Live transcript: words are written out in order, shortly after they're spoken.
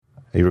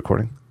Are you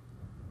recording?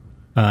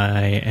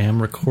 I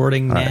am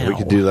recording now. All right, we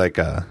could do like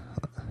a...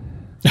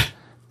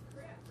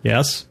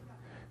 Yes?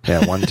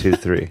 Yeah, 1, 2,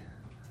 3.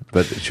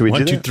 But should we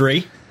do that? 1, 2,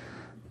 3?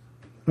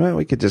 Well,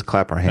 we could just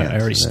clap our hands. I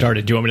already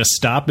started. Do you want me to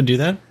stop and do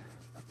that?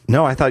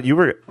 No, I thought you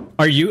were...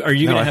 Are you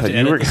going to have to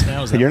edit this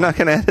now? You're not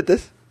going to edit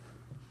this?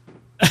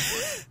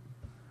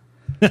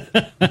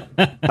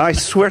 I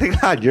swear to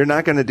God, you're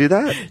not going to do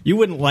that? You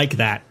wouldn't like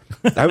that.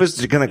 I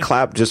was going to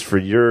clap just for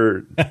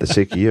the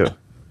sake of you.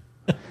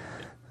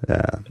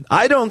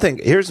 I don't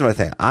think... Here's my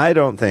thing. I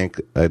don't think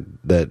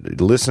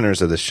that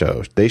listeners of the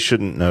show, they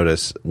shouldn't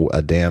notice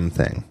a damn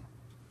thing.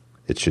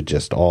 It should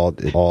just all.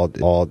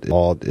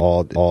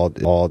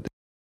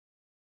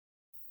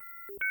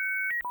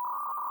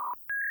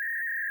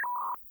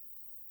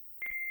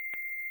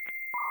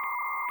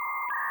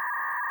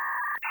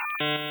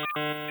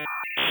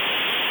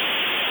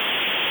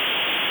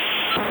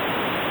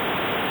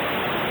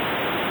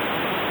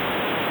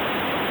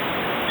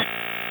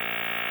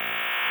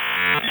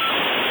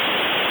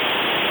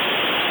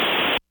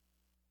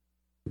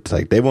 It's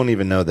like they won't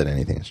even know that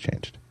anything has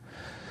changed.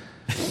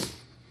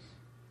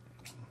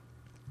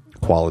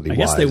 Quality-wise.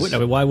 I guess they would. I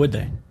mean, why would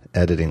they?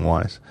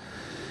 Editing-wise.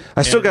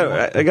 I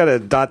got to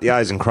dot the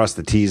I's and cross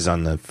the T's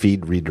on the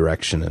feed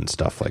redirection and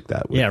stuff like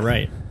that. Yeah,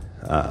 right.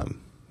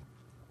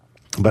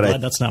 But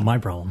that's not my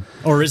problem.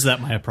 Or is that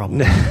my problem?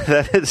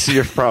 That is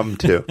your problem,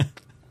 too.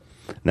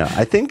 No,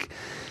 I think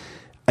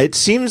it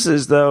seems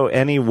as though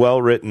any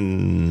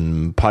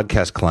well-written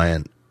podcast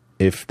client,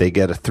 if they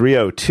get a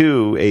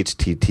 302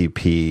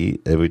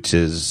 HTTP, which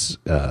is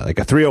like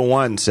a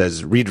 301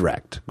 says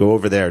redirect, go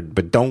over there,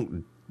 but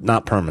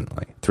not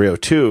permanently.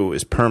 302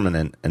 is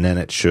permanent, and then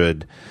it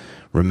should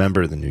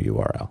remember the new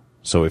URL.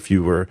 So if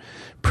you were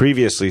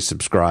previously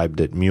subscribed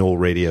at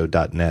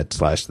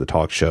muleradio.net/the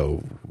talk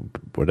show,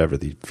 whatever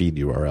the feed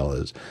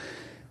URL is,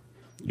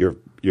 your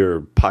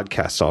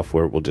podcast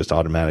software will just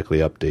automatically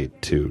update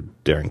to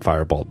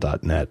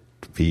daringfireball.net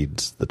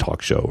feeds the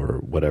talk show or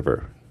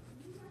whatever.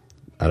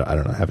 I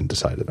don't know. I haven't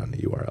decided on the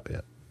URL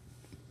yet.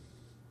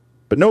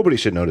 But nobody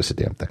should notice a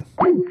damn thing.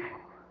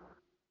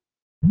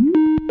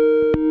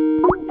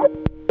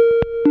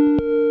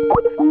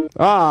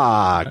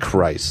 Ah,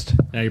 Christ.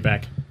 Now you're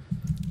back.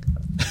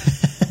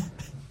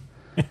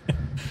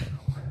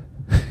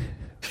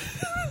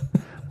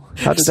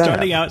 How did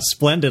Starting out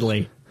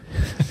splendidly.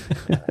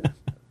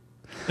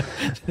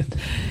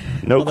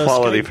 No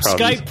quality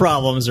problems. Skype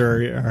problems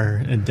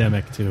are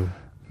endemic to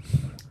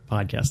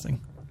podcasting.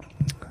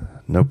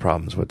 No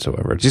problems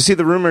whatsoever. Did you see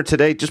the rumor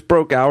today? Just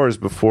broke hours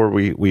before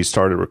we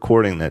started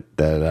recording that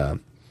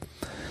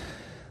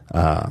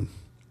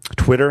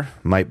Twitter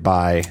might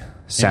buy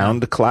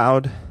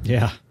SoundCloud.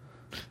 Yeah.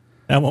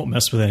 That won't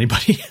mess with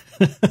anybody.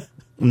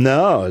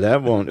 No,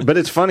 that won't. But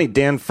it's funny.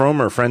 Dan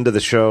Fromer, friend of the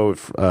show,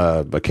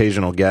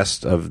 occasional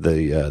guest of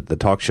the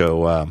talk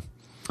show,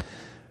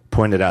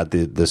 pointed out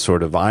the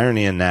sort of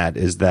irony in that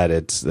is that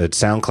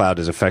SoundCloud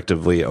is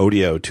effectively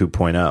Odeo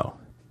 2.0.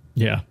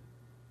 Yeah.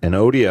 And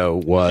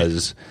Odeo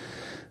was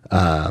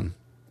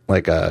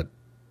like a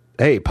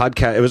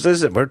podcast. It was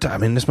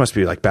this must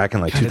be like back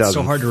in like 2000. It's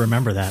so hard to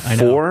remember that. I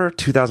know.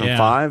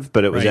 2005, yeah,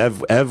 but it was right.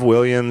 Ev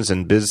Williams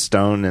and Biz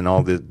Stone and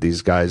all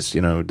these guys.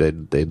 You know,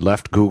 they'd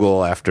left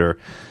Google after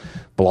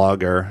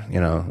Blogger.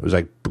 You know, it was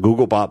like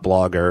Google bought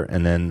Blogger,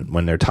 and then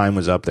when their time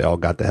was up, they all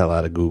got the hell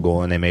out of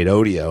Google and they made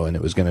Odeo, and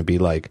it was going to be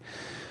like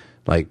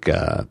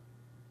Blogger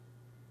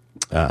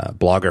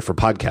for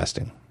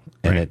podcasting.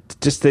 And right.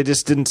 They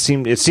just didn't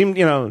seem, it seemed,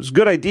 it was a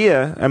good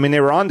idea. I mean,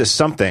 they were onto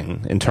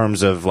something in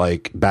terms of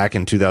like back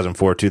in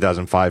 2004,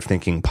 2005,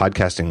 thinking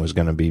podcasting was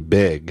going to be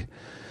big.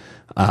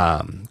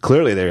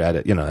 Clearly they're at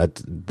it,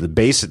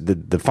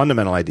 the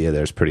fundamental idea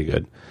there is pretty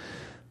good,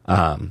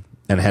 and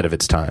ahead of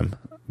its time,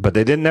 but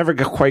they never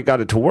quite got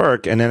it to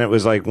work. And then it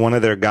was like one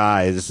of their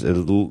guys, a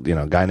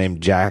guy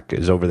named Jack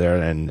is over there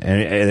and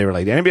they were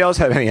like, anybody else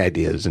have any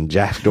ideas? And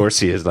Jack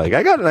Dorsey is like,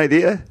 I got an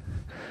idea.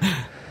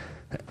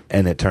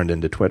 And it turned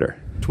into Twitter.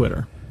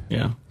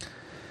 Yeah.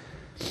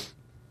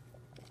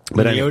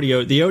 But the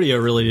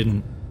Odeo really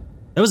didn't.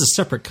 That was a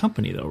separate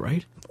company, though,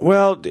 right?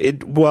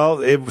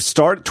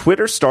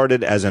 Twitter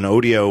started as an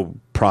Odeo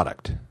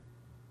product,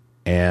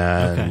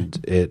 and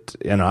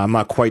I'm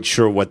not quite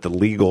sure what the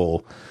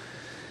legal.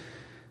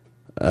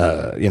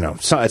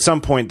 So at some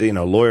point,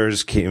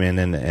 lawyers came in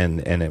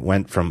and it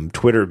went from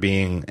Twitter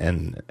being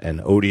an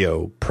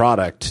Odeo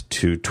product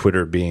to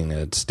Twitter being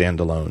a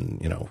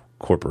standalone,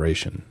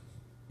 corporation.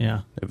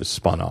 Yeah, it was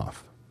spun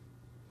off,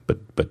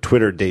 but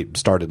Twitter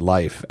started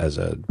life as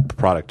a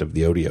product of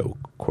the Odeo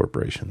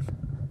Corporation.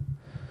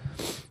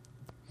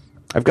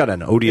 I've got an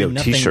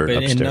Odeo T-shirt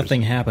upstairs. And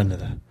nothing happened to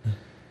that.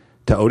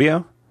 To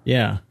Odeo?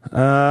 Yeah.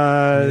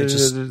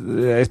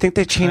 I think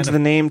they changed the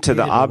name to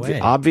the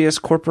Obvious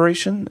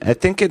Corporation. I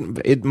think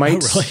it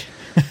might. Oh, really?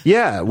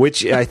 Yeah,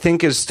 which I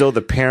think is still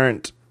the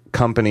parent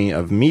company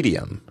of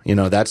Medium.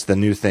 That's the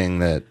new thing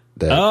that.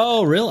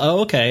 Oh, really?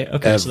 Oh, okay.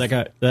 So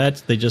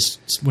they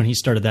just when he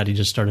started that, he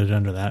just started it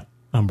under that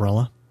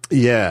umbrella.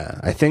 Yeah,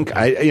 I think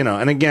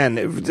and again,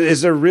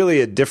 is there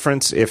really a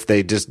difference if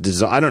they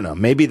just I don't know.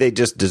 Maybe they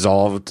just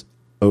dissolved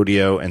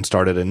Odeo and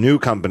started a new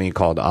company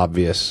called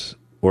Obvious,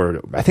 or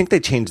I think they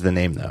changed the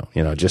name though,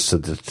 just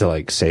to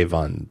like save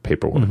on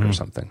paperwork or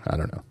something. I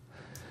don't know.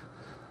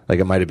 Like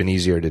it might have been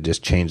easier to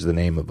just change the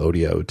name of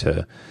Odeo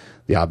to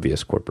the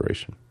Obvious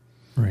Corporation.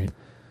 Right.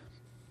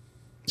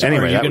 So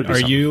anyway,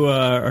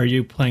 are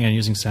you planning on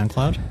using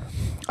SoundCloud?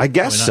 I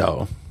guess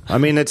so. I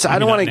mean, I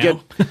don't want to get.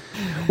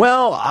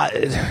 Well,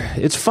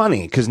 it's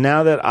funny because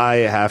now that I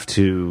have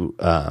to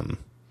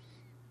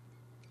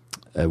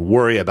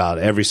worry about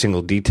every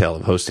single detail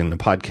of hosting the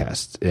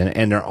podcast,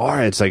 and there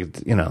are, it's like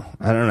I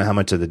don't know how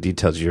much of the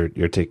details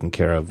you're taking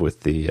care of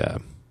with the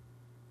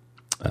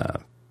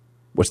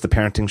what's the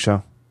parenting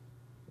show?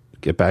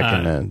 Get back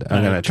in. I'm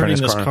going to turn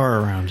this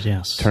car around.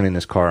 Yes, turning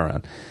this car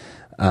around.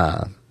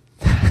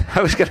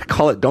 I was going to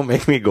call it "Don't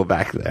Make Me Go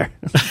Back There."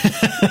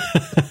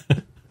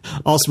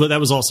 Also, but that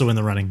was also in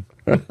the running.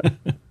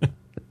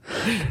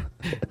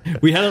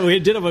 we had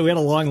a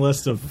long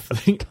list of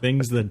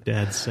things that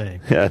dads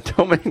say. Yeah,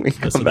 don't make me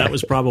come back. That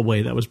was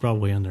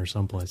probably in there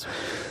someplace.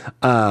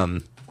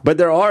 But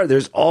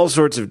there's all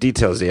sorts of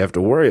details that you have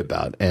to worry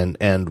about, and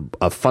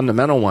a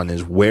fundamental one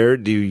is where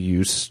do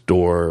you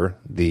store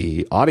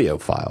the audio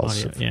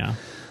files? Yeah.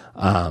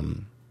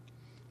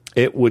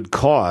 It would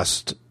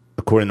cost,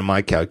 according to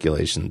my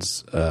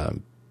calculations, a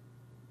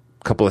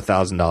couple of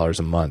 $1,000s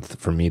a month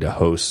for me to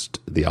host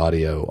the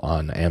audio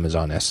on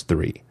Amazon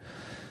S3.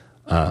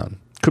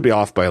 Could be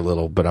off by a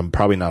little, but I'm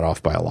probably not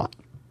off by a lot.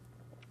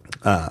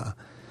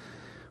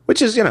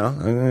 Which is,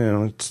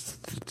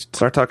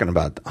 start talking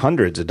about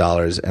hundreds of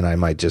dollars and I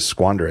might just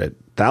squander it.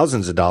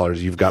 Thousands of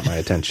dollars, you've got my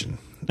attention.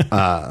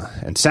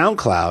 And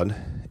SoundCloud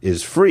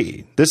is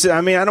free. I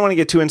don't want to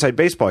get too inside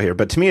baseball here,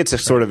 but to me it's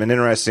sort of an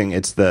interesting,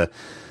 it's the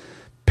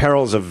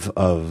perils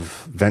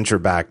of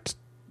venture-backed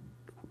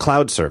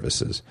cloud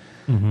services.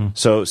 Mm-hmm.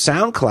 So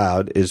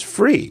SoundCloud is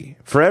free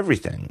for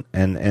everything,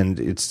 and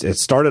it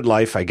started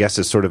life, I guess,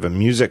 as sort of a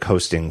music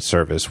hosting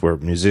service where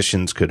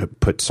musicians could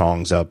put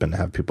songs up and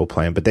have people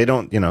playing, but they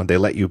don't, they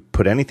let you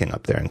put anything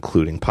up there,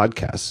 including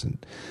podcasts,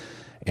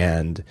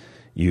 and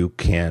you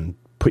can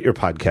put your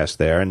podcast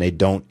there, and they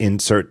don't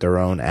insert their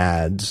own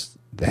ads.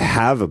 They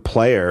have a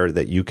player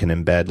that you can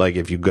embed. Like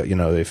if you go,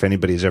 if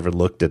anybody's ever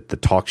looked at the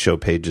talk show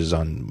pages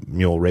on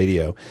Mule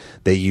Radio,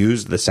 they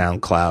use the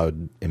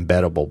SoundCloud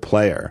embeddable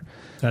player.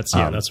 That's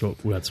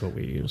what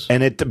we use.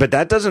 But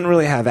that doesn't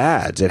really have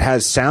ads. It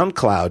has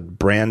SoundCloud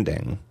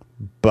branding,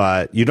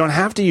 but you don't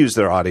have to use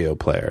their audio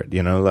player.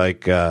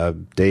 Like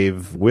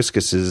Dave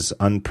Wiskus's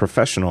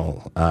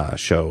Unprofessional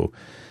show.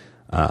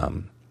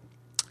 Him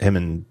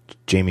and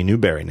Jamie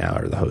Newberry now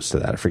are the hosts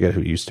of that. I forget who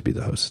used to be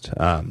the host.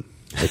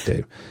 Like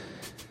Dave.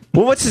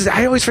 Well, what's his?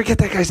 I always forget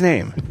that guy's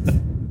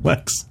name.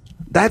 Lex.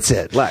 That's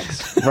it,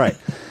 Lex. Right.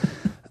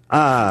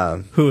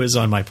 Who is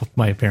on my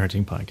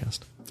parenting podcast?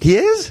 He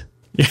is?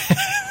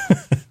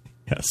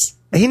 Yes.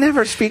 He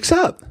never speaks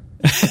up.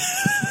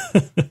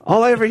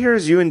 All I ever hear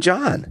is you and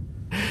John.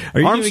 Are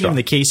you giving him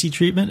the Casey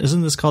treatment?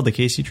 Isn't this called the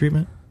Casey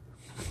treatment?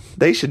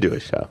 They should do a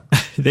show.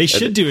 They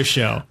should do a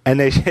show. And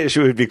they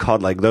should be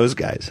called like those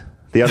guys.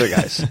 The other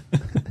guys.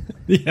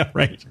 Yeah,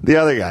 right. The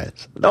other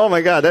guys. Oh,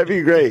 my God. That'd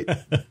be great.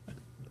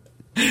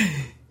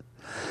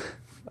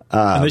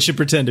 And they should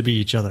pretend to be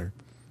each other.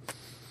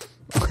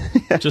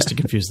 Just to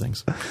confuse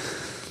things.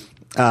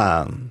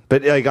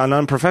 But like on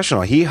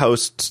Unprofessional, he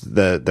hosts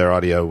their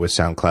audio with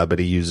SoundCloud, but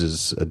he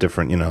uses a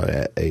different,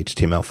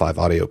 HTML5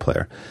 audio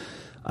player.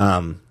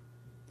 And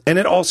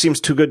it all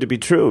seems too good to be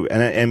true.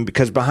 And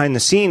because behind the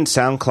scenes,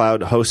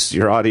 SoundCloud hosts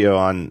your audio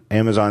on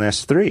Amazon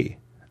S3.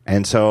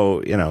 And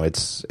so,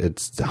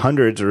 it's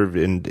hundreds or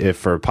if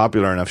for a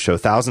popular enough show,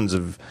 thousands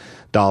of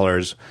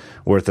dollars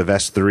worth of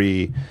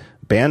S3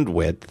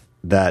 bandwidth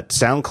that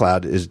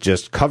SoundCloud is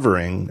just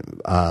covering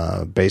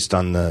based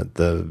on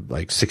the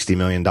like $60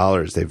 million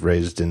they've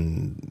raised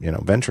in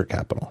venture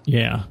capital.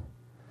 Yeah,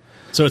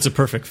 so it's a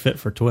perfect fit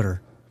for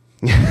Twitter.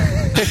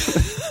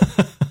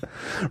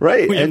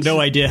 Right. We have no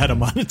idea how to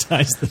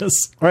monetize this.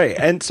 Right.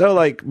 And so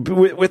like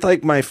with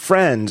like my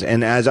friends,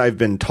 and as I've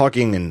been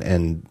talking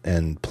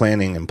and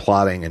planning and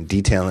plotting and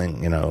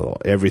detailing,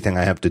 everything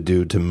I have to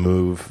do to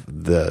move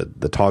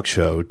the talk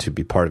show to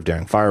be part of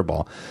Daring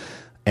Fireball.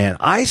 And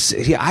I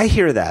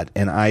hear that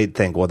and I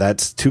think, well,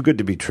 that's too good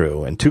to be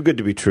true. And too good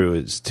to be true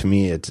is, to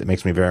me, it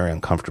makes me very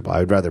uncomfortable. I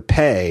would rather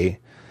pay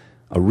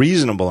a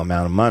reasonable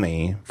amount of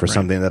money for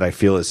something that I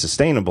feel is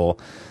sustainable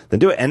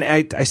than do it. And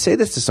I say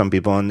this to some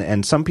people,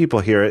 and some people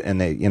hear it and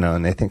they,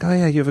 and they think, oh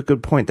yeah, you have a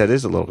good point. That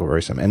is a little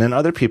worrisome. And then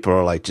other people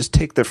are like, just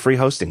take the free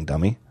hosting,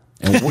 dummy.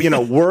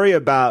 And, worry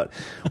about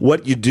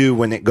what you do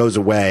when it goes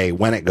away,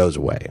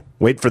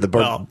 Wait for the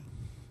bird. Well,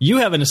 you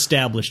have an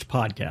established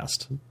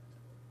podcast.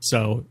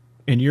 So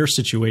in your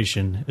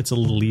situation, it's a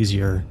little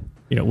easier,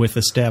 with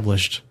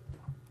established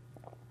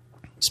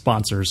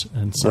sponsors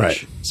and such.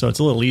 Right. So it's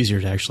a little easier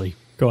to actually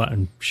go out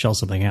and shell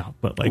something out.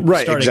 But like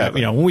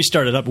exactly. Up, when we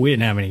started up, we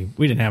didn't have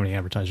any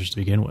advertisers to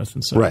begin with,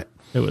 and so it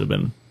would have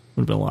been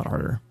a lot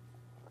harder.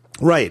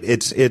 Right.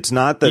 It's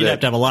not that you'd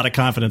have to have a lot of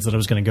confidence that it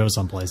was going to go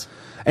someplace.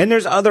 And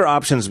there's other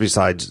options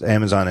besides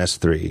Amazon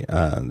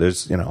S3.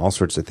 There's, all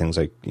sorts of things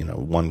like,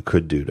 one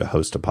could do to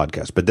host a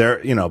podcast. But there,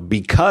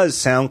 because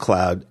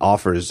SoundCloud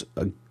offers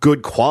a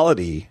good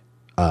quality,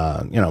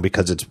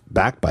 because it's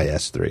backed by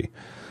S3.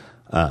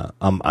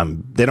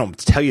 They don't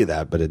tell you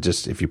that, but it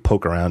just, if you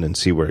poke around and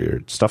see where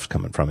your stuff's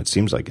coming from, it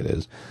seems like it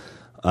is.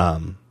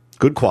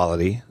 Good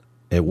quality.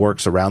 It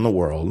works around the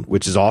world,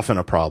 which is often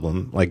a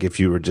problem. Like if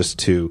you were just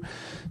to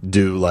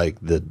do like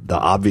the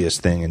obvious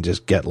thing and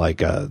just get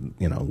like a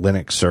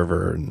Linux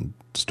server and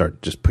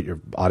just put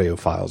your audio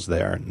files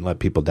there and let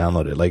people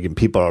download it. Like, and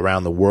people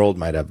around the world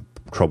might have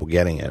trouble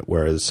getting it,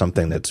 whereas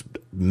something that's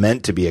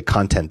meant to be a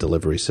content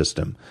delivery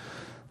system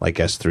like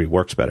S3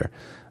 works better.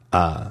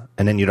 And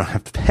then you don't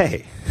have to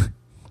pay.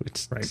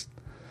 Right.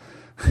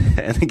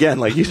 And again,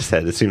 like you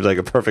said, it seems like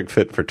a perfect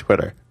fit for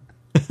Twitter.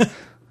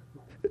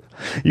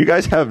 You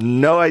guys have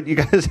no idea.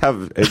 You guys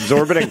have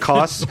exorbitant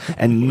costs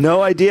and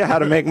no idea how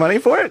to make money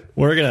for it.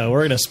 We're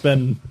gonna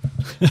spend.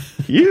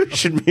 You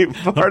should be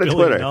part of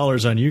Twitter. $1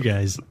 billion on you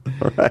guys.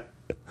 Right.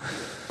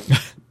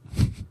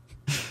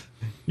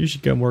 You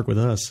should come work with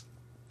us.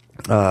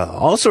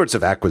 All sorts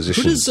of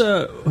acquisitions.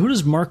 Who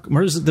does Mark?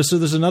 So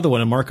there's another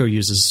one, and Marco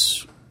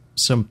uses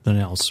something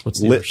else.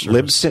 What's the other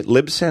service?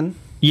 Libsyn?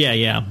 Yeah.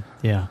 I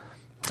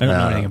don't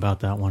know anything about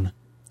that one.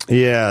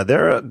 Yeah,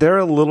 they're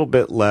a little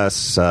bit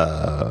less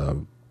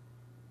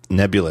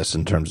nebulous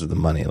in terms of the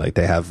money. Like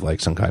they have like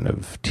some kind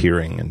of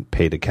tiering and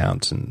paid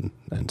accounts and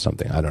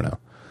something. I don't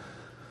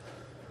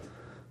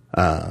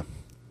know.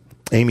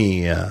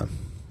 Amy,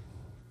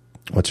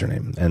 what's her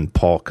name? And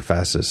Paul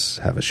Kafasis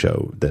have a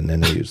show. Then they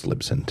use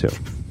Libsyn too.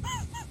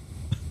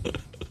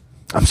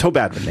 I'm so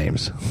bad with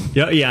names.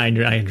 Yeah, I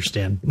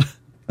understand.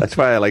 That's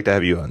why I like to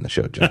have you on the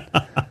show, John.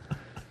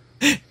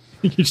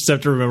 You just have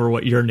to remember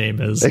what your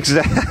name is.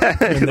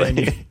 Exactly. And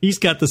then he's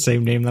got the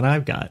same name that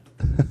I've got.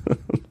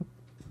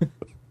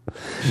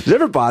 Does it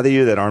ever bother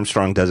you that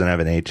Armstrong doesn't have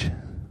an H?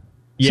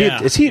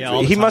 Yeah.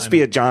 He must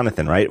be a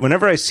Jonathan, right?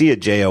 Whenever I see a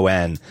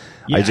Jon,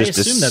 I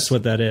assume that's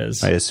what that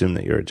is. I assume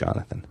that you're a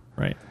Jonathan.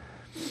 Right.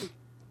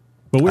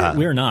 But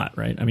we're not,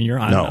 right? I mean,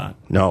 I'm not.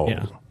 No,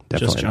 yeah,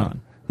 definitely just John. Not.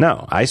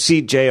 No, I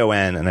see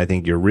Jon and I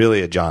think you're really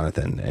a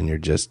Jonathan and you're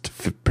just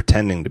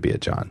pretending to be a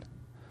John.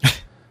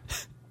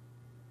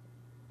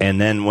 And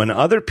then when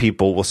other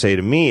people will say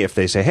to me, if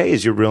they say, hey,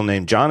 is your real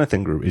name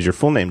Jonathan Gruber? Is your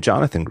full name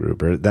Jonathan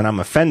Gruber? Then I'm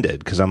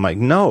offended because I'm like,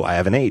 no, I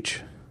have an H.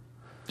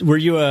 Were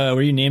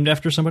you named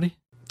after somebody?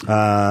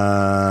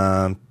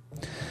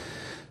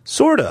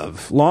 Sort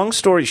of. Long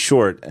story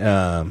short,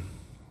 I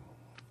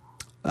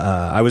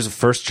was a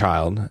first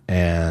child,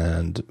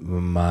 and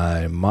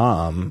my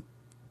mom,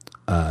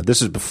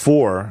 this is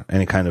before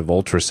any kind of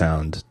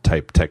ultrasound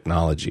type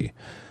technology.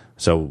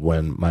 So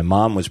when my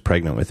mom was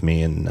pregnant with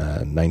me in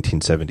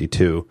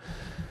 1972,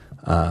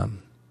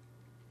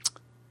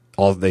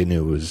 all they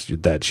knew was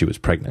that she was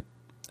pregnant.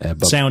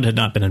 Sound had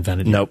not been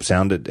invented yet. Nope,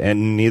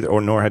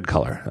 nor had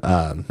color.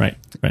 Right.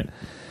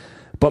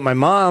 But my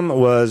mom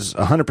was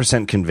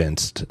 100%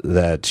 convinced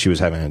that she was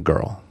having a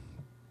girl.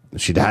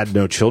 She'd had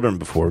no children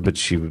before, but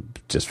she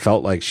just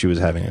felt like she was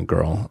having a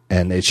girl.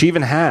 And she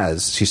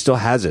still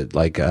has it,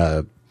 like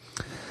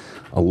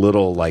a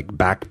little like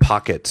back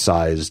pocket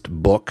sized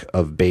book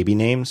of baby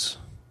names,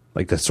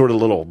 like the sort of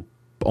little,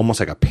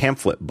 almost like a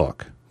pamphlet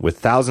book with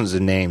thousands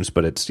of names,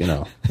 but it's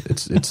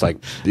it's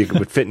like it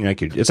would fit in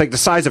it's like the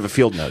size of a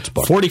field notes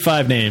book.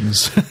 45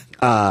 names.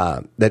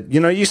 That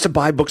you used to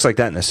buy books like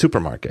that in a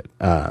supermarket.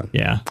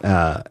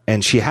 Yeah.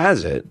 And she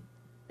has it,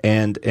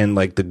 and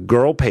like the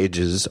girl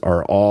pages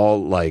are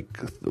all like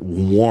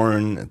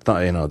worn.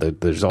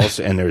 There's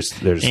also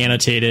there's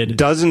annotated,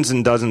 dozens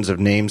and dozens of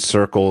names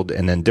circled,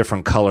 and then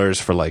different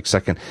colors for like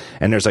second.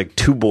 And there's like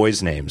two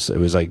boys' names. It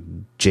was like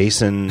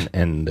Jason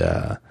and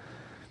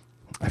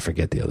I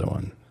forget the other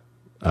one.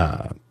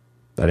 I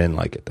didn't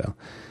like it though.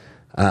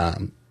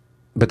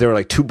 But there were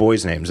like two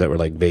boys' names that were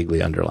like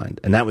vaguely underlined,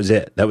 and that was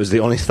it. That was the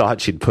only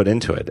thought she'd put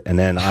into it. And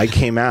then I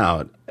came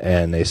out,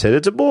 and they said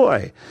it's a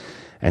boy.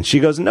 And she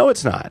goes, no,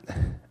 it's not.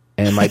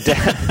 And my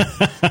dad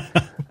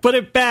put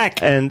it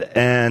back. And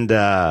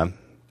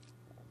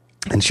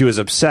she was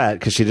upset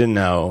because she didn't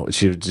know.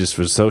 She just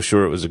was so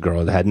sure it was a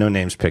girl that had no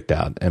names picked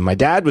out. And my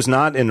dad was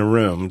not in the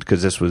room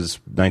because this was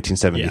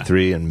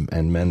 1973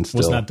 and men still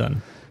was not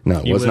done.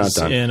 No, it was not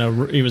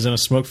done. He was in a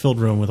smoke-filled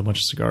room with a bunch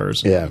of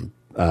cigars. Yeah.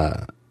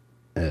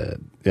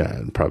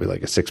 And probably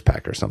like a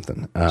 6-pack or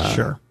something.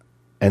 Sure.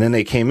 And then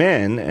they came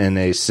in and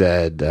they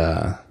said,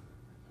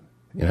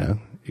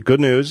 good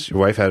news, your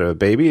wife had a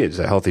baby. It's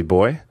a healthy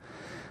boy.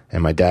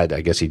 And my dad, I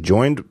guess he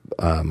joined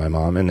my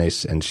mom, and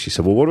she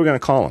said, well, what are we going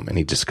to call him? And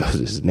he just goes,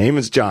 his name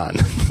is John.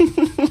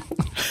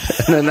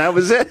 And then that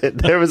was it.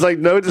 There was like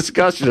no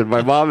discussion.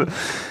 My mom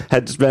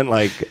had spent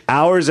like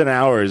hours and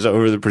hours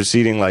over the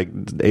preceding like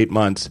 8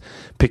 months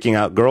picking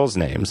out girls'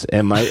 names,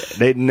 and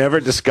they'd never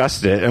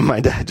discussed it. And my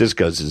dad just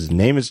goes, his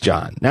name is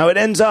John. Now it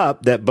ends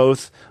up that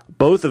both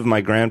of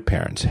my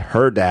grandparents,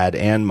 her dad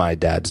and my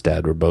dad's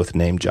dad, were both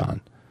named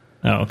John.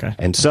 Oh, okay.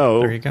 And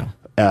so there you go.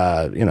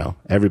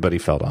 everybody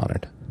felt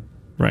honored.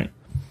 Right.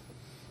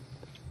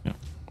 Yeah.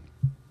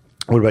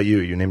 What about you?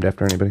 You named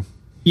after anybody?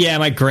 Yeah,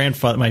 my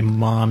grandfather, my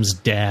mom's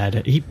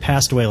dad, he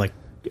passed away like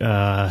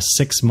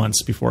 6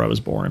 months before I was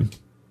born.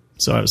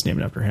 So I was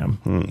named after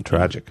him.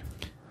 Tragic.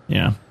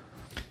 Yeah.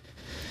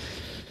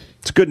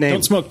 It's a good name.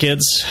 Don't smoke,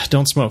 kids.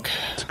 Don't smoke.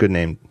 It's a good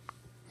name.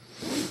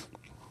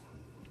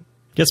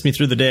 Gets me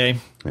through the day.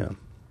 Yeah.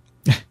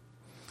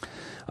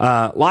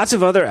 Lots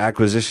of other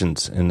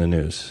acquisitions in the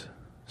news.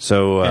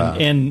 So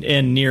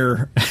and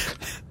near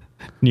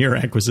near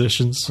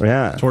acquisitions.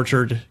 Yeah.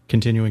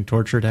 Continuing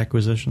tortured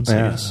acquisitions.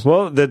 I guess.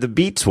 Well, the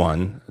Beats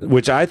one,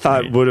 which I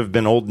thought would have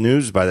been old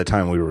news by the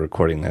time we were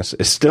recording this,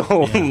 is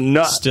still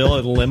not. Still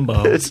in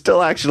limbo. It's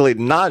still actually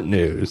not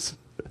news.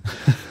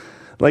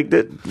 Like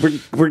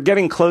we're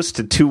getting close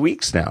to 2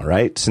 weeks now,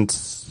 right?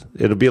 Since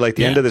it'll be like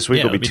the end of this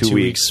week will be 2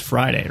 weeks.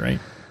 Friday, right?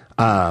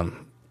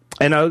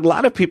 And a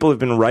lot of people have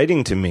been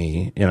writing to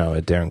me,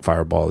 at Daring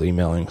Fireball,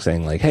 emailing,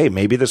 saying like, hey,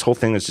 maybe this whole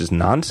thing is just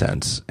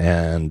nonsense.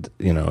 And,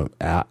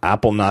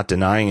 Apple not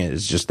denying it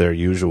is just their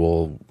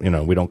usual,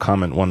 we don't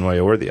comment one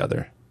way or the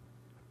other.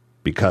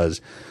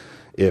 Because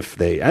if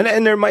they,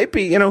 and there might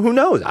be, who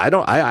knows?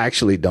 I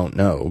actually don't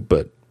know.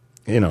 But,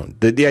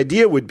 the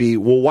idea would be,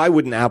 well, why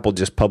wouldn't Apple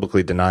just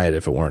publicly deny it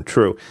if it weren't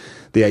true?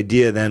 The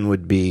idea then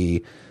would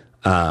be,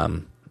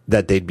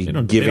 that they'd be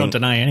giving. They don't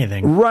deny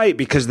anything. Right,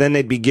 because then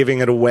they'd be giving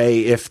it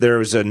away if there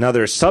was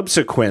another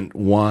subsequent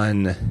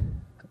one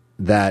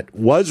that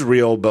was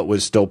real but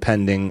was still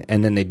pending,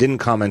 and then they didn't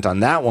comment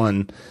on that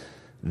one,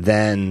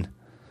 then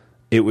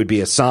it would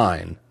be a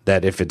sign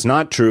that if it's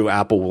not true,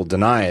 Apple will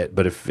deny it,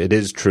 but if it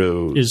is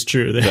true,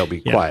 they'll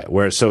be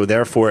quiet. So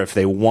therefore, if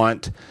they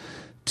want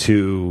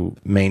to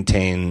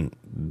maintain,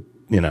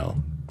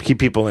 keep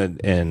people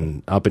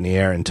up in the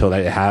air until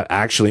they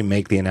actually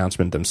make the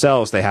announcement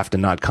themselves, they have to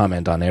not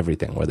comment on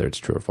everything, whether it's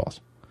true or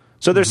false.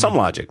 So there's some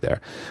logic there.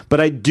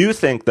 But I do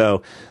think,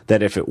 though,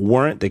 that if it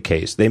weren't the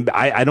case,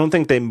 I don't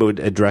think they would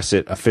address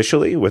it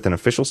officially with an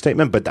official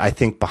statement, but I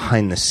think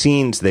behind the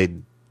scenes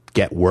they'd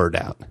get word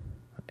out.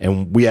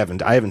 And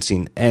I haven't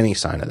seen any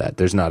sign of that.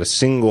 There's not a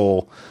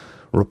single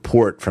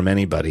report from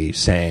anybody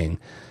saying,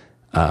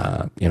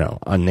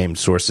 unnamed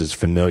sources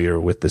familiar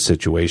with the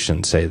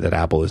situation say that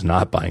Apple is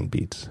not buying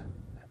Beats.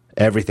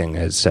 Everything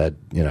has said,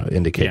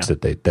 indicates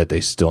that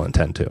they still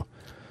intend to.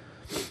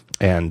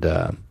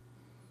 And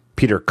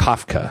Peter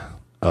Kafka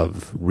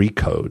of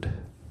Recode,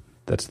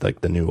 that's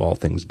like the new All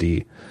Things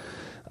D,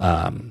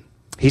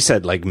 he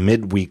said like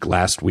midweek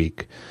last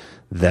week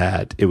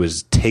that it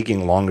was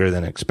taking longer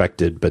than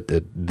expected, but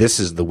that this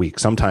is the week.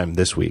 Sometime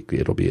this week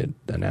it'll be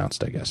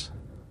announced, I guess.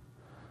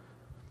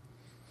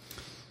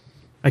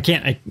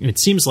 It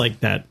seems like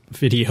that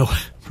video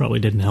probably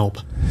didn't help.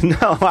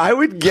 No, I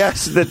would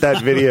guess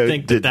that video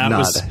did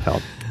not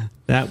help.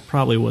 That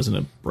probably wasn't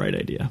a bright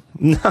idea.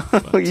 No,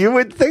 you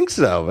would think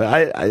so.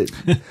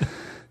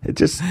 It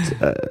just,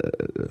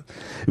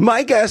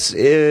 my guess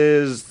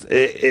is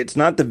it's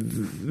not the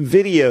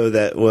video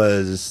that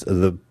was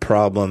the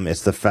problem.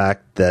 It's the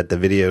fact that the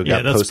video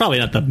got that's probably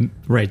not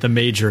the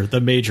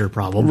major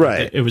problem.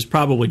 Right. It was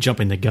probably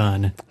jumping the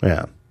gun.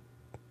 Yeah.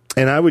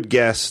 And I would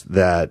guess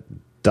that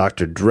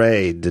Dr.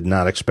 Dre did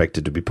not expect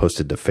it to be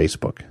posted to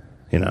Facebook.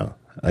 He,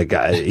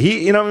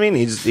 you know what I mean?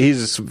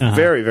 He's a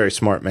very, very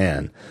smart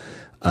man.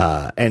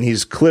 And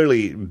he's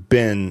clearly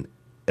been,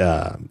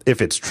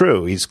 if it's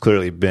true, he's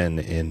clearly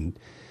been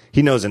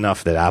he knows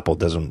enough that Apple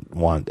doesn't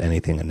want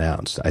anything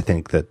announced. I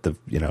think that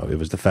it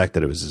was the fact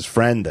that it was his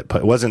friend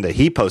it wasn't that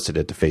he posted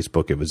it to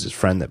Facebook. It was his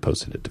friend that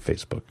posted it to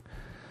Facebook.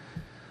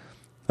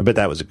 I bet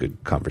that was a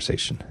good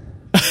conversation.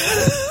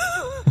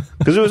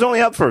 Because it was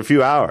only up for a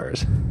few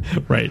hours.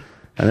 Right.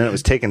 And then it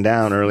was taken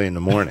down early in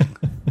the morning.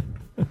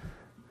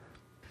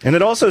 And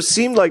it also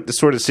seemed like the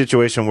sort of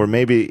situation where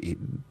maybe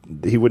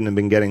he wouldn't have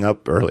been getting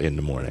up early in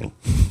the morning.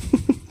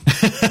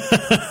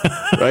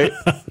 Right?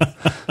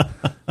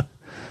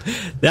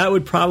 That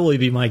would probably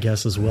be my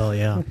guess as well,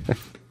 yeah.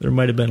 There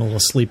might have been a little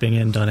sleeping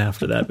in done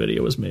after that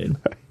video was made.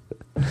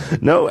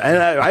 No, and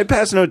I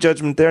pass no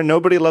judgment there.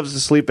 Nobody loves to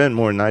sleep in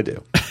more than I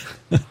do.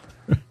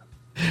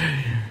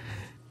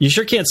 You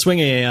sure can't swing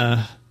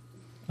a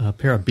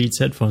pair of Beats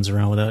headphones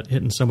around without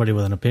hitting somebody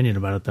with an opinion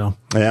about it, though.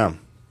 Yeah.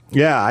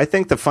 Yeah, I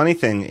think the funny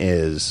thing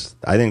is,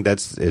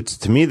 it's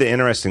to me the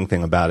interesting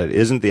thing about it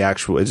isn't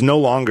it's no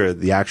longer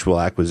the actual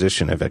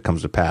acquisition if it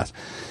comes to pass.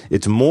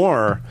 It's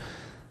more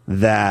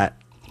that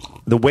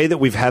the way that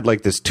we've had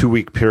like this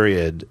 2-week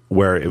period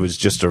where it was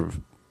just a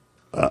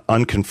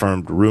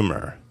unconfirmed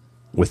rumor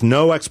with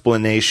no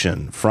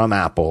explanation from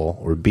Apple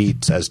or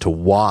Beats as to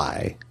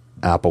why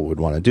Apple would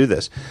want to do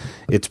this.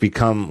 It's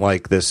become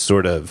like this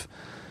sort of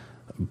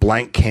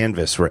blank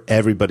canvas where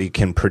everybody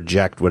can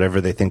project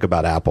whatever they think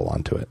about Apple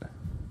onto it.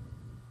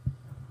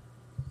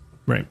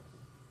 Right.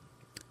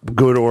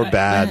 Good or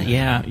bad.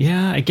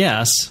 Yeah, I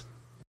guess.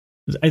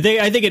 I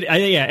think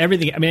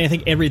everything. I mean, I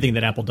think everything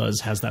that Apple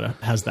does has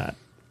that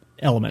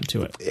element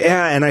to it.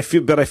 Yeah, and I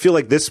feel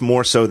like this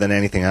more so than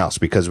anything else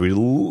because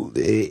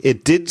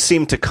it did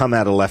seem to come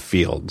out of left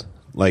field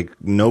Like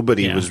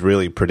nobody was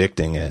really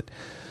predicting it.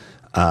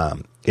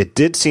 It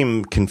did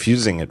seem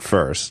confusing at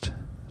first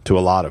to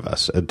a lot of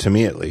us, to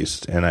me at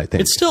least, and I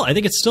think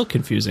it's still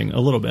confusing a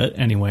little bit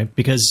anyway,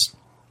 because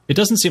it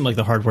doesn't seem like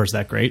the hardware's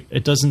that great.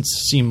 It doesn't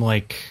seem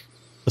like,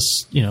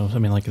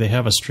 like they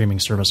have a streaming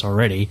service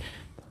already,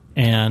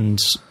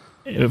 and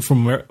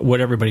from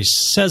what everybody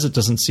says, it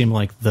doesn't seem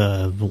like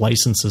the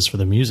licenses for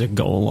the music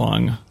go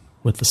along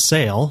with the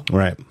sale.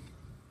 Right.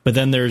 But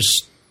then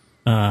there's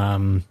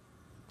Iovine,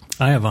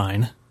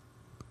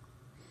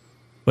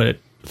 but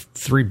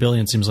 $3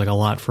 billion seems like a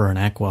lot for an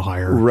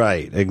acqui-hire.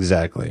 Right,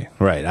 exactly.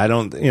 Right. I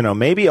don't,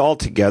 maybe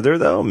altogether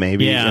though,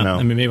 maybe,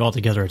 maybe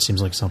altogether it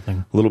seems like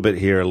something. A little bit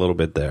here, a little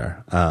bit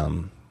there.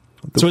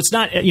 So it's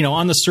not,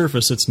 on the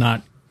surface, it's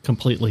not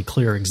completely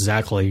clear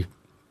exactly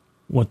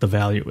what the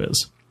value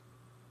is.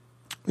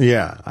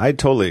 Yeah, I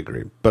totally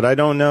agree. But I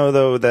don't know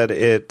though that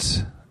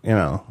it,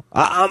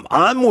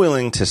 I'm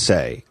willing to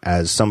say,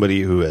 as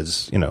somebody who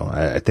is,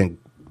 I think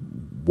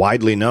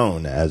widely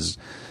known as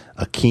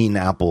a keen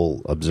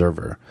Apple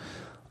observer,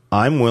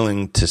 I'm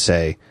willing to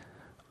say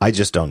I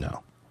just don't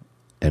know,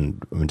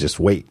 and just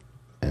wait,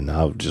 and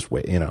I'll just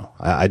wait.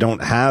 I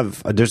don't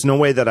have. There's no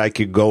way that I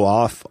could go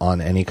off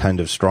on any kind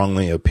of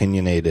strongly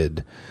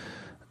opinionated,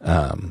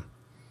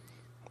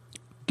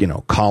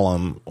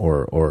 column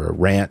or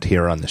rant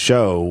here on the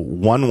show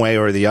one way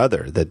or the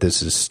other that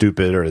this is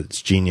stupid or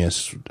it's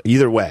genius.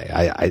 Either way,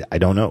 I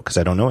don't know, because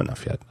I don't know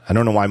enough yet. I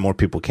don't know why more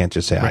people can't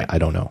just say right. I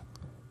don't know.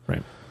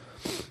 Right.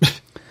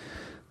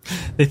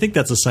 They think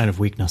that's a sign of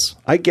weakness.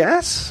 I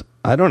guess.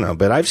 I don't know.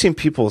 But I've seen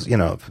people,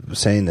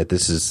 saying that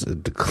this is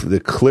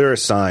the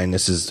clearest sign.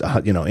 This is,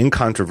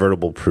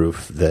 incontrovertible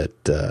proof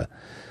that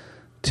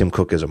Tim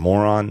Cook is a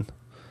moron,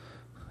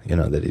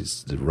 that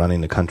he's running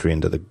the country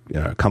into the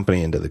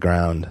company into the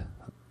ground.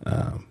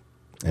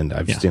 And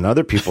I've seen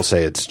other people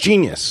say it's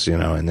genius,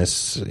 and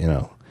this,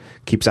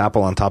 keeps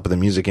Apple on top of the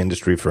music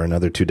industry for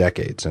another 2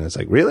 decades. And it's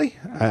like, really?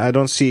 I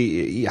don't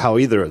see how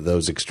either of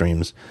those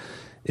extremes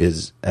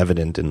is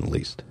evident in the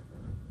least.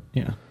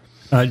 Yeah.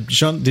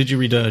 Did you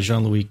read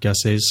Jean-Louis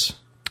Gasset's?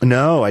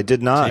 No, I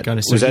did not. So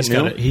Was that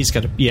new? He's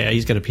got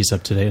a piece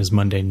up today. His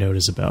Monday Note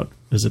is about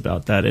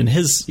that, and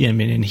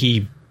and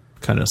he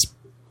kind of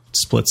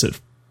splits it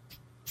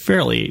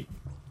fairly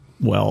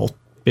well.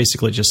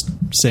 Basically, just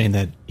saying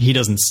that he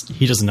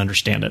doesn't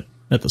understand it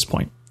at this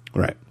point.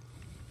 Right.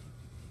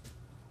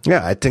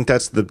 Yeah, I think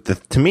that's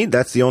to me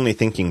that's the only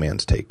thinking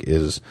man's take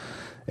is.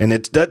 And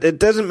it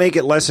doesn't make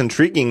it less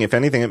intriguing. If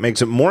anything, it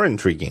makes it more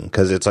intriguing,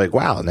 because it's like,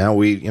 wow, now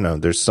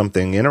there's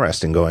something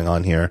interesting going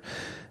on here.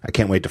 I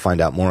can't wait to find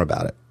out more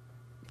about it.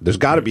 There's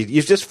got to be.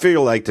 You just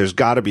feel like there's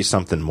got to be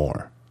something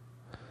more.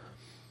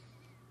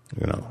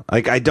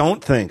 Like I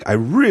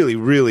really,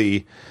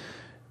 really,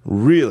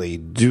 really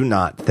do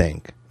not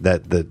think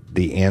that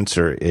the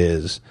answer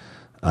is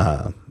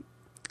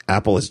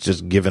Apple has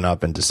just given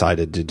up and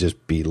decided to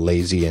just be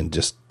lazy and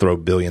just throw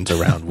billions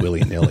around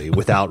willy-nilly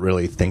without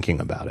really thinking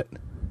about it.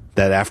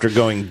 That after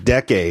going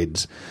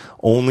decades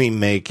only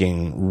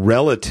making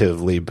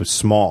relatively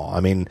small,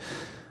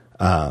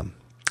 I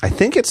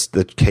think it's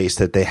the case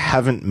that they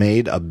haven't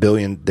made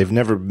they've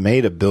never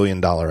made $1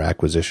 billion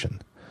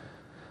acquisition.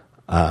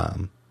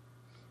 And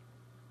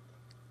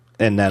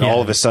then all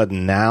of a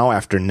sudden now,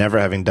 after never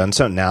having done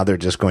so, now they're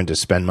just going to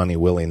spend money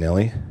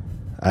willy-nilly.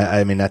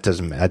 That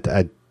doesn't,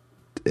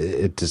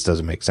 it just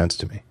doesn't make sense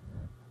to me.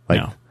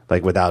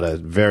 Like without a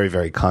very,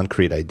 very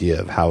concrete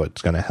idea of how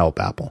it's going to help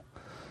Apple.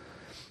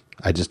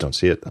 I just don't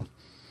see it, though.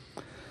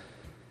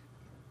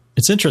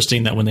 It's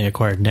interesting that when they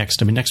acquired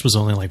Next, Next was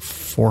only like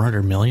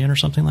 $400 million or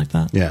something like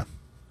that. Yeah,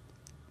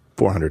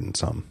 400 and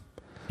some.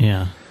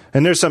 Yeah,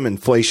 and there's some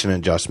inflation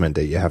adjustment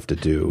that you have to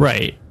do.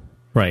 Right.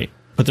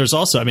 But there's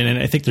also, and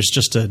I think there's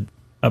just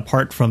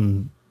apart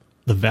from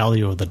the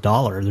value of the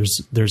dollar,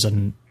 there's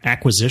an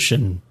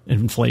acquisition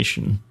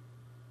inflation.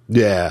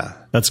 Yeah,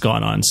 that's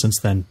gone on since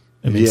then.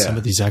 Some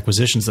of these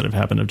acquisitions that have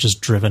happened have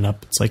just driven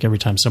up. It's like every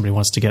time somebody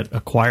wants to get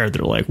acquired,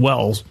 they're like,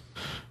 well,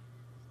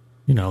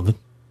 the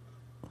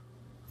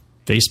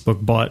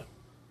Facebook bought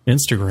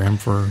Instagram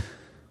for.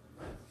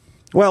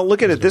 Well,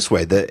 look at it this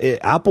way: the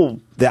Apple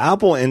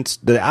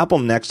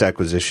Next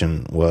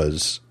acquisition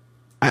was,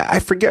 I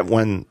forget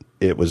when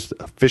it was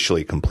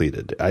officially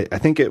completed. I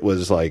think it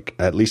was like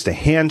at least a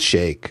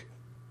handshake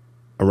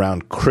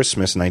around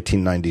Christmas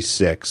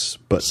 1996,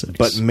 but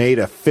made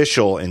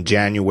official in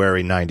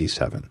January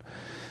 97.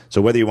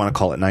 So whether you want to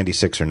call it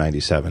 96 or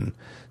 97,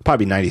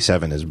 probably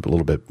 97 is a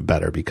little bit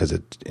better, because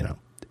it,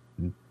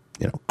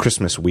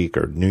 Christmas week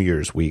or New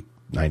Year's week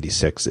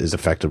 96 is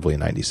effectively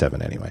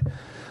 97 anyway.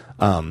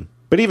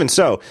 But even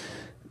so,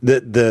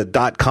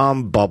 the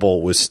 .com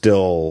bubble was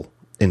still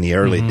in the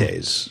early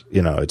days.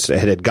 It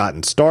had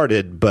gotten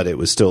started, but it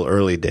was still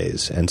early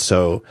days, and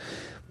so.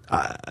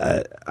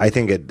 I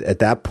think at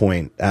that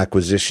point,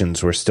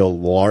 acquisitions were still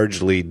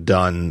largely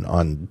done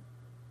on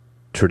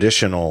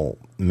traditional,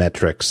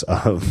 metrics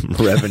of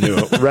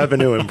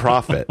revenue and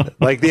profit.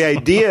 Like the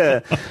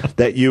idea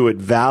that you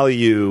would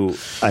value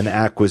an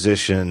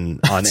acquisition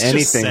on it's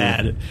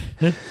anything.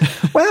 Just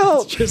sad.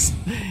 Well,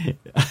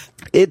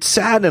 it's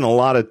sad in a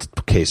lot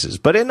of cases,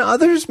 but in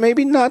others,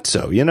 maybe not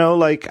so.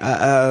 Like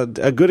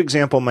a good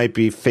example might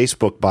be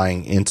Facebook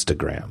buying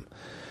Instagram,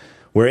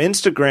 where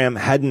Instagram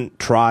hadn't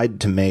tried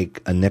to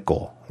make a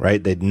nickel,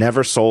 right? They'd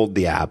never sold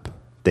the app.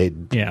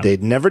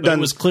 They'd never done.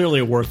 It was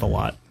clearly worth a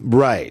lot,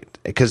 right?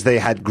 Because they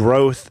had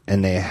growth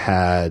and they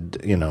had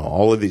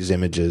all of these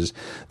images.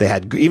 They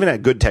had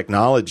good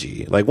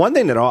technology. Like one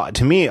thing that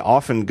to me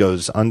often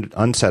goes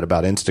unsaid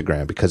about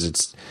Instagram, because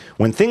it's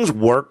when things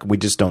work, we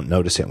just don't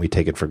notice it and we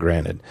take it for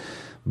granted.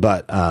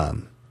 But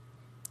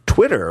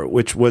Twitter,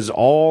 which was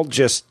all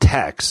just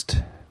text,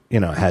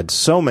 had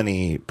so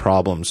many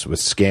problems with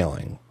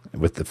scaling,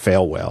 with the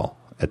fail whale,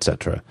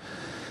 etc.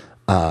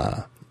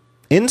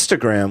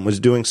 Instagram was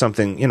doing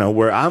something,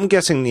 where I'm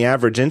guessing the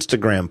average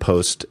Instagram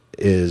post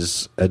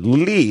is at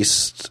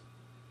least,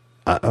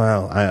 I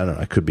don't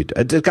know,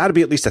 it's got to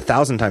be at least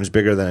 1,000 times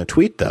bigger than a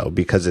tweet, though,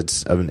 because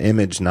it's an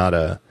image,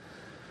 not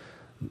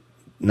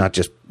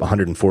just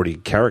 140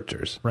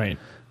 characters. Right.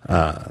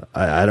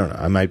 I don't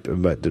know.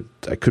 But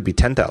it could be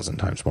 10,000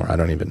 times more. I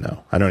don't even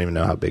know. I don't even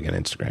know how big an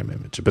Instagram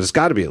image, but it's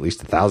got to be at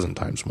least 1,000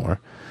 times more.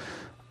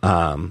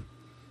 And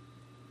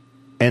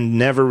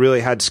never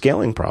really had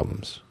scaling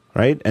problems.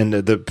 Right. And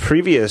the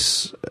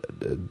previous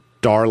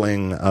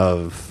darling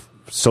of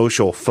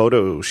social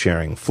photo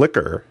sharing,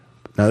 Flickr.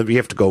 Now you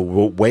have to go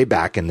way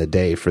back in the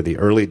day for the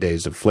early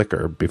days of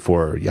Flickr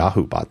before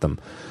Yahoo bought them.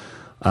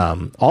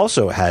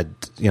 Also had,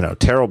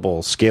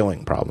 terrible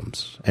scaling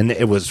problems. And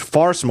it was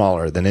far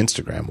smaller than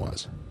Instagram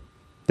was.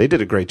 They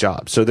did a great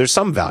job. So there's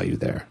some value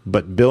there.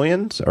 But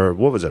billions, or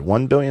what was it,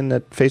 1 billion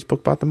that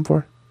Facebook bought them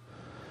for?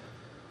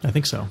 I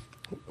think so.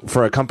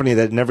 For a company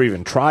that never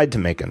even tried to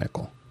make a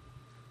nickel.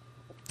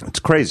 It's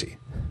crazy.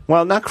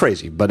 Well, not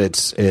crazy, but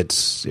it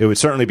would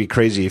certainly be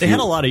crazy if they had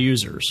a lot of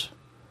users,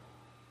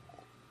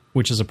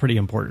 which is a pretty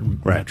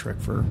important metric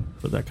for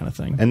that kind of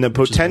thing. And the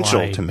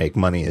potential to make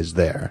money is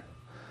there.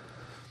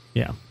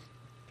 Yeah.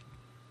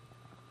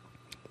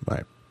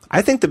 Right.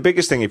 I think the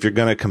biggest thing, if you're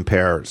going to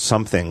compare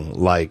something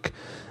like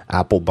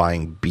Apple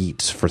buying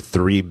Beats for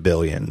 $3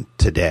 billion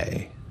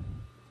today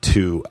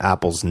to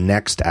Apple's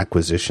next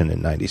acquisition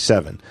in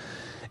 97,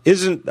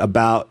 isn't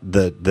about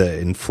the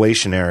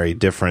inflationary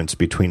difference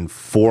between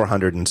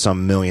 400 and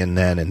some million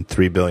then and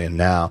 3 billion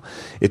now.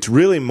 It's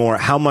really more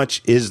how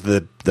much is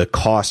the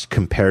cost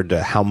compared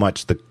to how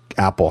much the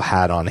Apple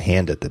had on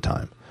hand at the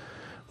time.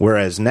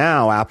 Whereas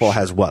now Apple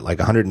has what, like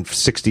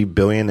 160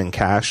 billion in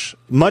cash,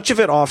 much of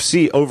it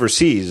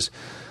overseas.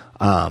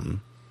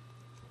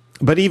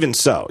 But even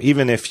so,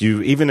 even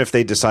if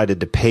they decided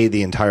to pay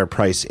the entire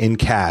price in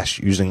cash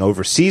using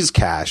overseas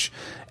cash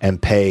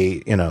and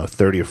pay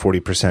 30 or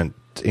 40%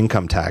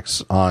 income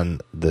tax on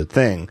the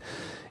thing,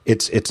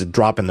 it's a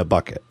drop in the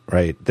bucket,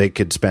 right? They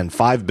could spend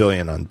 $5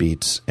 billion on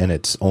Beats and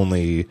it's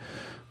only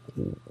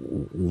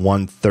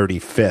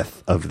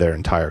 1/35 of their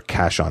entire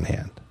cash on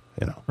hand.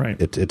 Right.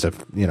 It's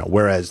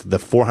whereas the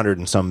 400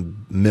 and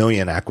some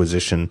million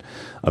acquisition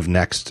of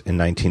Next in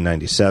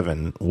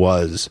 1997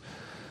 was.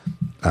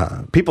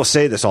 People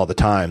say this all the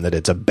time, that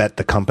it's a bet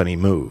the company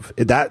move.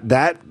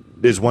 That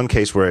is one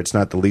case where it's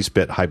not the least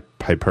bit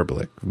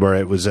hyperbolic, where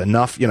it was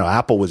enough.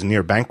 Apple was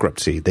near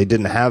bankruptcy. They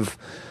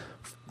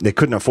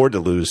couldn't afford to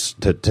lose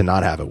to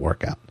not have it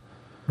work out.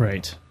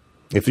 Right.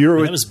 If you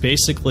were, that was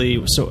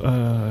basically so.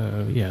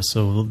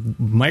 So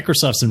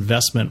Microsoft's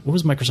investment. What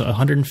was Microsoft?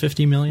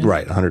 150 million.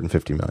 Right,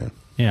 150 million.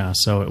 Yeah.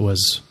 So it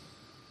was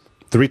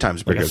 3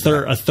 times bigger.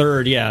 A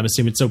third. Yeah, I'm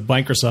assuming. So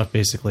Microsoft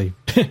basically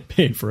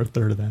paid for a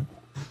third of that.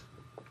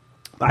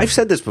 I've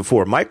said this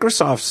before.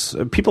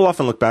 People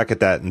often look back at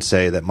that and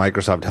say that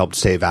Microsoft helped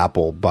save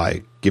Apple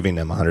by giving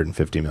them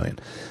 $150 million.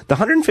 The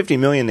 $150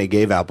 million they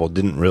gave Apple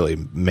didn't really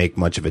make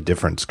much of a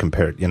difference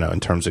compared, in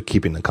terms of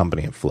keeping the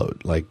company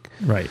afloat. Like,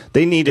 right.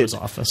 They needed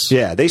Office.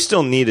 Yeah, they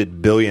still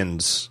needed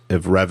billions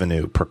of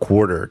revenue per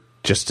quarter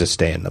just to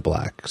stay in the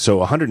black.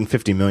 So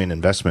 $150 million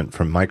investment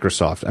from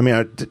Microsoft. I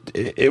mean,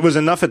 it was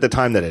enough at the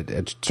time that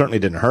it certainly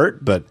didn't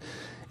hurt, but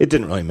it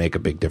didn't really make a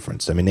big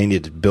difference. I mean, they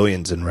needed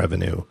billions in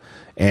revenue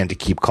and to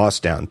keep costs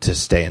down to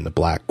stay in the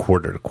black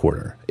quarter to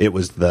quarter. It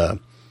was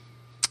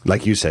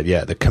like you said,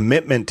 the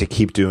commitment to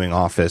keep doing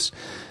Office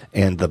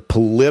and the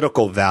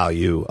political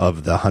value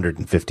of the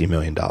 $150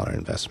 million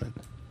investment.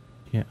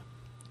 Yeah.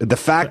 The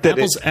fact that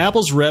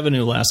Apple's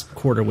revenue last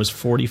quarter was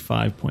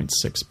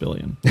 $45.6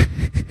 billion.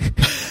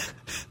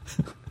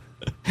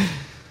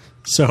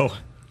 So,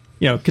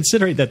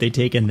 considering that they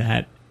taken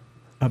that,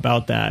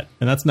 about that,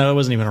 and that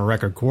wasn't even a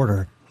record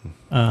quarter.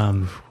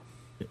 $3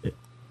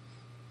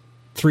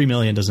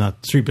 billion does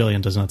not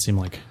seem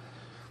like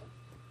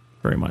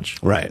very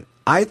much. Right.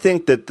 I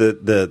think that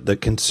the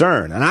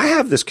concern, and I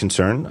have this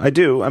concern, I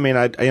do. I mean,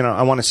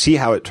 I want to see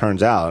how it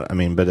turns out. I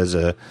mean, but as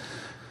a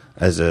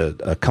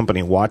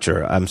company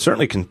watcher, I'm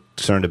certainly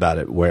concerned about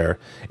it. Where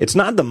it's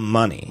not the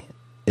money;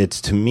 it's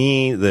to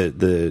me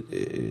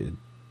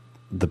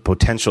the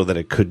potential that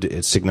it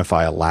could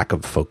signify a lack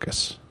of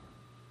focus.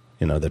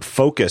 That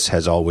focus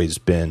has always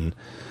been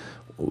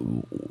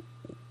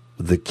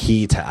the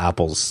key to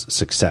Apple's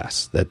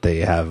success, that they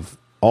have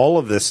all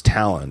of this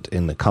talent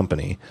in the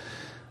company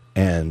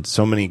and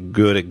so many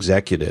good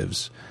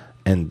executives,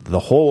 and the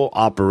whole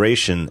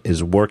operation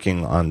is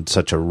working on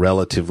such a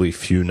relatively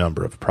few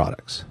number of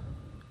products.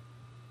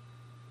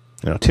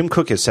 Tim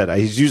Cook has said,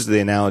 he's used the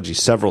analogy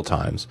several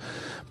times,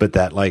 but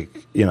that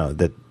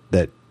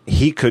that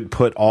he could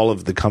put all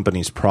of the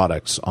company's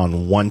products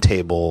on one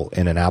table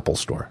in an Apple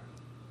store.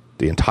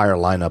 The entire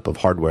lineup of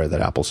hardware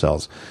that Apple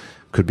sells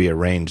could be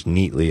arranged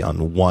neatly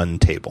on one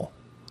table.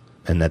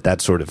 And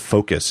that sort of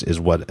focus is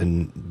what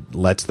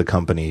lets the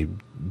company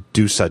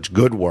do such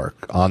good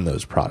work on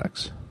those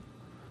products.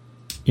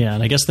 Yeah,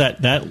 and I guess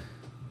that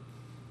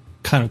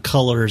kind of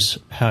colors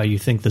how you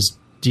think this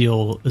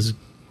deal is,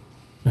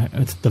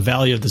 the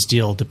value of this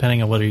deal,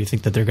 depending on whether you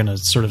think that they're going to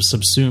sort of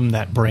subsume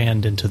that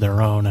brand into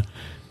their own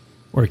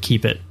or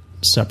keep it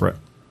separate.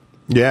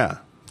 Yeah,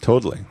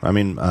 totally. I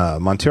mean,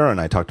 Montero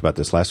and I talked about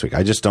this last week.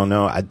 I just don't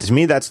know. To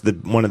me, that's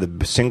one of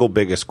the single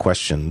biggest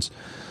questions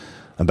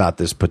about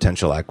this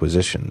potential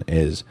acquisition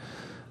is,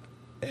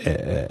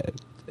 and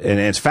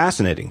it's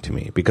fascinating to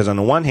me because on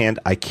the one hand,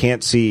 I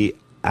can't see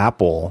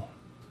Apple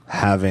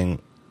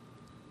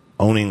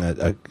owning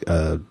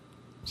a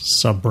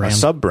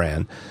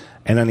sub-brand.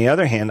 And on the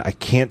other hand, I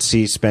can't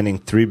see spending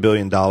 $3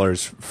 billion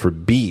for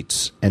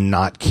Beats and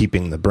not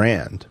keeping the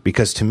brand.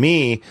 Because to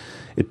me,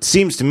 it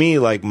seems to me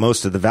like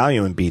most of the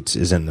value in Beats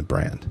is in the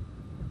brand.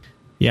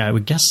 Yeah, I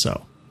would guess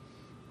so.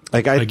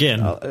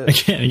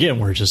 Again,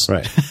 we're just...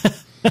 Right.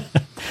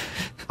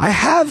 I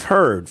have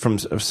heard from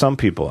some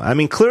people, I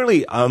mean,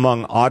 clearly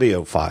among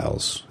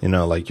audiophiles,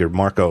 like your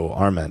Marco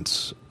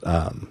Arments,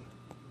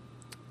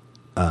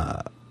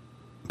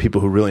 people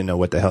who really know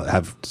what the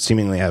hell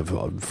seemingly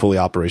have fully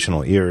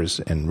operational ears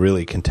and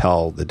really can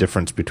tell the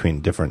difference between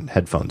different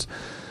headphones.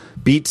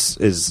 Beats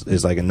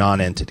is like a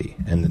non-entity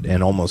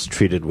and almost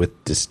treated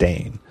with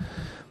disdain.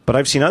 But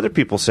I've seen other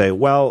people say,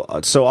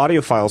 well, so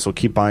audiophiles will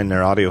keep buying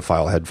their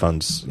audiophile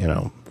headphones,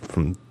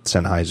 from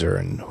Sennheiser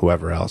and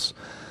whoever else.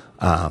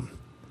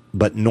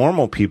 But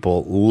normal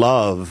people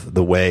love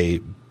the way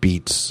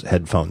Beats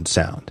headphones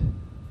sound,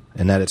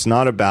 and that it's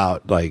not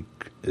about like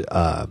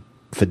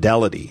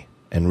fidelity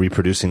and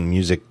reproducing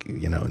music,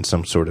 in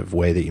some sort of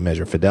way that you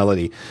measure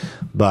fidelity,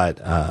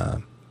 but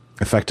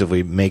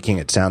effectively making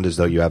it sound as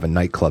though you have a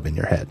nightclub in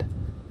your head.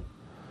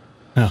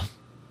 Oh.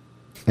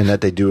 And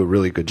that they do a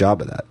really good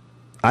job of that.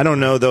 I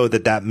don't know, though,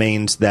 that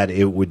means that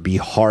it would be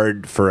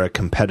hard for a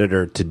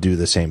competitor to do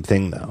the same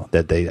thing, though.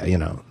 That they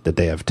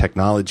have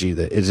technology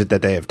is it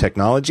that they have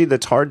technology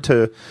that's hard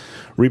to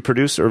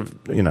reproduce, or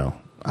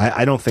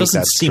I don't think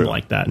doesn't that's seem true.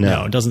 like that.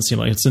 No, it doesn't seem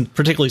like it's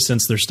particularly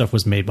since their stuff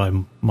was made by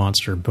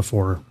Monster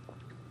before.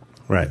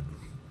 Right.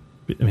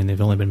 I mean, they've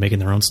only been making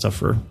their own stuff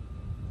for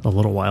a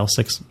little while,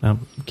 6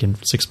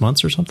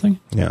 months or something.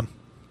 Yeah,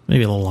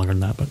 maybe a little longer than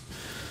that, but.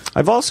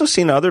 I've also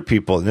seen other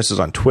people, and this is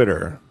on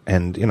Twitter,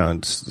 and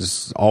this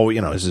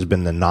has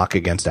been the knock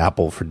against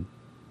Apple for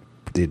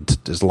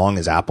as long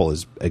as Apple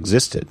has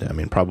existed. I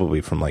mean,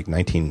 probably from like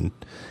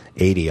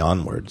 1980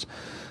 onwards.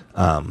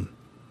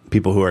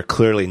 People who are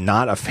clearly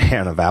not a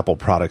fan of Apple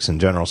products in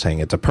general, saying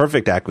it's a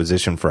perfect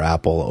acquisition for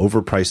Apple,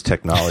 overpriced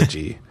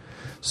technology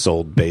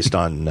sold based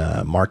on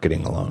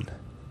marketing alone.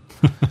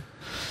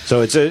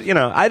 So it's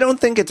I don't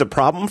think it's a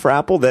problem for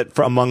Apple that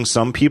among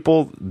some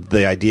people,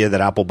 the idea that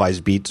Apple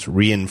buys Beats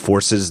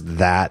reinforces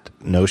that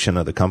notion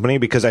of the company,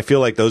 because I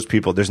feel like those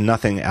people, there's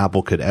nothing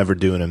Apple could ever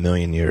do in a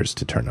million years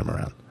to turn them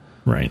around.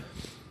 Right.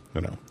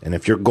 And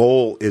if your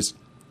goal is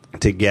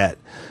to get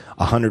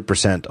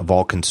 100% of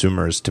all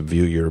consumers to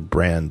view your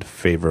brand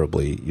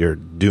favorably, you're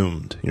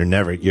doomed. You're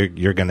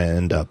going to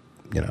end up,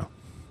 you're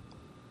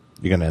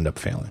going to end up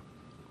failing.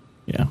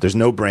 Yeah. There's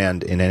no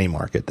brand in any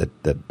market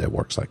that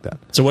works like that.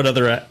 So what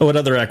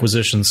other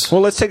acquisitions? Well,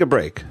 let's take a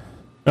break.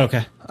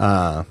 Okay.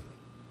 And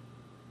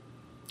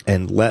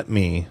let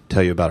me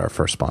tell you about our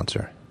first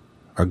sponsor.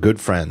 Our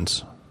good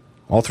friends,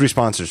 all three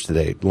sponsors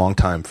today,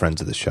 longtime friends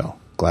of the show.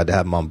 Glad to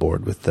have them on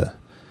board with the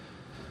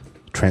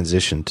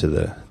transition to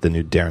the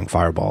new Daring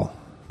Fireball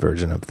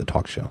version of the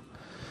talk show.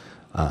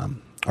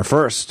 Our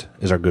first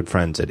is our good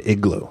friends at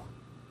Igloo.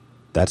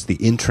 That's the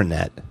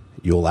intranet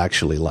you'll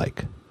actually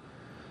like.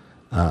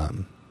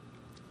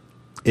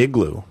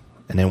 Igloo,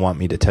 and they want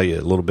me to tell you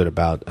a little bit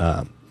about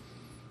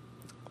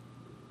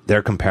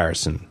their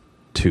comparison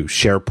to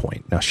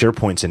SharePoint. Now,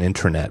 SharePoint's an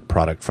intranet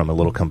product from a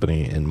little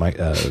company in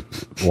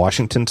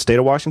Washington, state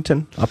of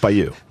Washington, up by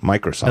you,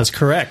 Microsoft. That's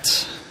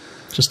correct.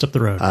 Just up the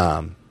road.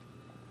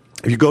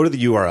 If you go to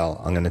the URL,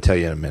 I'm going to tell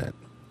you in a minute,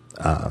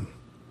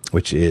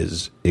 which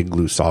is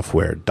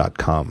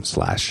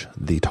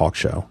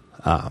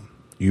igloosoftware.com/thetalkshow.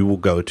 You will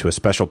go to a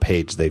special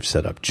page they've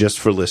set up just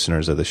for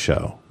listeners of the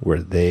show,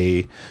 where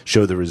they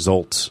show the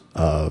results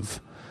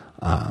of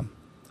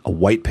a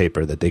white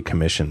paper that they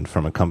commissioned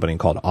from a company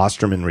called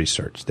Osterman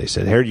Research. They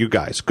said, here, you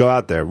guys, go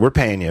out there. We're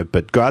paying you,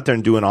 but go out there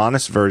and do an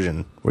honest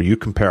version where you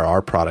compare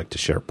our product to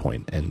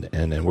SharePoint, and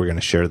then we're going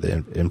to share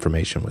the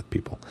information with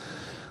people.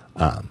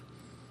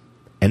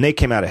 And they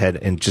came out ahead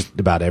in just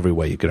about every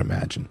way you could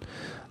imagine.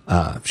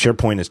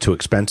 SharePoint is too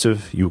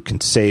expensive. You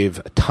can save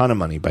a ton of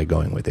money by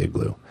going with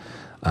Igloo.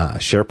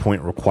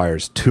 SharePoint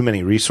requires too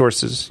many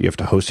resources. You have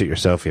to host it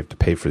yourself. You have to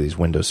pay for these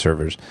Windows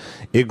servers.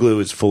 Igloo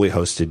is fully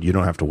hosted. You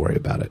don't have to worry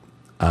about it.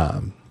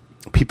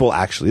 People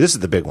actually, this is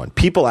the big one,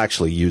 people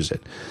actually use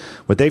it.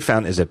 What they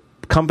found is that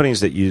companies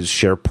that use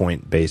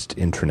SharePoint-based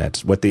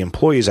intranets, what the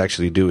employees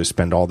actually do is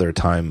spend all their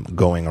time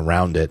going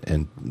around it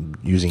and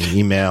using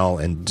email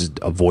and just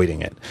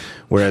avoiding it.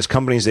 Whereas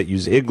companies that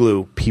use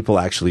Igloo, people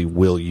actually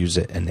will use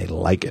it and they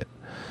like it.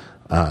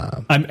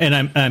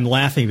 I'm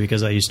laughing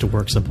because I used to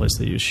work someplace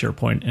that used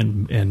SharePoint,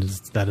 and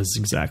that is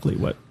exactly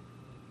what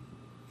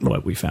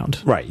we found.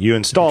 Right, you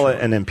install it,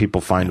 and then people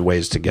find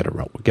ways to get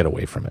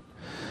away from it.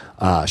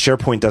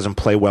 SharePoint doesn't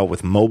play well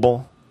with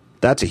mobile.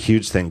 That's a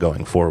huge thing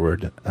going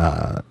forward.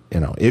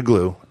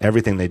 Igloo,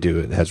 everything they do,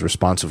 it has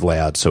responsive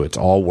layouts, so it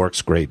all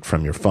works great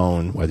from your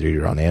phone, whether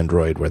you're on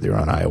Android, whether you're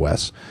on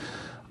iOS.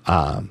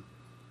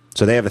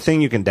 So they have a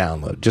thing you can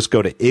download. Just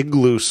go to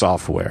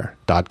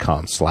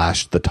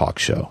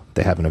igloosoftware.com/thetalkshow.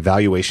 They have an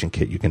evaluation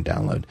kit you can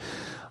download.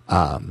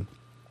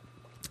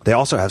 They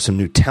also have some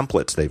new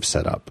templates they've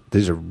set up.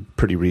 These are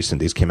pretty recent.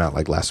 These came out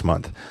like last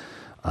month.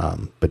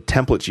 But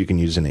templates you can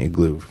use in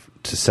Igloo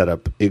to set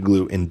up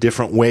Igloo in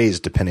different ways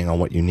depending on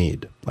what you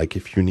need. Like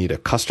if you need a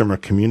customer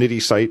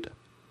community site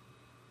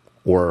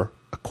or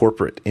a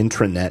corporate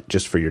intranet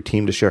just for your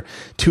team to share.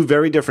 Two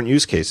very different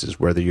use cases,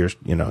 whether you're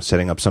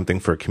setting up something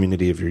for a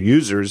community of your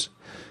users,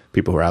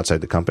 people who are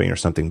outside the company, or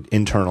something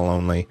internal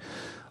only.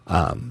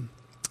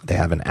 They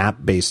have an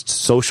app-based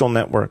social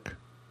network.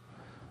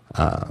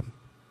 A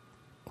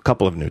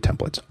couple of new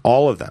templates.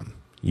 All of them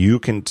you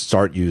can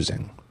start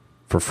using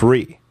for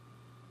free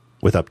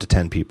with up to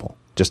 10 people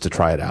just to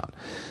try it out.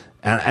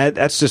 And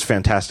that's just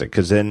fantastic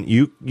because then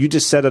you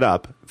just set it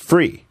up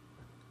free.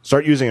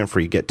 Start using it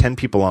free. Get 10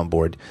 people on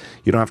board.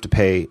 You don't have to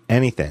pay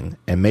anything,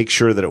 and make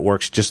sure that it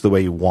works just the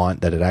way you want,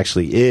 that it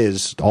actually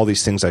is. All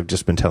these things I've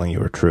just been telling you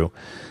are true.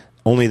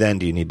 Only then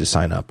do you need to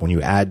sign up when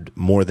you add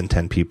more than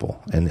 10 people.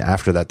 And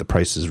after that, the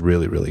price is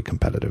really, really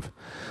competitive.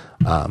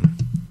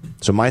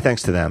 So my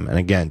thanks to them. And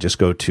again, just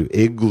go to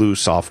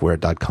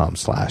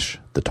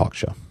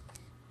igloosoftware.com/thetalkshow.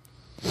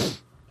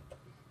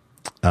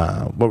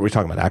 What were we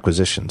talking about?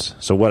 Acquisitions.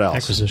 So what else?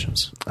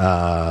 Acquisitions.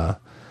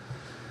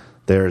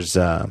 There's...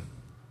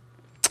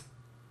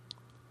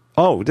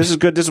 this is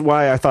good. This is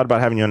why I thought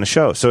about having you on the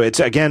show. So it's,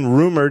 again,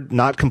 rumored,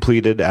 not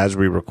completed as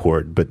we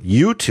record, but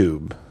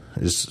YouTube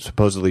is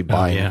supposedly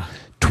buying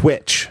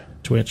Twitch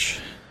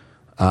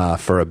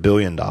for $1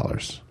 billion.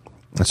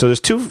 And so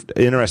there's two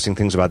interesting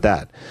things about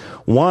that.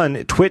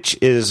 One, Twitch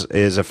is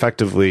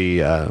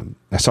effectively,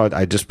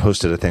 I just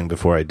posted a thing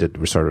before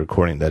we started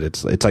recording, that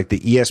it's like the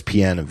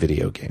ESPN of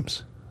video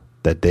games,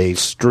 that they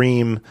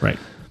stream. Right.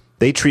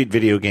 They treat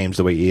video games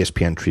the way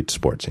ESPN treats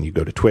sports, and you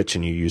go to Twitch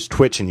and you use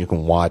Twitch and you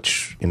can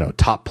watch,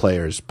 top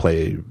players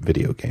play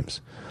video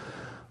games.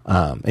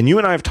 And you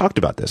and I have talked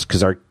about this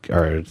because our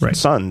right.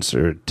 sons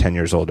are 10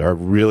 years old, are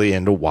really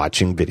into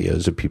watching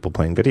videos of people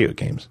playing video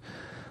games.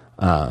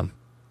 And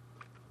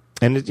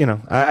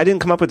I didn't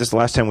come up with this the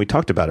last time we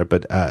talked about it,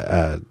 but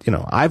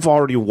I've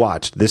already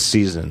watched this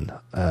season.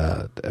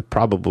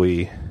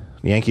 Probably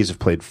the Yankees have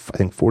played, I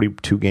think,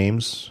 42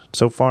 games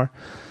so far.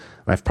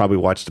 I've probably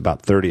watched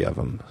about 30 of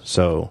them.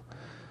 So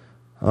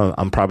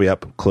I'm probably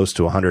up close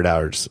to 100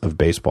 hours of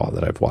baseball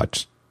that I've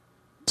watched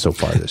so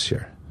far this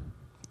year.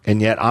 And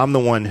yet I'm the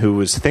one who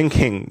was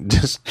thinking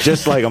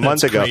just like a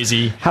month ago,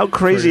 how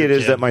crazy it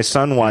is that my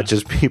son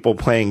watches people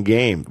playing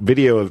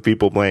video of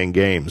people playing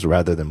games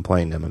rather than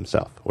playing them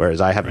himself. Whereas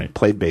I haven't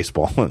played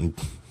baseball in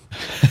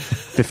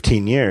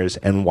 15 years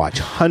and watch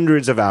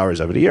hundreds of hours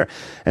of it a year.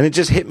 And it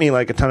just hit me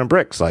like a ton of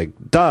bricks. Like,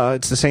 duh,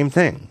 it's the same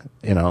thing.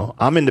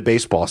 I'm into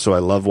baseball, so I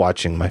love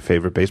watching my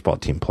favorite baseball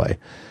team play.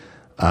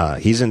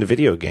 He's into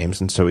video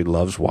games, and so he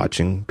loves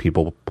watching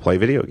people play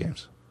video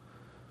games.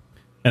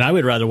 And I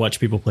would rather watch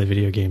people play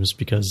video games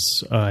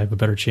because I have a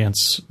better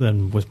chance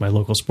than with my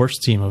local sports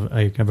team.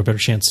 I have a better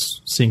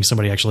chance seeing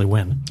somebody actually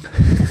win.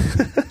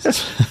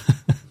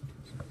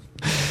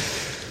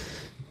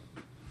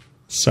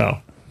 So...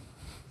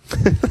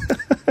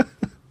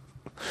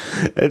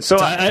 And so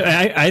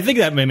I think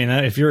that,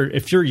 if you're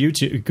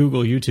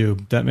Google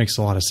YouTube, that makes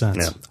a lot of sense.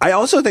 Yeah. I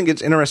also think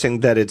it's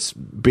interesting that it's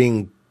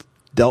being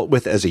dealt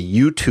with as a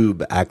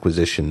YouTube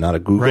acquisition, not a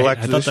Google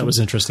acquisition. I thought that was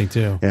interesting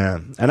too. Yeah,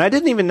 and I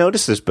didn't even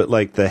notice this, but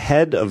like the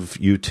head of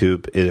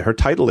YouTube, her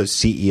title is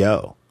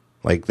CEO.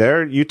 Like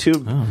their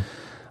YouTube. Oh.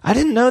 I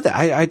didn't know that.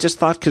 I just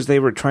thought because they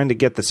were trying to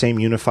get the same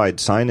unified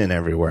sign-in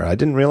everywhere. I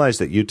didn't realize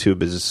that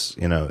YouTube is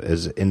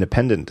as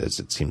independent as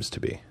it seems to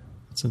be.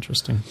 That's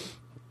interesting.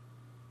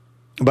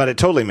 But it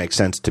totally makes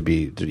sense to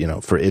be,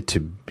 for it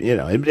to,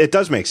 it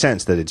does make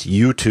sense that it's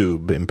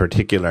YouTube in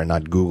particular,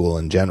 not Google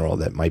in general,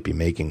 that might be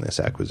making this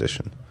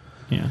acquisition.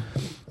 Yeah.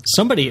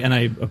 Somebody, and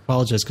I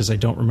apologize because I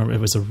don't remember, it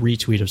was a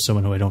retweet of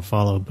someone who I don't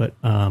follow, but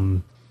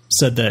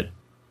said that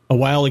a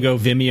while ago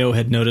Vimeo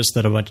had noticed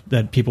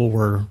that people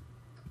were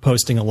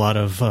posting a lot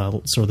of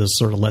sort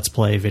of Let's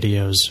Play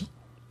videos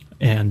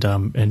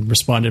and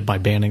responded by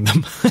banning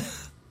them.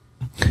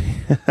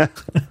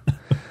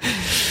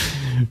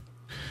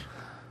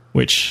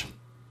 Which,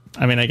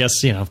 I mean, I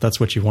guess, if that's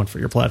what you want for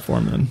your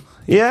platform, then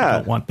you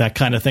don't want that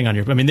kind of thing on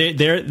your. I mean,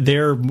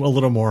 they're a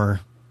little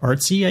more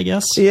artsy, I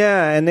guess.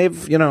 Yeah, and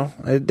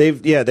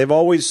they've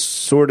always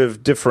sort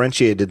of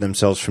differentiated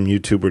themselves from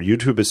YouTube, where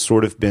YouTube has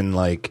sort of been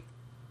like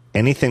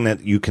anything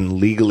that you can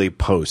legally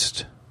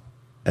post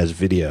as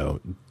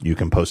video, you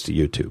can post to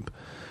YouTube.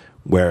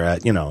 Where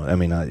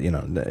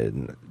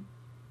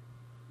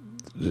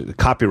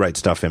copyright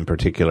stuff in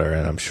particular,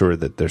 and I'm sure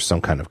that there's some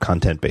kind of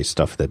content-based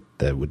stuff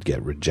that would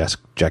get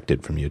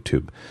rejected from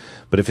YouTube.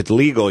 But if it's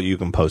legal, you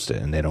can post it,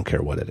 and they don't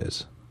care what it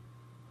is.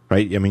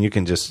 Right? I mean, you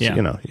can just,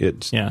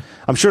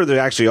 I'm sure there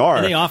actually are.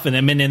 And they often,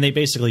 and they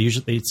basically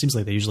it seems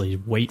like they usually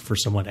wait for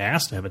someone to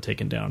ask to have it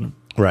taken down.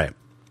 Right.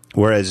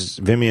 Whereas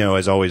Vimeo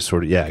is always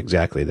sort of,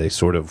 exactly. They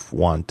sort of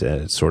want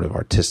a sort of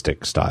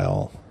artistic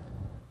style.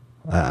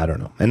 I don't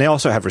know. And they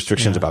also have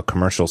restrictions about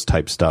commercials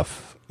type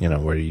stuff,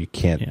 where you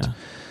can't. Yeah.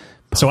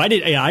 So I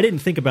didn't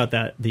think about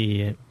that,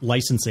 the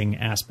licensing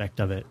aspect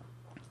of it,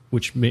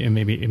 which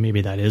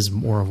maybe that is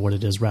more of what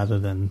it is rather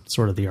than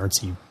sort of the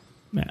artsy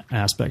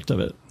aspect of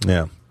it.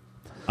 Yeah.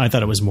 I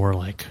thought it was more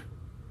like,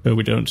 oh,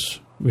 we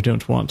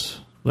don't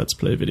want Let's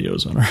Play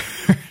videos on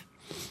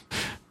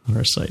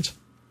our site.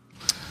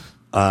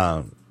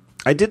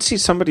 I did see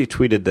somebody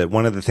tweeted that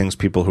one of the things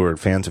people who are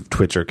fans of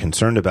Twitch are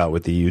concerned about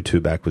with the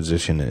YouTube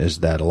acquisition is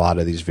that a lot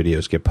of these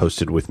videos get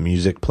posted with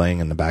music playing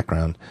in the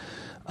background,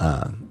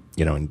 and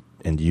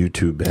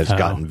YouTube has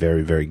gotten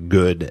very, very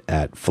good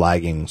at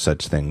flagging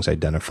such things,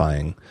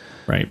 identifying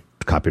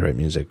copyright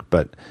music.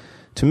 But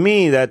to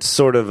me, that's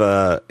sort of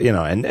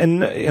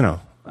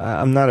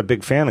I'm not a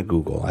big fan of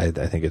Google. I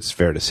think it's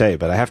fair to say,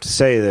 but I have to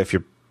say that if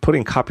you're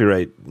putting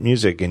copyright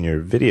music in your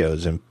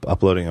videos and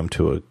uploading them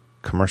to a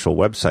commercial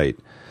website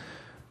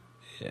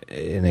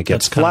and it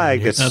gets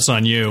flagged, that's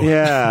on you.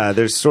 Yeah,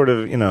 there's sort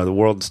of, the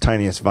world's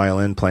tiniest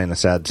violin playing a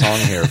sad song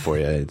here for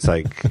you. It's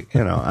like,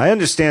 I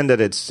understand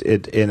that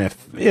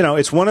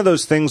it's one of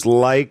those things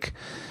like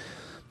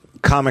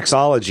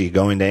Comixology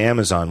going to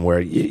Amazon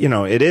where,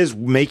 it is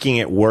making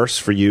it worse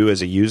for you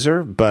as a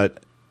user,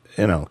 but,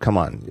 come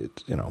on,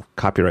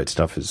 copyright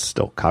stuff is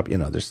still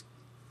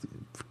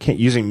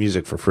using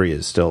music for free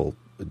is still,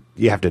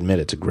 you have to admit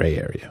it's a gray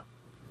area.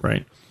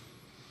 Right.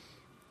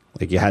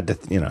 Like you had to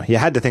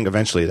think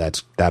eventually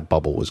that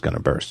bubble was going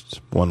to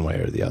burst one way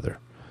or the other.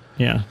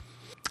 Yeah.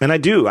 And I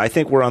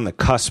think we're on the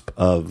cusp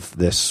of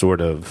this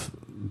sort of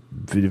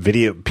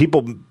video.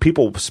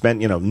 People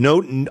spend,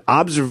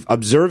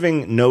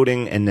 observing,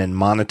 noting, and then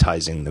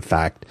monetizing the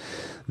fact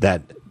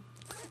that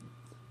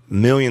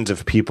millions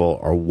of people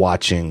are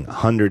watching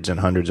hundreds and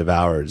hundreds of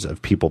hours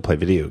of people play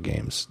video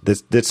games.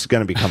 This is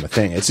going to become a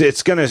thing. It's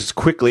not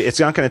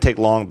going to take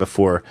long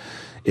before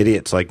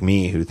idiots like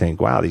me who think,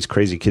 wow, these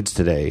crazy kids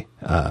today,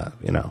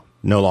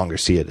 no longer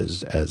see it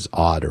as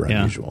odd or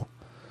unusual.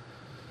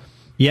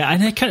 Yeah,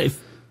 and I kind of,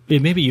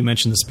 maybe you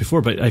mentioned this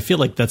before, but I feel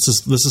like this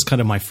is kind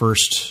of my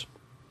first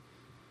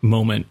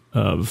moment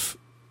of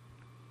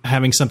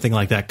having something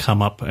like that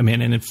come up. I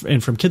mean,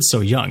 and from kids so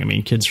young. I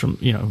mean, kids from,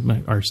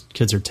 our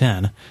kids are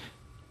 10,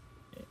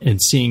 and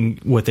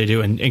seeing what they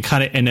do, and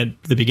kind of, and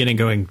at the beginning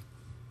going,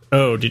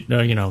 oh,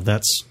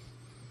 that's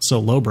so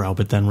lowbrow,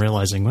 but then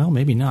realizing, well,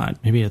 maybe not.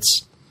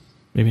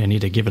 Maybe I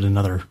need to give it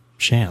another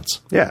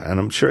chance. Yeah, and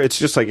I'm sure it's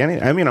just like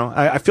anything.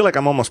 I feel like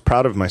I'm almost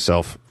proud of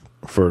myself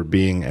for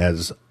being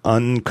as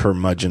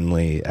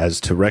uncurmudgeonly as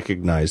to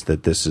recognize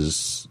that this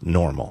is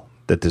normal.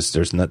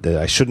 That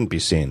I shouldn't be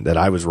seeing, that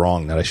I was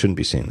wrong, that I shouldn't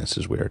be seeing this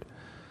is weird.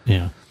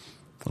 Yeah.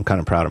 I'm kind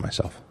of proud of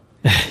myself.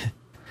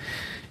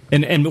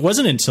 And it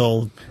wasn't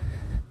until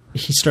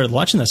he started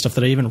watching that stuff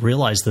that I even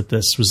realized that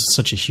this was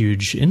such a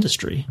huge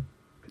industry.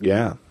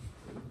 Yeah.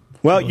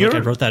 Well, I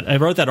wrote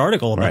that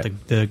article about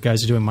the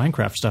guys who are doing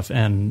Minecraft stuff,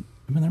 and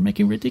they're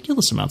making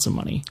ridiculous amounts of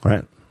money.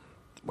 Right.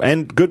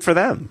 And good for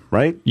them,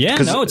 right? Yeah,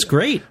 no, it's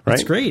great. Right?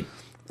 It's great.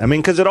 I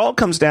mean, because it all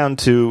comes down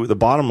to the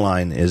bottom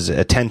line is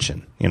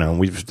attention.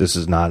 This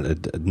is not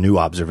a new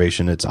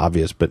observation. It's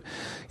obvious, but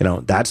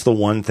that's the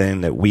one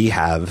thing that we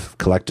have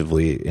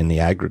collectively in the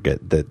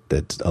aggregate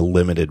that's a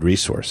limited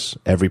resource.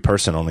 Every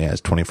person only has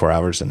 24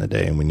 hours in a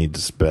day, and we need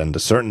to spend a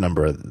certain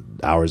number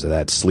of hours of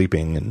that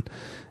sleeping and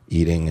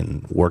eating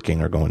and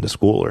working or going to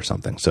school or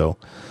something. So,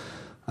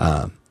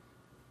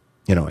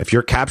 if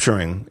you're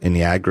capturing in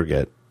the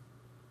aggregate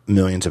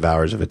millions of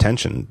hours of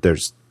attention,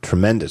 there's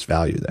tremendous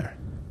value there.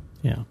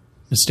 Yeah.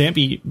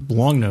 Stampy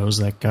Longnose,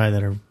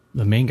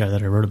 the main guy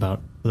that I wrote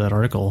about for that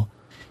article,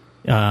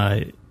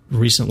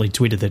 recently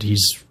tweeted that it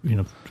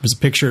was a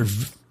picture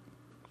of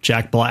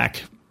Jack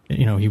Black.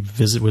 He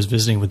was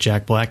visiting with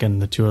Jack Black,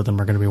 and the two of them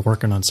are going to be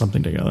working on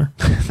something together.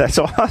 That's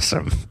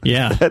awesome.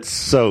 Yeah. That's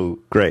so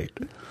great.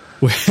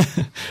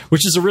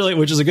 which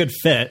is a good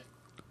fit.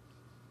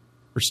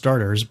 for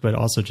starters, but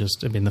also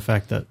just, I mean, the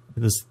fact that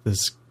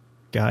this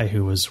guy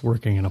who was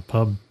working in a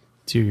pub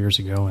 2 years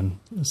ago and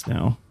is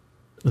now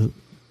a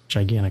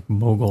gigantic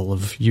mogul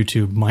of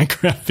YouTube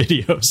Minecraft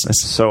videos.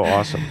 That's so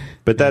awesome.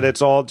 But that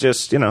it's all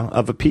just,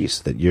 of a piece,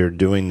 that you're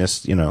doing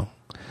this,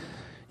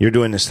 you're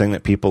doing this thing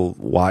that people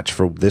watch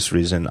for this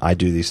reason. I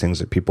do these things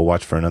that people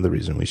watch for another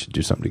reason. We should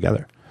do something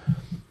together.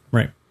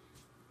 Right.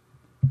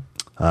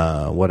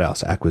 What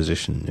else?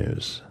 Acquisition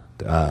news.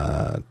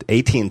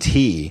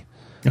 AT&T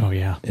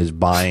is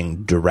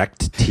buying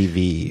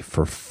DirecTV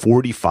for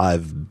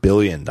 $45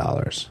 billion.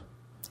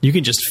 You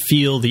can just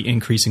feel the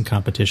increase in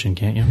competition,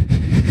 can't you?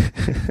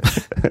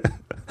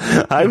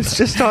 I was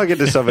just talking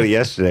to somebody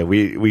yesterday.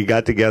 We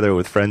got together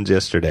with friends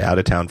yesterday, out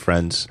of town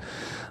friends,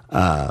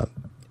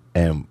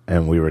 and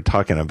we were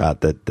talking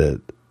about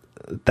that.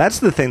 That's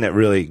the thing that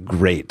really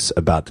grates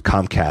about the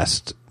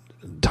Comcast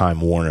Time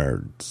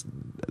Warner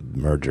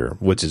merger,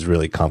 which is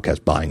really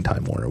Comcast buying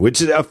Time Warner, which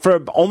is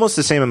for almost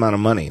the same amount of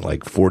money,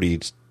 like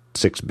 $46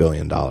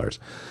 billion.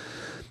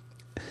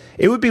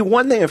 It would be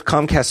one thing if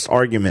Comcast's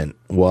argument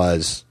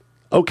was,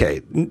 okay,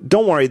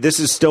 don't worry, this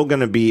is still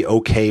going to be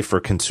okay for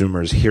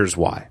consumers. Here's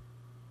why.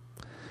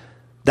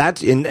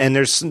 And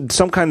there's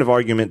some kind of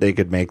argument they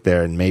could make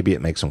there, and maybe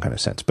it makes some kind of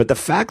sense. But the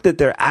fact that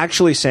they're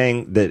actually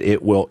saying that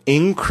it will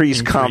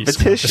increase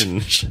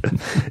competition,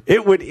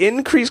 it would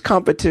increase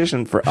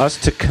competition for us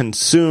to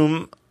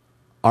consume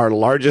our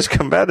largest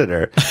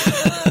competitor,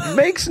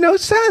 makes no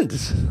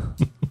sense,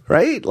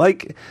 right?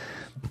 Like,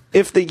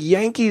 if the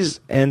Yankees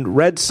and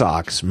Red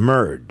Sox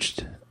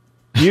merged,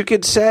 you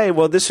could say,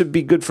 well, this would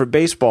be good for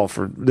baseball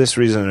for this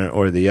reason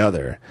or the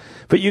other.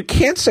 But you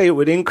can't say it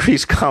would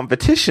increase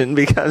competition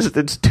because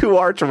it's two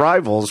arch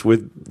rivals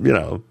with,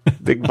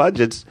 big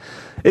budgets.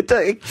 It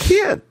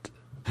can't.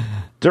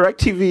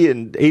 DirecTV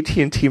and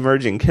AT&T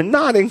merging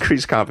cannot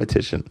increase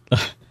competition.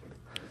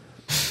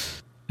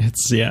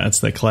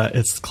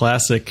 It's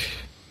classic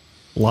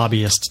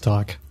lobbyist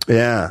talk.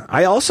 Yeah,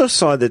 I also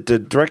saw that the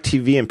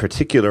DirecTV in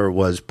particular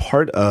was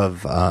part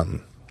of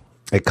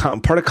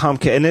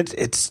Comcast, and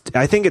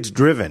I think it's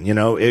driven.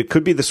 It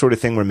could be the sort of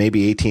thing where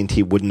maybe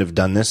AT&T wouldn't have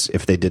done this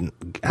if they didn't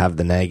have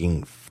the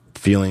nagging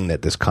feeling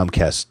that this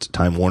Comcast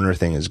Time Warner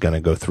thing is going to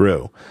go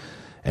through,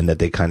 and that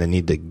they kind of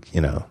need to,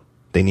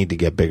 they need to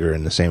get bigger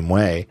in the same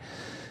way.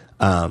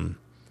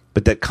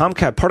 But that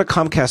part of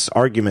Comcast's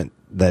argument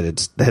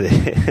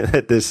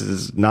that this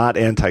is not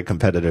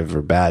anti-competitive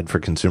or bad for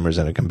consumers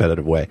in a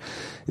competitive way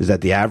is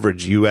that the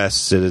average U.S.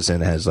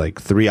 citizen has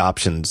like three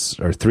options,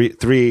 or at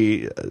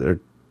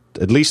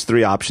least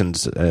three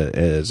options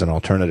as an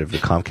alternative to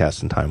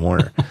Comcast and Time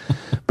Warner.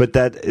 But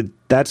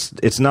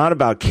it's not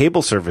about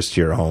cable service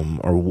to your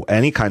home or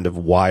any kind of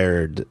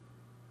wired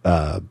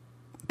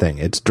thing.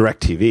 It's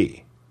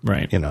DirecTV,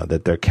 right?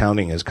 That they're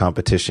counting as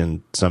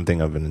competition,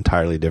 something of an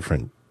entirely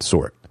different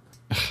sort.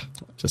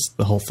 Just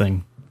the whole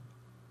thing.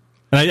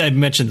 And I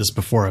mentioned this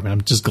before. I mean,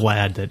 I'm just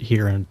glad that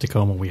here in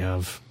Tacoma we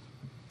have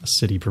a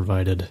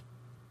city-provided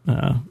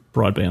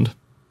broadband.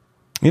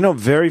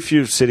 Very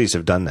few cities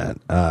have done that.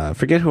 I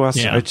forget who else.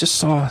 Yeah. I just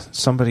saw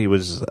somebody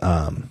was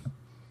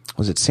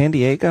it San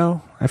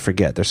Diego? I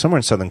forget. They're somewhere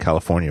in Southern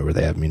California where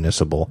they have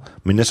municipal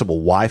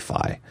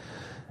Wi-Fi,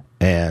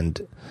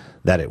 and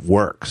that it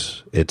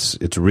works.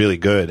 It's really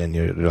good. And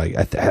you're like,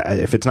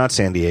 if it's not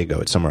San Diego,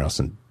 it's somewhere else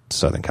in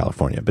Southern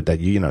California. But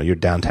that you're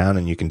downtown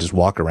and you can just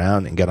walk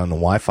around and get on the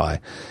Wi-Fi,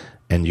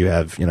 and you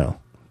have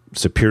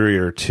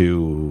superior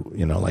to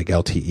like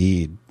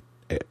LTE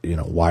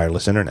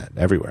wireless internet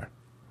everywhere.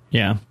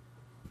 Yeah,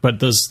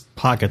 but those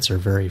pockets are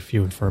very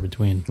few and far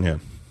between. Yeah.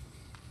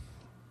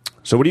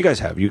 So what do you guys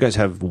have? You guys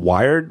have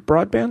wired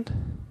broadband?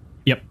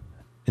 Yep.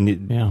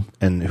 And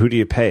and who do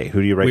you pay?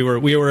 Who do you rate?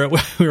 We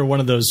were one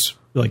of those,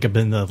 like,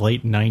 in the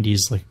late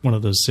 90s, like one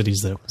of those cities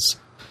that was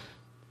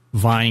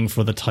vying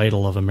for the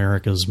title of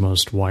America's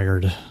most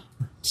wired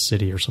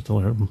city or something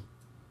like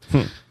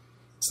that.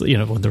 So,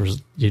 when there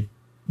was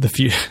the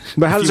few.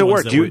 But how does it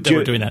work? Do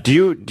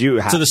you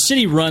have? So the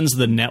city runs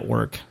the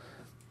network,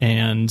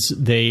 and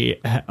they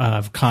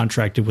have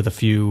contracted with a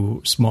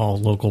few small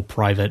local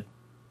private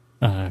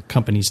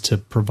companies to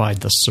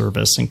provide the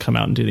service and come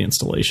out and do the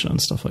installation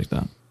and stuff like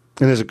that.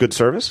 And is it good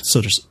service?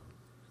 So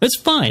it's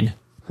fine.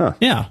 Huh.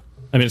 Yeah.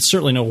 I mean, it's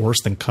certainly no worse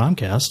than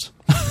Comcast.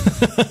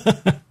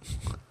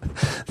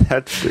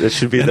 That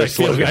should be their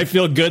slogan. I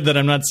feel good that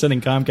I'm not sending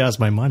Comcast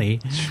my money.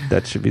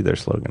 That should be their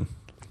slogan.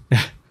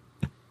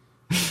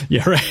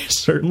 Yeah, right.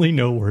 Certainly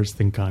no worse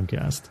than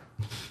Comcast.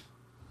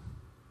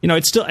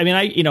 It's still, I mean,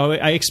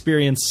 I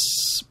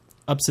experience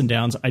ups and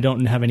downs. I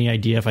don't have any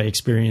idea if I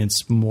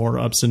experience more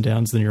ups and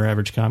downs than your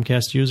average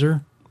Comcast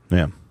user.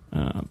 Yeah.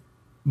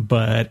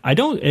 But I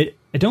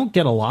don't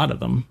get a lot of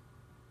them.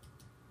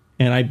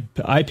 And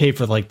I pay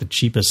for like the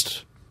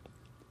cheapest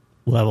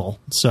level.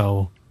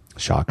 So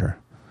shocker.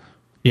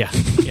 Yeah.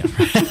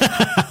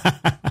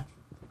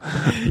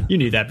 You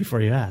knew that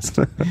before you asked.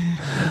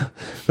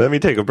 Let me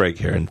take a break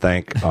here and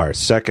thank our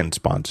second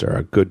sponsor,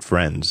 our good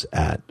friends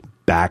at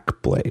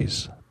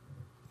Backblaze.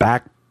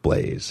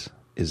 Backblaze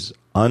is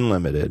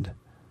unlimited,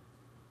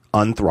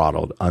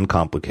 unthrottled,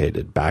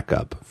 uncomplicated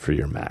backup for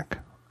your Mac,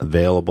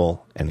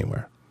 available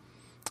anywhere.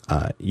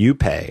 You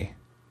pay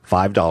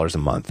 $5 a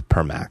month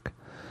per Mac,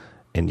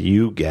 and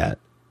you get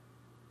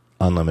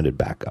unlimited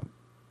backup.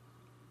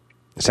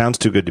 It sounds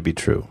too good to be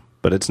true,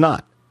 but it's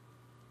not.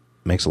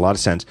 Makes a lot of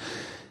sense.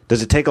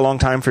 Does it take a long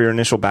time for your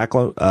initial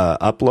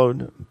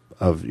upload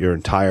of your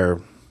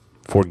entire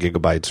 4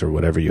 gigabytes or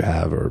whatever you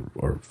have,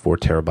 or 4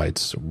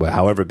 terabytes,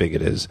 however big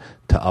it is,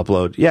 to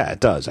upload? Yeah, it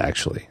does,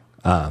 actually.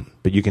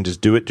 But you can just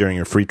do it during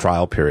your free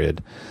trial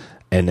period.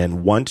 And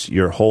then once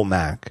your whole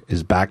Mac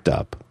is backed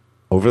up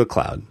over the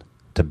cloud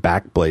to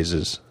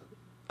Backblaze's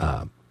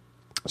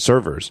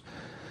servers,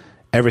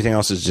 everything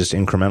else is just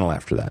incremental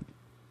after that.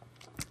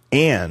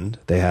 And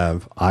they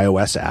have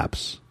iOS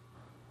apps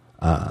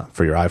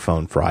for your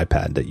iPhone, for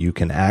iPad, that you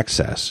can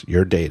access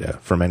your data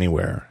from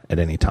anywhere at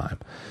any time.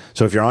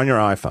 So if you're on your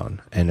iPhone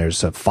and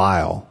there's a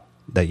file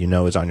that you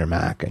know is on your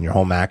Mac and your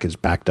whole Mac is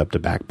backed up to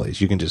Backblaze,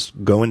 you can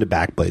just go into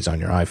Backblaze on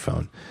your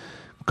iPhone,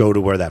 go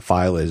to where that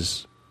file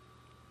is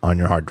on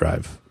your hard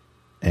drive,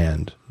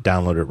 and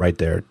download it right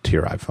there to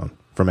your iPhone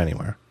from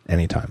anywhere,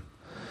 anytime.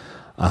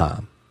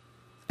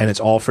 And it's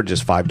all for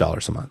just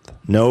 $5 a month.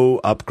 No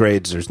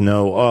upgrades. There's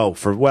no,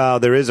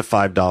 there is a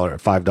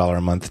 $5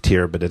 a month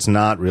tier, but it's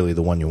not really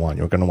the one you want.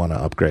 You're going to want to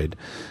upgrade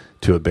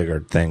to a bigger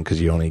thing because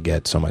you only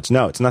get so much.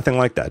 No, it's nothing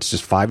like that. It's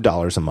just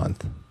 $5 a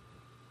month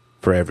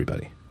for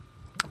everybody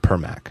per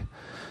Mac.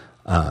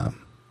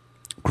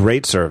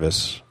 Great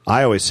service.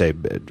 I always say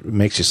it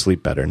makes you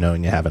sleep better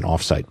knowing you have an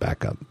offsite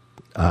backup.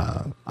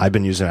 I've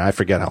been using it. I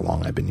forget how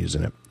long I've been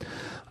using it.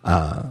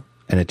 And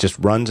it just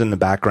runs in the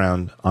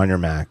background on your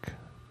Mac.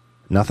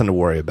 Nothing to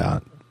worry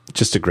about.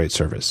 Just a great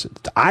service.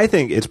 I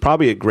think it's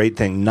probably a great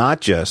thing,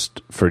 not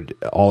just for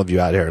all of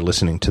you out there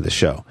listening to the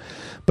show,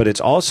 but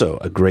it's also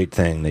a great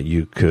thing that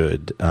you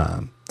could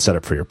set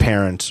up for your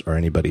parents or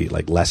anybody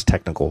like less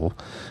technical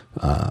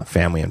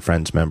family and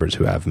friends members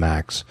who have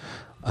Macs,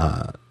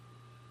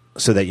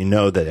 so that you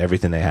know that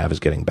everything they have is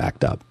getting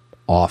backed up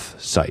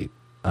off-site,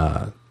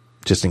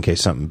 just in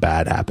case something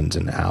bad happens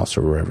in the house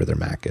or wherever their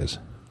Mac is.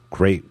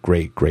 Great,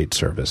 great, great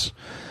service.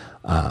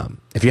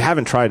 If you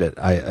haven't tried it,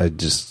 I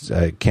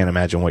can't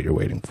imagine what you're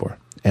waiting for.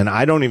 And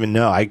I don't even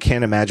know. I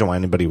can't imagine why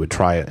anybody would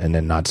try it and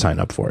then not sign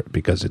up for it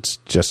because it's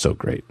just so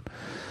great.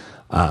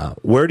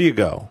 Where do you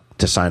go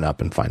to sign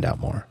up and find out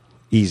more?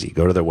 Easy.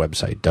 Go to their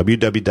website,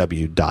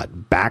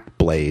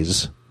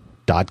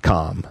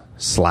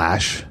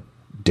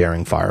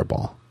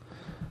 www.backblaze.com/daringfireball.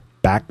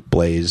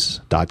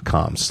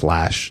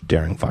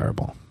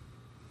 Backblaze.com/daringfireball.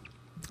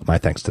 My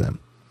thanks to them.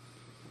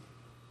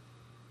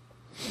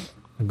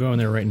 I'm going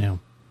there right now.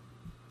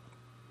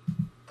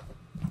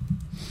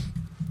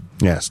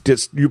 Yes,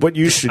 just what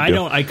you should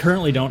do. I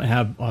currently don't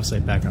have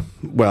offsite backup.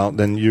 Well,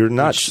 then you're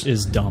not. Which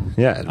is dumb.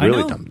 Yeah, it's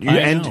really dumb.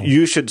 And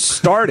you should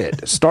start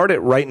it. Start it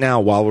right now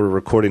while we're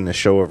recording the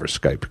show over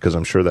Skype, because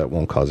I'm sure that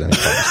won't cause any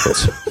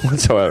problems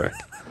whatsoever.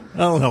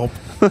 That'll help.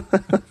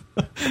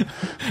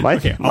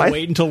 I'll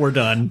wait until we're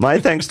done. My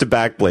thanks to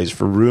Backblaze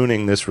for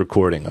ruining this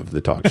recording of the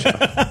talk show.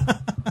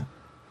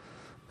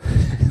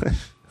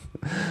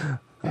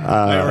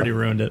 I already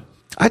ruined it.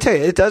 I tell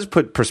you, it does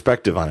put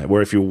perspective on it,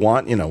 where if you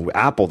want,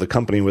 Apple, the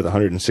company with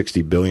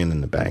 $160 billion in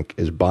the bank,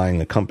 is buying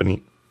the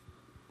company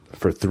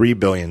for $3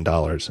 billion,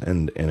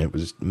 and it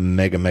was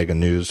mega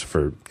news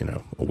for,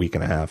 a week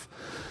and a half.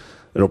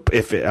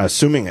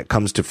 Assuming it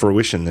comes to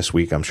fruition this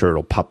week, I'm sure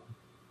it'll pop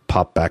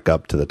back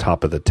up to the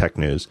top of the tech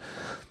news.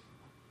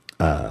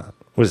 What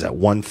is that,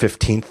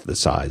 1/15 the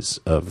size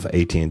of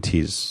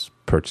AT&T's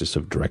purchase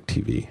of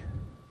DirecTV?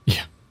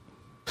 Yeah.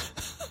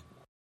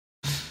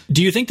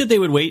 Do you think that they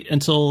would wait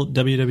until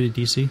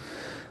WWDC?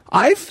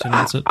 I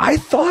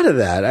thought of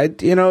that.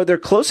 They're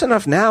close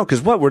enough now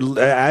because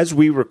as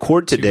we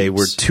record today,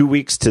 we're 2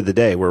 weeks to the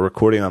day. We're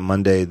recording on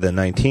Monday the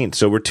 19th,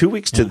 so we're 2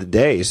 weeks to the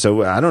day.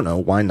 So I don't know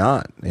why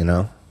not.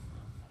 And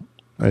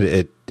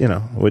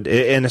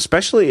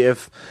especially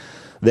if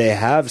they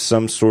have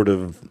some sort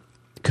of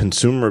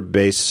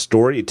consumer-based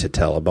story to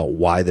tell about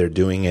why they're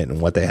doing it and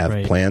what they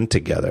have planned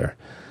together.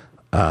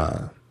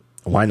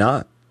 Why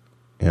not?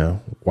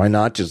 Why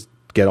not just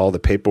get all the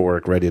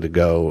paperwork ready to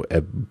go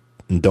and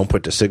don't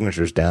put the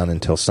signatures down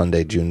until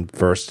Sunday, June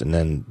 1st, and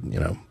then,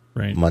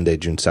 Monday,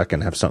 June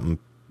 2nd, have something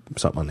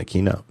on the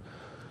keynote.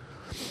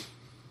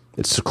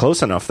 It's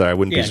close enough that I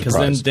wouldn't be surprised.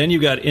 Because then you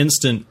got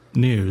instant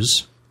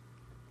news.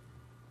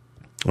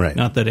 Right.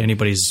 Not that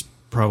anybody's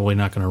probably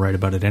not going to write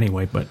about it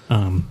anyway, but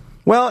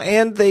well,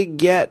 and they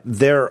get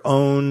their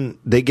own.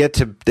 They get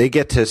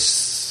to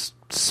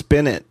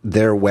spin it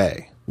their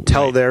way.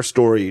 Tell their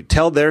story,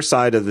 tell their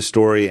side of the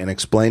story, and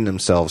explain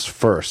themselves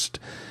first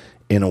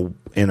in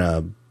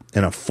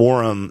a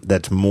forum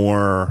that's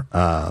more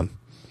a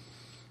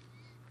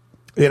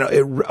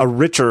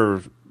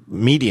richer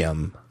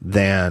medium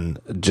than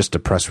just a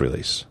press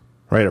release.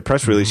 Right, a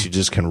press release, you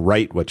just can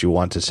write what you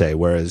want to say,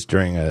 whereas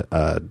during a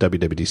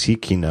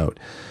WWDC keynote,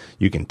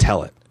 you can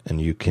tell it, and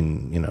you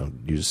can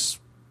use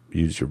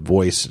your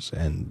voice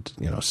and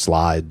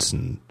slides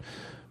and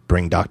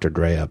bring Dr.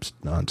 Dre up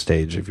on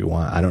stage if you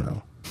want. I don't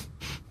know.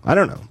 I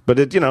don't know. But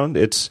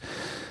it's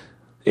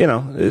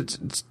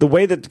the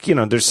way that,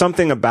 there's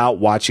something about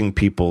watching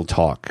people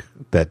talk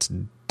that's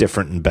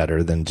different and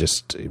better than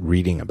just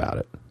reading about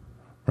it.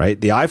 Right?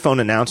 The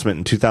iPhone announcement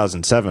in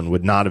 2007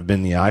 would not have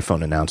been the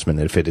iPhone announcement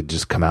if it had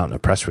just come out in a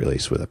press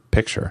release with a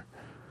picture.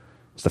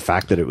 It's the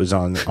fact that it was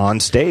on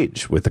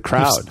stage with the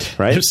crowd,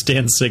 right? If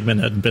Stan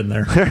Sigman hadn't been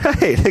there.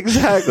 Right,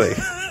 exactly.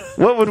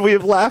 What would we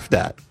have laughed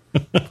at?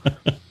 I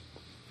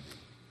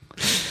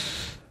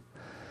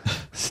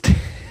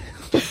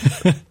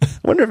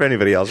wonder if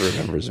anybody else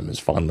remembers him as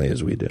fondly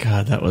as we do.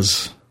 God, that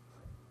was...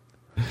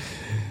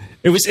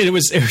 It was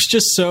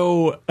just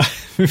so...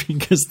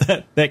 because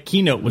that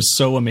keynote was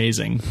so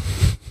amazing.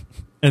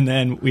 And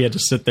then we had to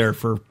sit there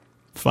for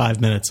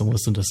 5 minutes and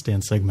listen to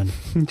Stan Sigman.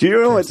 Do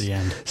you know what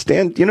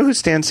Stan? You know who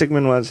Stan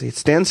Sigman was?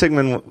 Stan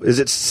Sigman, is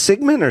it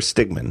Sigman or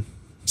Stigman?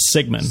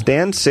 Sigman.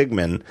 Stan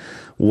Sigman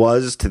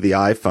was to the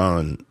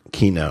iPhone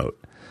keynote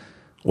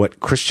what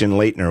Christian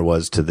Laettner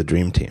was to the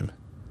Dream Team.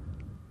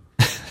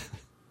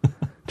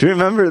 Do you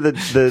remember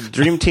the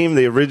Dream Team,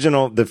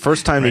 the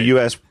first time the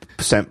U.S.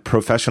 sent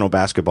professional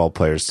basketball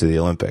players to the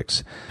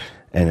Olympics?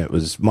 And it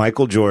was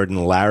Michael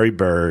Jordan, Larry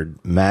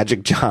Bird,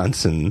 Magic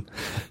Johnson,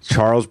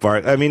 Charles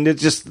Barkley. I mean,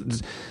 it's just,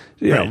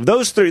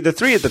 those three, the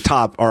three at the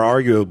top are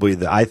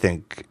arguably I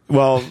think,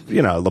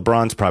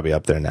 LeBron's probably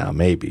up there now,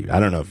 maybe. I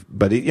don't know.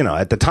 But,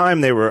 at the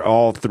time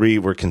all three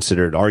were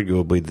considered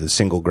arguably the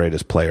single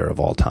greatest player of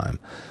all time.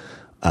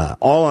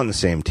 All on the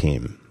same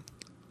team.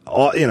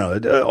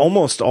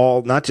 Almost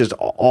all, not just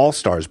all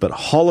stars, but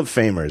Hall of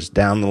Famers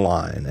down the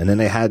line. And then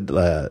they had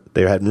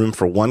room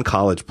for one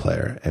college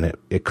player, and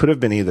it could have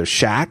been either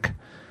Shaq,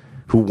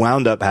 who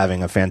wound up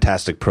having a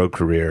fantastic pro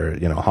career,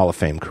 Hall of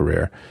Fame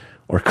career,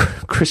 or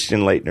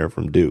Christian Laettner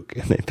from Duke,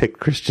 and they picked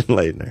Christian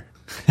Laettner.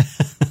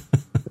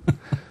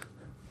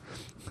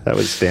 That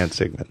was Stan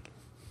Sigman.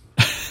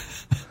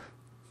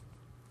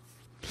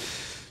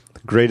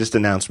 The greatest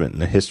announcement in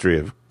the history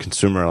of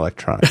consumer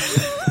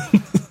electronics.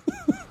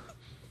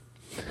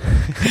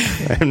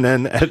 And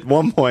then at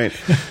one point,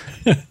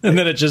 and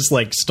then it just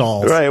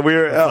stalls. Right, we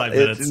were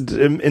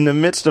in the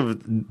midst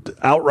of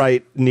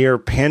outright near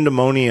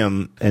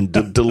pandemonium and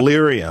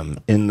delirium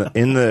in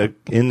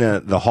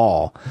the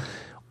hall.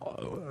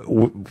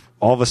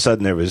 All of a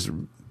sudden, there was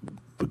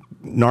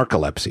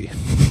narcolepsy.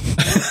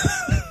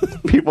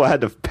 People had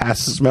to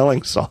pass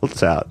smelling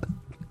salts out.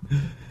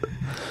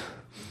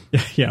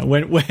 Yeah,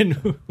 when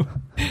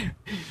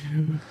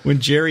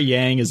Jerry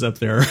Yang is up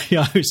there,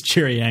 who's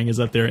Jerry Yang is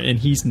up there, and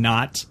he's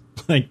not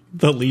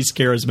the least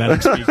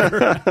charismatic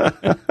speaker.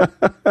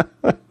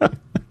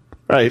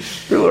 Right.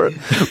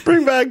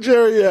 Bring back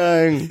Jerry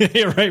Yang.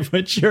 Yeah, right.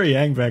 Put Jerry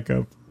Yang back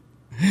up.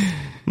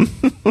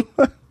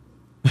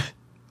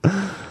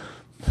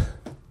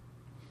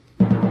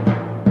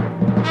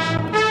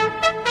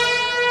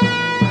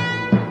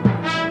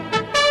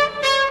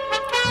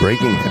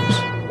 Breaking news.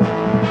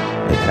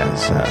 It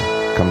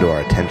has come to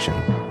our attention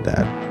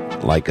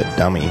that, like a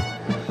dummy,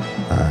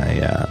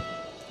 I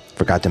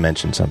forgot to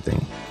mention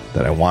something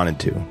that I wanted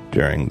to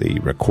during the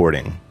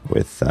recording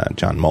with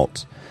John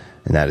Moltz,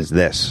 and that is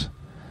this.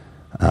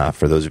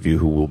 For those of you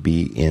who will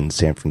be in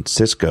San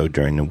Francisco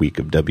during the week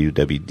of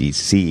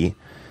WWDC,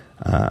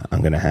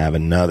 I'm going to have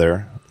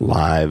another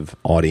live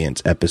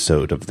audience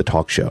episode of the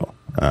talk show.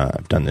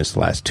 I've done this the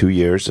last 2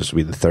 years. This will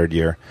be the third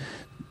year.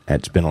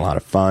 It's been a lot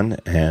of fun,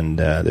 and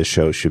this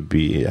show should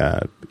be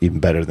even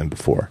better than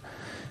before.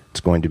 It's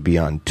going to be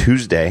on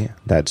Tuesday.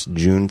 That's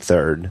June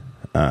 3rd,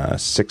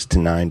 6 to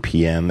 9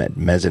 p.m. at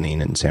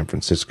Mezzanine in San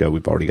Francisco.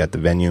 We've already got the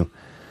venue.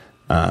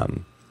 I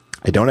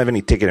don't have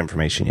any ticket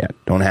information yet.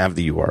 Don't have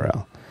the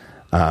URL,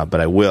 but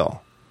I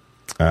will.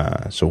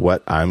 So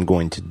what I'm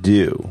going to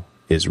do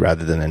is,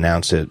 rather than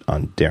announce it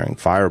on Daring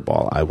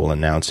Fireball, I will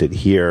announce it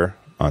here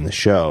on the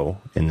show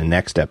in the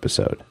next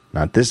episode.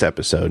 Not this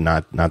episode,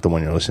 not the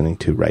one you're listening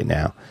to right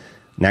now.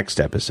 Next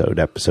episode,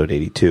 episode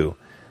 82,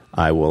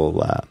 I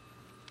will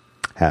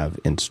have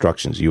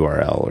instructions,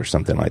 URL or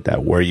something like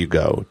that, where you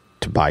go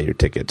to buy your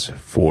tickets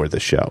for the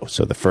show.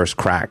 So the first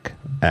crack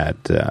at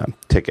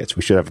tickets,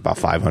 we should have about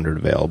 500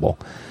 available.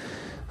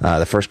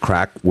 The first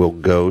crack will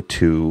go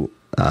to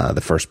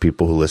the first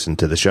people who listen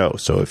to the show.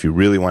 So if you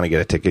really want to get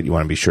a ticket, you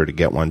want to be sure to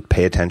get one.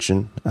 Pay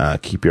attention.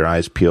 Keep your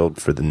eyes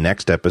peeled for the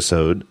next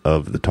episode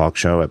of the talk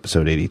show,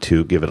 episode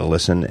 82. Give it a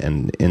listen,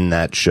 and in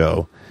that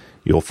show,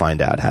 you'll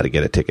find out how to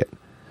get a ticket.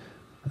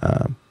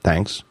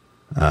 Thanks.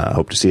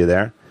 Hope to see you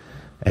there.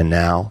 And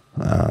now,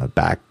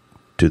 back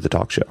to the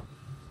talk show.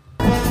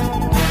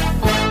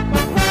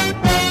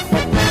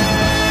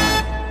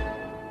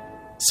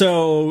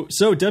 So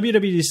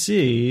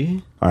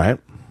WWDC. All right.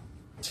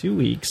 2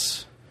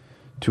 weeks.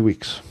 2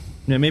 weeks.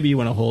 Now, maybe you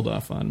want to hold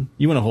off on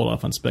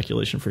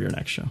speculation for your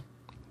next show.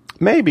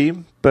 Maybe,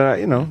 but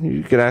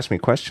you could ask me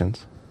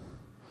questions.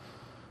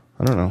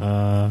 I don't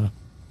know.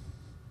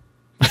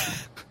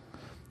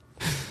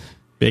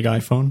 Big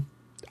iPhone?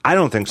 I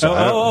don't think so.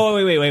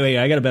 Wait!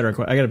 I got a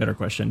better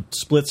question.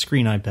 Split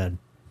screen iPad.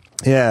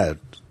 Yeah.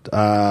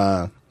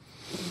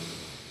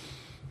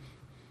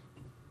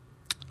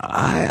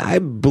 I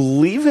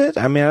believe it.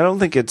 I mean, I don't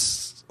think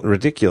it's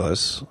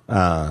ridiculous.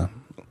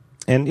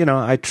 And, you know,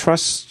 I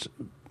trust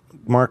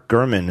Mark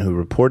Gurman, who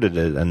reported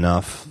it,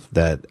 enough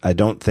that I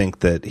don't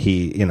think that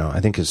he, you know, I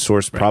think his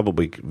source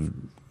probably,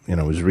 you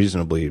know, was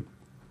reasonably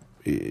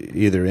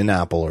either in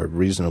Apple or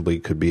reasonably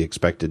could be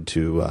expected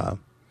to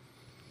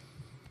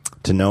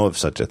know of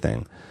such a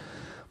thing.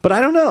 But I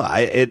don't know.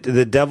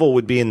 The devil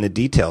would be in the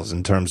details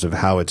in terms of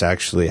how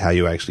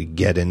you actually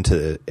get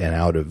into and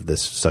out of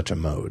such a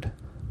mode.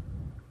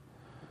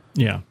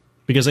 Yeah,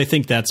 because I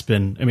think that's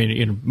been. I mean,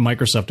 you know,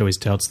 Microsoft always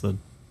touts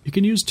you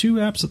can use 2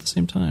 apps at the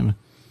same time,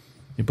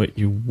 but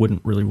you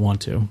wouldn't really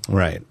want to.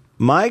 Right.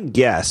 My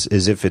guess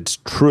is if it's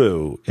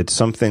true, it's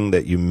something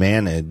that you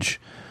manage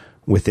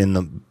within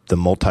the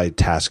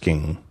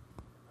multitasking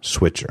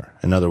switcher.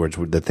 In other words,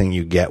 the thing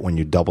you get when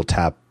you double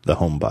tap the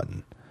home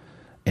button,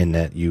 and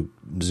that you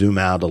zoom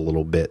out a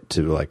little bit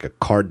to like a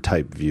card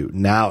type view.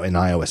 Now in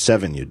iOS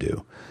 7 you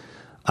do.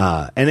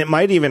 And it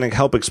might even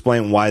help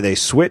explain why they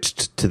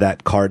switched to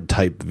that card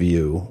type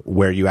view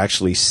where you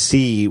actually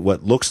see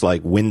what looks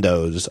like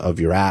windows of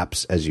your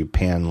apps as you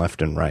pan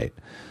left and right.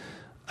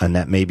 And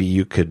that maybe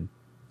you could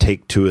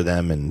take 2 of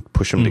them and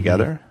push them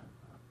together.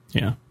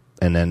 Yeah.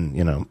 And then,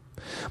 you know,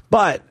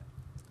 but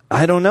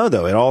I don't know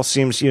though. It all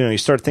seems, you know, you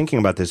start thinking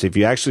about this. If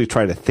you actually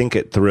try to think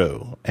it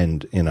through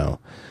and, you know,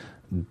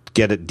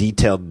 get it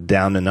detailed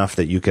down enough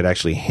that you could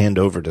actually hand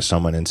over to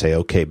someone and say,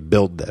 okay,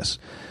 build this.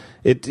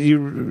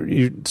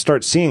 You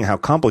start seeing how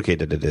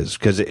complicated it is,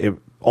 because it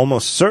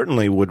almost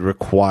certainly would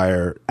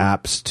require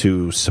apps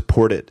to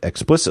support it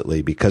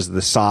explicitly, because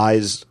the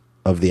size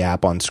of the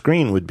app on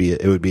screen would be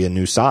a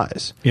new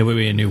size. It would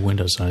be a new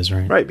window size,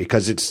 right? Right,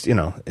 because it's, you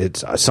know,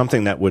 it's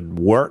something that would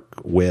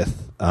work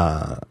with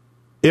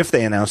if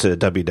they announced it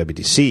at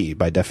WWDC,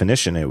 by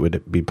definition, it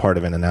would be part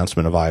of an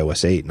announcement of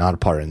iOS 8, not a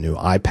part of new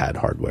iPad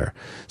hardware.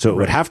 So it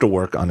would have to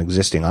work on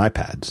existing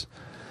iPads.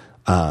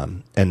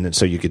 And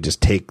so you could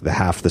just take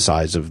half the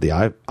size of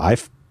the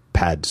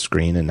iPad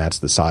screen, and that's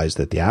the size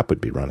that the app would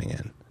be running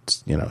in.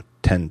 It's, you know,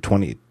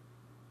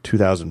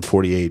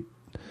 2048.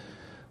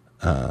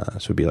 So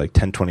it'd be like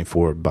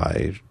 1024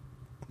 by,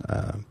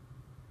 I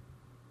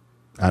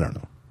don't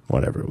know,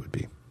 whatever it would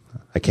be.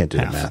 I can't do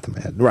the math in my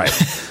head. Right.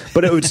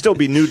 But it would still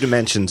be new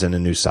dimensions and a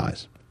new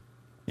size.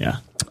 Yeah.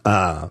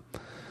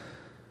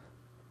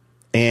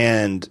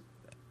 And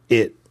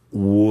it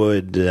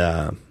would,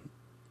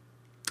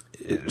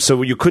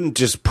 so you couldn't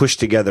just push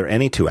together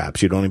any 2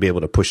 apps. You'd only be able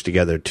to push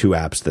together 2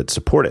 apps that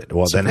support it.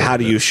 Well, then how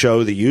do you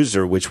show the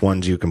user which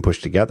ones you can push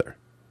together?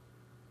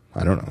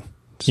 I don't know.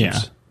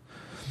 Yeah.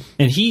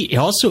 And the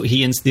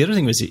other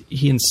thing was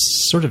he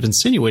sort of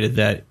insinuated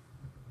that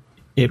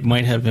it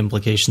might have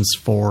implications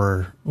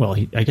for, well,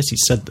 I guess he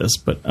said this,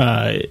 but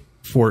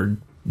for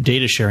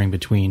data sharing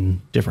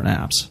between different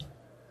apps.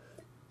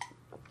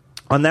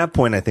 On that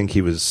point, I think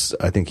he was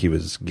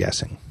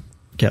guessing.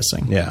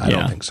 Yeah, I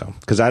don't think so.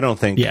 Because I don't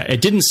think... Yeah,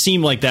 it didn't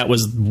seem like that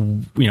was,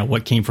 you know,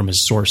 what came from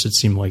his source. It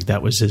seemed like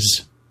that was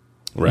his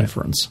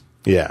inference.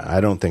 Yeah,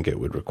 I don't think it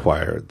would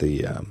require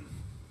the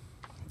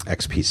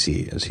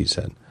XPC, as he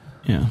said.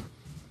 Yeah.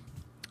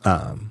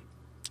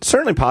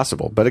 Certainly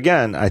possible. But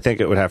again, I think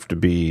it would have to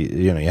be,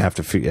 you know,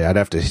 I'd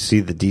have to see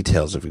the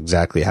details of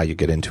exactly how you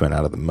get into and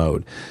out of the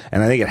mode.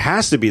 And I think it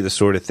has to be the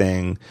sort of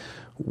thing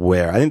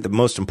where I think the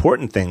most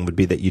important thing would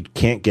be that you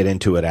can't get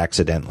into it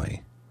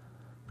accidentally.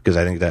 Because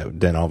I think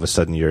that then all of a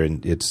sudden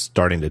it's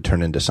starting to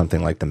turn into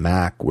something like the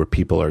Mac, where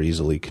people are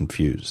easily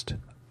confused.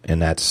 And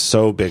that's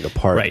so big a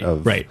part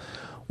of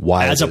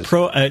why. As a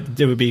pro, it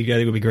would be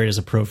great as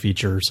a pro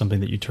feature, or something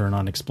that you turn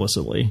on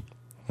explicitly.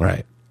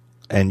 Right.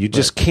 And you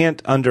just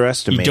can't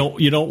underestimate.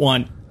 You don't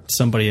want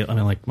somebody, I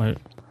mean, like my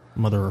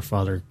mother or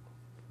father.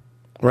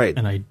 Right.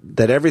 And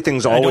that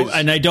everything's always.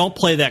 I don't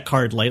play that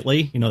card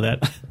lightly. You know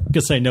that,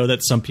 because I know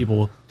that some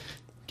people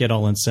get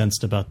all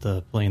incensed about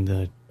playing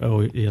the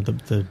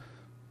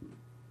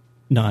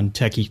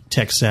non-techie,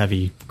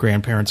 tech-savvy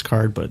grandparents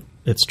card, but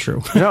it's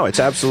true. No, it's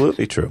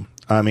absolutely true.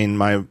 I mean,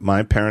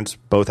 my parents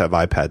both have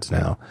iPads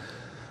now,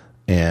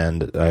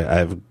 and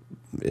I've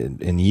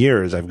in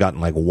years I've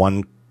gotten like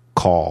one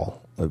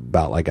call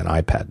about like an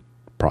iPad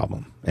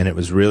problem, and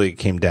it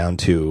came down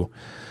to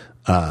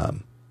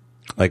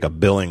like a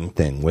billing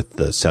thing with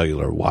the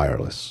cellular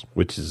wireless,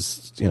 which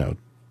is, you know,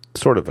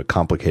 sort of a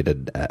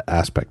complicated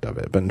aspect of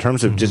it. But in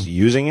terms of just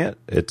using it,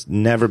 it's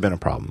never been a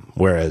problem.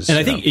 Whereas, and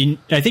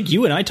I think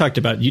you and I talked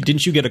about,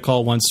 didn't you get a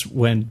call once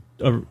when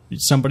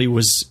somebody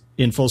was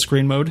in full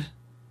screen mode?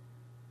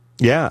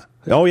 Yeah.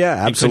 Oh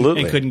yeah,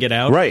 absolutely. And couldn't get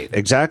out. Right.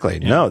 Exactly.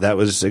 Yeah. No, that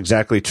was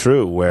exactly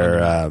true.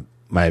 Where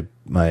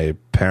my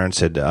parents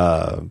had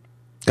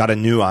got a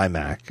new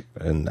iMac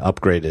and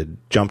upgraded,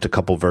 jumped a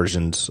couple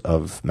versions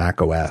of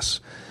Mac OS,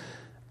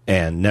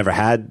 and never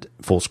had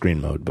full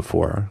screen mode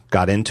before.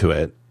 Got into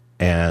it,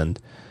 and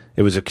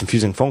it was a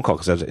confusing phone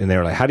call and they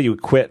were like, "How do you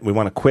quit? We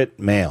want to quit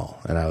mail."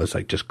 And I was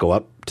like, "Just go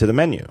up to the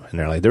menu." And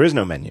they're like, "There is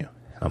no menu."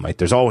 And I'm like,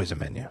 "There's always a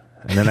menu."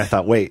 And then I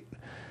thought, wait,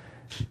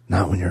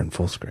 not when you're in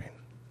full screen.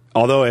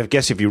 Although I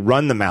guess if you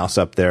run the mouse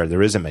up there,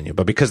 there is a menu.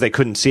 But because they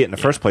couldn't see it in the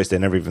first place, they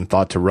never even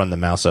thought to run the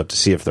mouse up to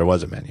see if there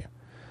was a menu.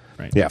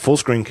 Right. Yeah, full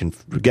screen.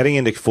 Getting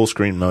into full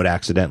screen mode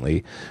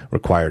accidentally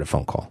required a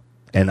phone call.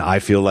 And I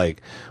feel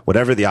like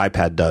whatever the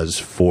iPad does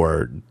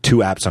for 2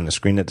 apps on the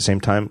screen at the same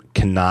time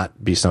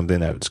cannot be something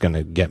that's going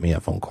to get me a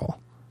phone call.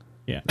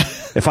 Yeah.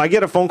 If I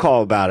get a phone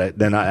call about it,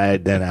 then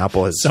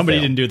Apple has Somebody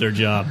failed. didn't do their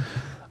job.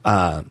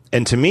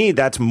 And to me,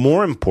 that's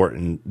more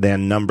important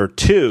than number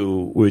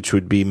 2, which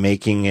would be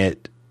making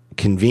it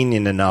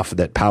convenient enough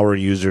that power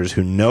users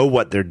who know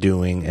what they're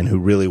doing and who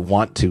really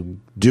want to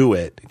do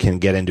it can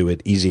get into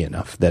it easy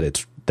enough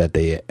that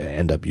they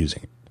end up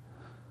using it.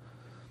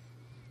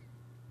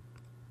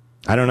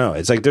 I don't know.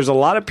 It's like there's a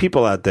lot of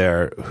people out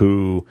there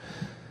who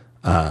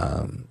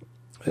I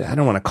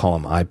don't want to call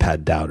them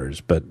iPad doubters,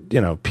 but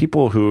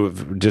people who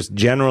have just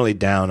generally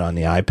down on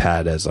the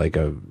iPad as like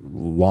a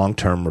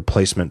long-term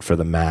replacement for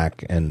the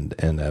Mac and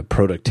a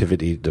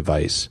productivity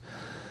device,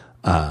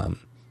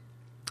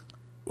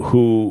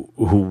 who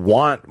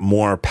want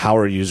more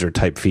power user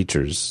type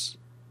features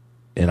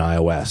in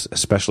iOS,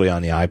 especially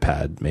on the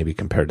iPad, maybe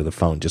compared to the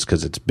phone, just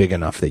because it's big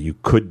enough that you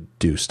could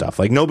do stuff.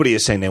 Like nobody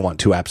is saying they want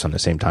 2 apps on the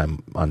same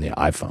time on the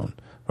iPhone,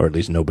 or at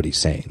least nobody's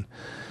saying.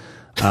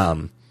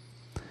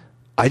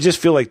 I just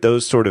feel like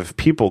those sort of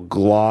people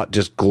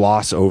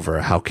gloss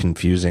over how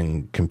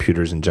confusing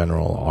computers in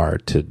general are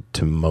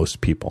to most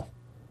people.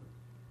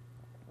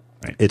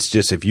 Right. It's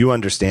just if you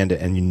understand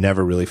it and you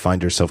never really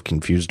find yourself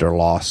confused or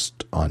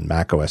lost on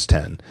Mac OS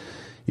X,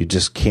 you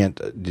just can't.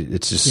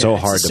 It's just so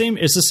hard.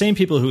 It's the same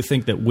people who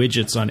think that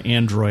widgets on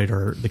Android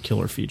are the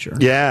killer feature.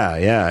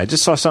 Yeah. I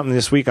just saw something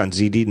this week on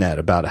ZDNet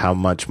about how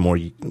much more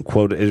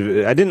quote. I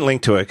didn't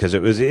link to it because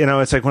it was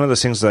it's like one of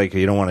those things like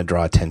you don't want to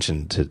draw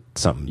attention to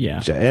something.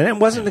 Yeah, and it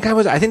wasn't the guy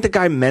was. I think the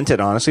guy meant it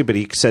honestly, but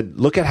he said,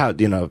 look at how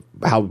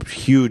how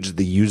huge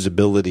the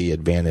usability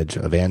advantage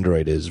of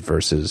Android is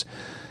versus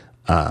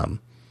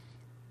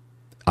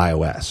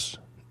iOS.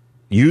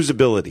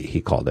 Usability, he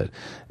called it,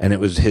 and it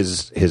was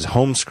his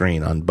home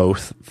screen on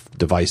both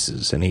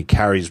devices, and he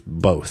carries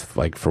both,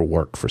 like for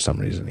work for some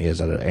reason. He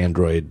has an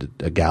Android,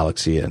 a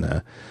Galaxy, and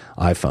an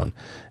iPhone.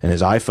 And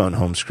his iPhone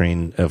home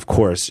screen, of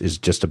course, is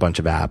just a bunch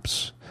of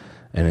apps,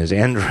 and his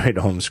Android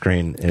home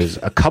screen is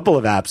a couple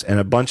of apps and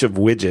a bunch of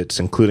widgets,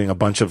 including a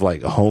bunch of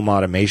like home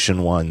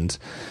automation ones,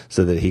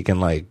 so that he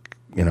can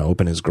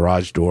open his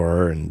garage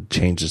door and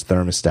change his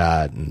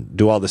thermostat and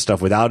do all this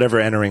stuff without ever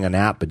entering an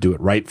app, but do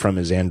it right from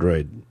his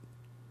Android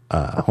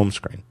home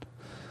screen,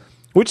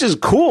 which is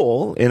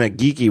cool in a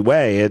geeky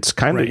way. It's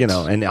kind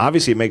of, and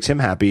obviously it makes him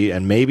happy,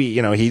 and maybe,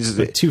 he's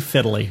too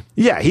fiddly.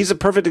 Yeah, he's a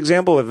perfect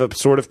example of a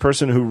sort of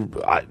person who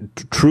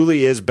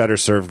truly is better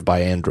served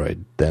by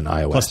Android than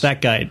iOS. Plus that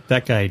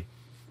guy,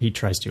 he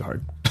tries too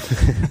hard.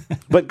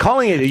 But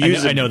calling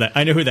it I know that.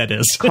 I know who that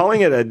is.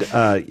 Calling it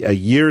a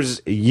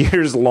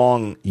years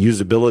long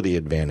usability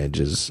advantage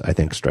is, I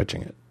think,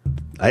 stretching it.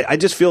 I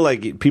just feel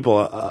like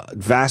people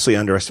vastly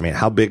underestimate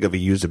how big of a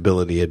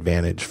usability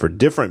advantage for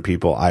different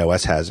people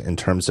iOS has in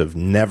terms of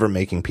never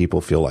making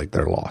people feel like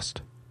they're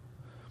lost.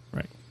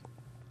 Right.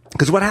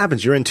 Because what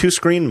happens? You're in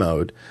 2-screen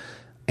mode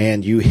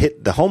and you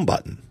hit the home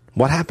button.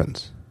 What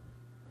happens?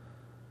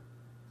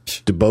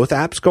 Do both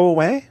apps go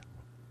away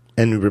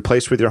and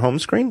replaced with your home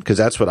screen? Because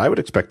that's what I would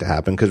expect to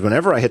happen. Because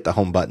whenever I hit the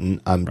home button,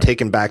 I'm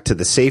taken back to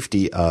the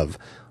safety of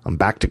I'm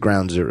back to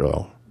ground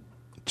zero,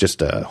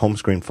 just a home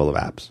screen full of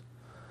apps.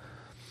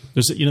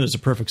 There's a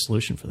perfect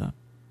solution for that.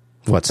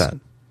 What's that?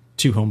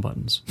 2 home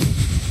buttons.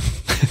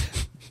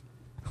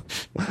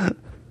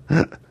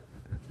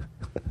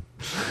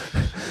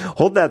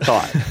 Hold that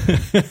thought.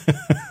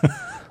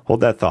 Hold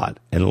that thought.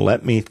 And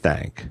let me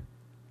thank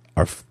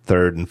our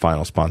third and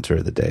final sponsor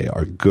of the day,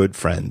 our good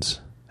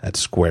friends at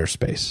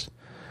Squarespace.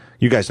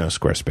 You guys know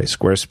Squarespace.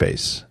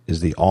 Squarespace is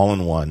the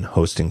all-in-one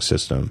hosting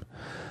system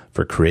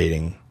for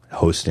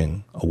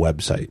hosting a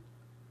website.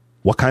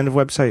 What kind of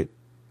website?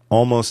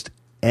 Almost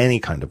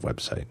any kind of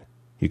website.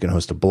 You can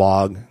host a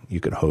blog. You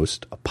can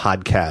host a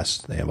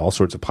podcast. They have all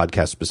sorts of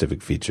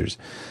podcast-specific features.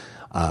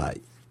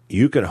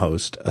 You can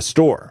host a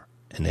store,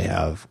 and they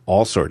have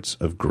all sorts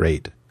of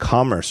great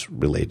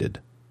commerce-related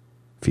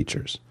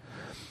features.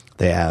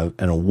 They have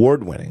an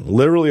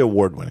literally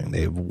award-winning.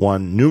 They've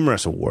won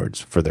numerous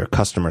awards for their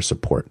customer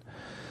support.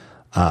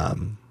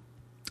 And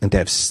they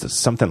have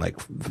something like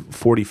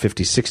 40,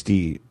 50,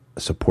 60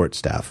 support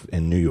staff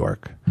in New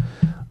York.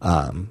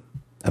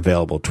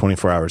 Available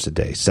 24 hours a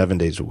day, 7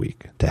 days a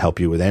week to help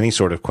you with any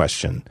sort of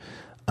question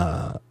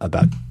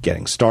about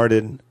getting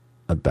started,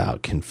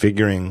 about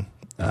configuring,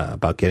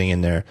 about getting in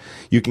there.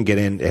 You can get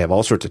in. They have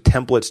all sorts of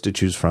templates to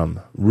choose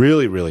from,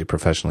 really, really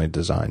professionally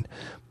designed.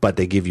 But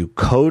they give you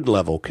code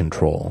level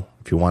control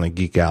if you want to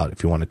geek out,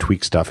 if you want to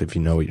tweak stuff, if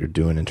you know what you're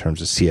doing in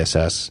terms of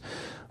CSS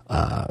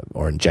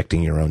or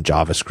injecting your own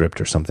JavaScript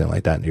or something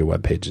like that into your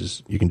web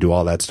pages. You can do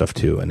all that stuff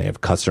too. And they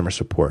have customer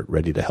support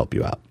ready to help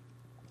you out.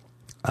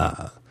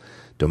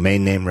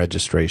 Domain name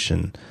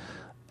registration,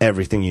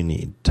 everything you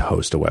need to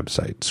host a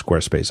website.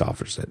 Squarespace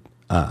offers it.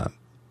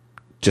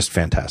 Just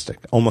fantastic.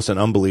 Almost an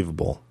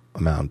unbelievable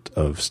amount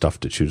of stuff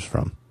to choose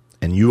from,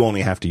 and you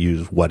only have to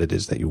use what it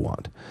is that you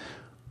want.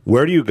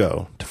 Where do you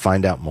go to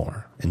find out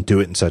more and do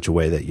it in such a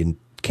way that you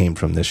came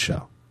from this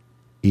show?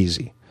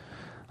 Easy.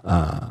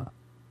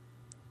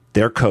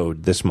 Their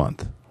code this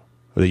month,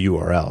 or the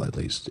URL at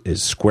least,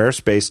 is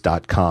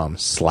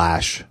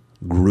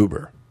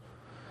squarespace.com/Gruber.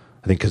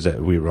 I think because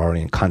we were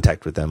already in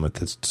contact with them with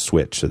this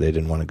switch, so they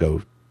didn't want to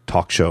go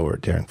talk show or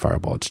Daring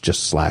Fireball. It's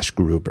just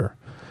 /Gruber.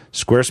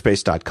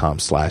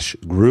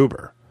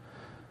 Squarespace.com/Gruber.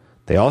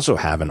 They also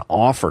have an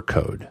offer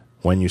code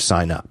when you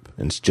sign up,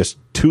 and it's just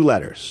 2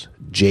 letters,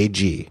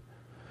 JG.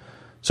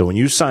 So when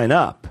you sign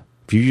up,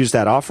 if you use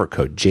that offer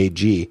code,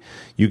 JG,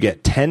 you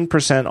get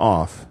 10%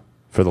 off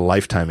for the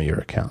lifetime of your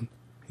account.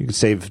 You can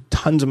save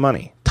tons of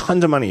money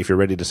if you're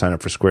ready to sign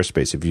up for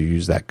Squarespace if you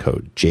use that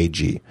code,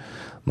 JG.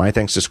 My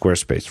thanks to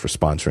Squarespace for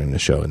sponsoring the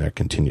show and their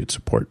continued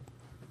support.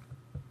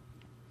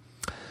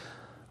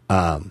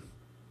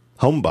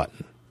 Home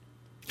button.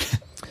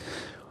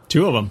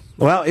 2 of them.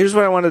 Well, here's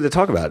what I wanted to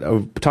talk about.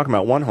 Talking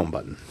about one home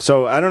button.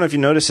 So I don't know if you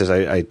noticed this.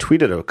 I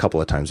tweeted a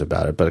couple of times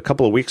about it, but a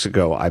couple of weeks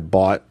ago I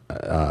bought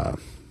a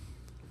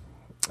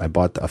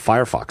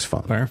Firefox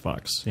phone.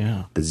 Firefox,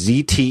 yeah. The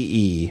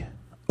ZTE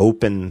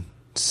Open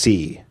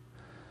C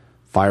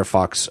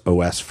Firefox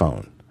OS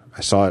phone.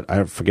 I saw it.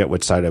 I forget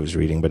what site I was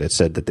reading, but it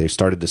said that they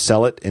started to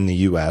sell it in the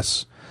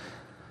U.S.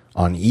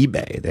 on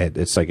eBay.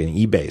 It's like an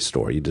eBay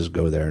store. You just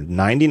go there.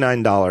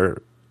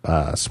 $99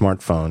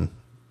 smartphone,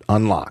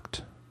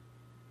 unlocked.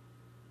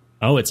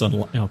 Oh, it's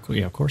unlocked. Oh,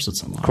 yeah, of course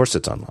it's unlocked. Of course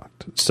it's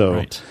unlocked. So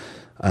right.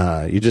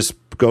 You just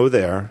go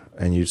there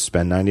and you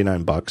spend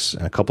 $99,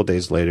 and a couple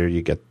days later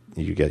you get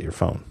your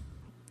phone.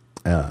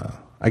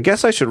 I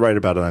guess I should write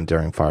about it on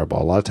Daring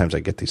Fireball. A lot of times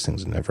I get these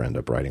things and never end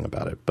up writing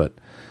about it. But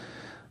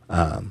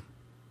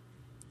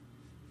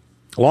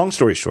long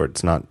story short,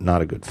 it's not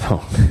a good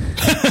phone.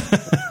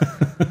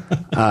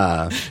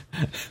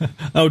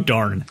 Oh,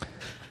 darn.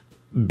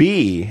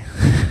 B,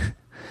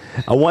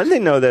 one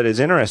thing, though, that is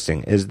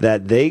interesting is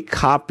that they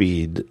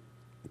copied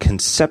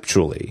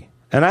conceptually,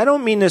 and I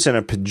don't mean this in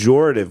a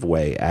pejorative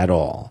way at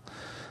all.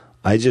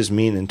 I just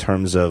mean in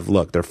terms of,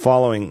 look, they're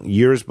following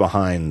years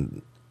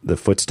behind the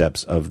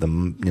footsteps of the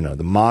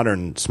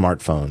modern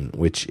smartphone,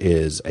 which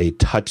is a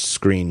touch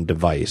screen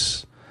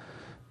device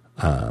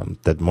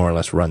that more or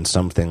less runs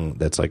something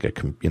that's like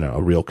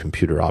a real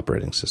computer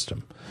operating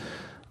system.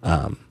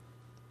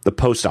 The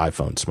post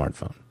iPhone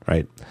smartphone,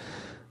 right?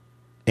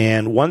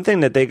 And one thing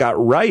that they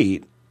got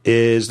right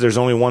is there's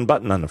only one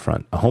button on the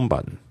front, a home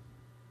button.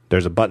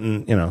 There's a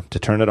button, to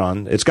turn it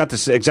on. It's got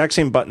the exact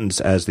same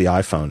buttons as the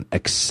iPhone,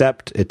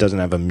 except it doesn't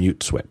have a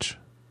mute switch.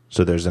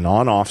 So there's an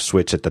on-off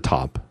switch at the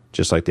top,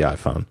 just like the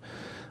iPhone.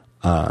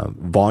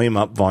 Volume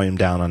up, volume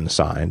down on the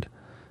side.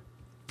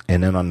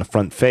 And then on the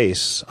front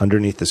face,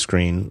 underneath the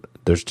screen,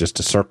 there's just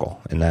a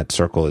circle. And that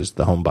circle is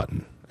the home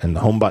button. And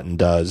the home button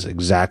does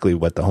exactly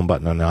what the home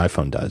button on the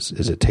iPhone does,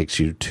 is it takes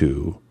you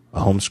to a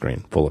home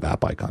screen full of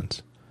app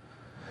icons.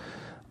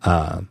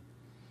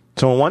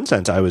 So in one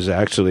sense,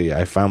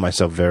 I found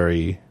myself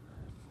very,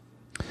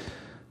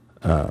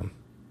 for an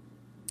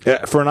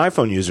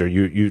iPhone user,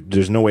 you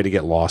there's no way to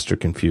get lost or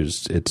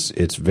confused.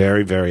 It's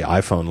very, very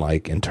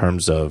iPhone-like in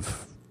terms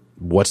of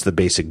what's the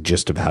basic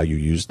gist of how you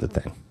use the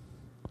thing.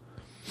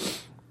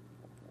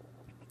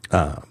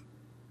 I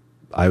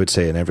would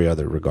say in every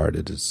other regard,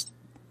 it's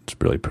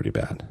really pretty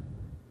bad.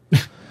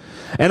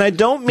 And I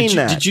don't mean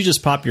that. Did you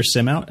just pop your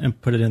SIM out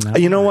and put it in that?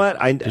 You know what?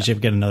 Did you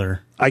get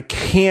another? I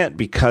can't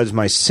because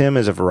my SIM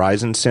is a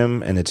Verizon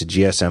SIM and it's a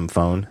GSM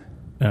phone.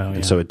 Oh, yeah.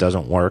 And so it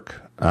doesn't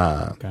work.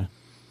 Okay.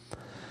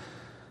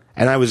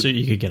 And I was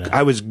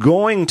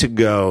going to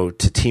go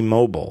to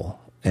T-Mobile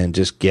and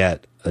just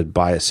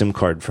buy a SIM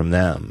card from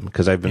them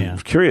because I've been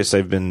curious.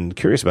 I've been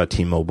curious about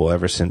T-Mobile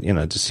ever since.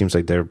 It just seems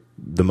like they're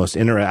the most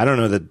I don't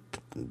know that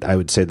I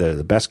would say they're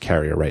the best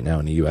carrier right now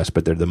in the U.S.,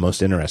 but they're the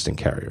most interesting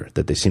carrier.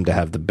 That they seem to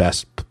have the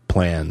best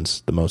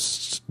plans,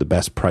 the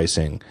best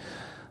pricing,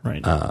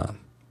 right?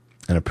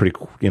 And a pretty,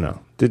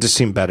 they just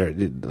seem better,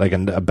 like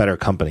a better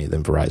company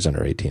than Verizon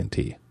or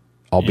AT&T,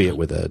 albeit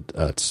with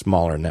a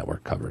smaller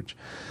network coverage.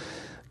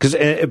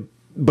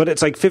 But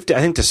it's like 50. I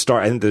think to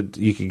start, I think that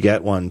you could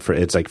get one for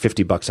it's like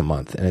 $50 a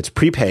month, and it's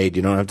prepaid.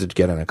 You don't have to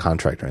get on a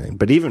contract or anything.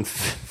 But even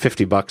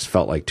 $50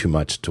 felt like too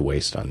much to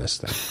waste on this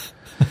thing.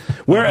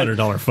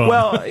 $100 phone.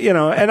 Well,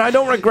 and I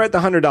don't regret the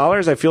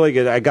 $100. I feel like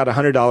I got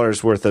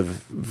 $100 worth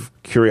of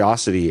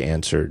curiosity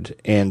answered,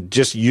 and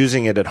just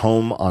using it at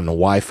home on the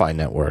Wi-Fi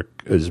network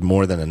is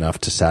more than enough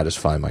to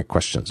satisfy my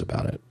questions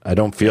about it. I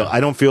don't feel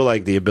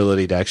like the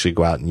ability to actually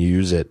go out and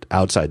use it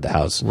outside the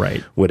house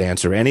would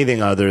answer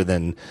anything other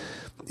than.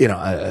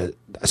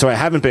 So I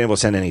haven't been able to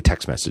send any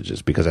text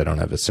messages because I don't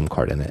have a SIM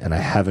card in it, and I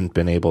haven't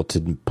been able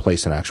to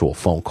place an actual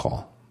phone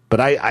call. But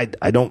I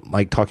don't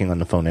like talking on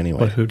the phone anyway.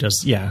 But who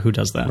does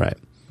that? Right.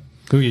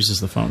 Who uses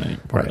the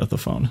phone, part of the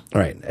phone?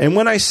 Right. And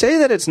when I say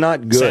that it's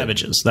not good...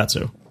 Savages, that's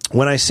who.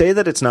 When I say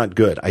that it's not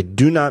good, I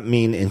do not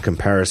mean in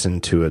comparison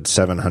to a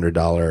 $700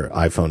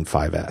 iPhone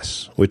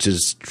 5S, which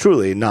is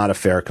truly not a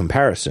fair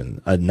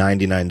comparison. A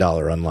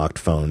 $99 unlocked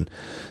phone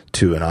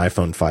to an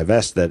iPhone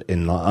 5S that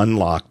in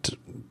unlocked,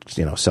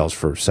 sells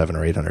for $700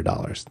 or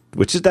 $800,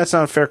 that's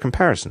not a fair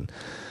comparison.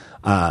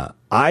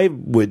 I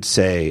would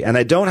say, and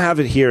I don't have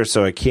it here,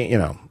 so I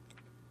can't,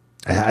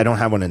 I don't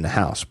have one in the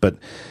house, but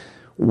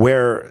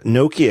where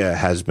Nokia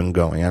has been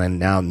going, and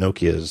now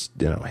Nokia's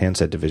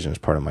handset division is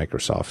part of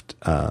Microsoft,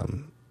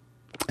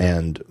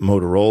 and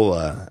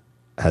Motorola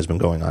has been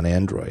going on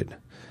Android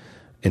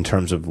in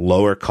terms of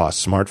lower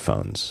cost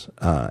smartphones.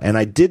 And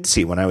I did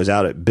see when I was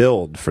out at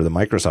Build for the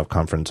Microsoft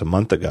conference a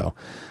month ago,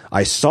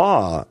 I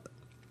saw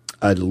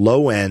a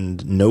low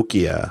end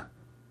Nokia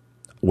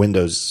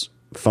Windows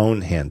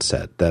phone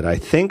handset that I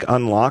think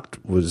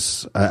unlocked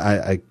was,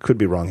 I could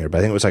be wrong here, but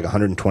I think it was like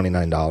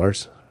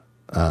 $129.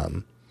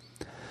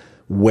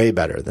 Way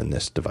better than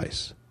this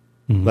device.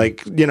 Mm-hmm.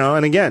 Like,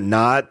 and again,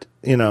 not,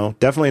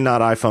 definitely not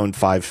iPhone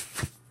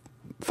 5S,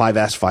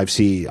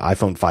 5C,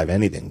 iPhone 5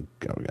 anything,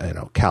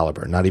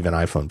 caliber, not even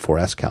iPhone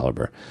 4S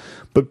caliber,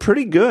 but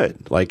pretty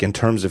good, like in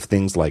terms of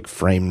things like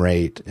frame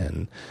rate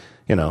and,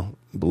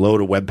 load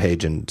a web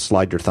page and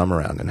slide your thumb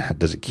around and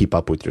does it keep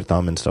up with your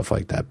thumb and stuff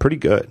like that. Pretty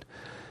good.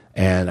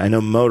 And I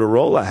know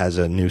Motorola has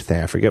a new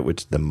thing. I forget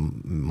which the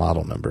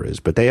model number is,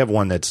 but they have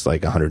one that's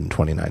like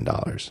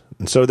 $129.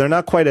 And so they're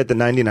not quite at the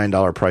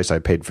 $99 price I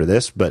paid for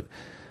this, but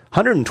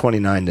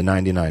 $129 to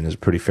 $99 is a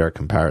pretty fair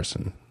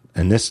comparison.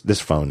 And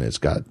this phone has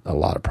got a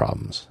lot of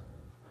problems.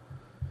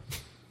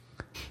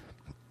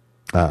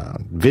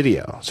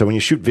 Video. So when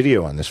you shoot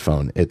video on this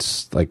phone,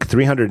 it's like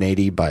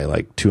 380 by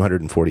like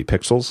 240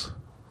 pixels,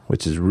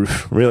 which is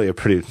really a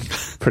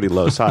pretty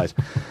low size.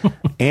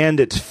 And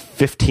it's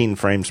 15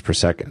 frames per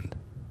second.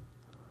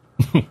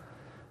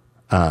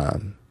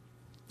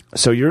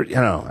 So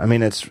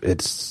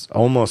it's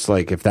almost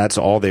like if that's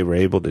all they were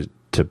able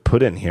to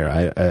put in here,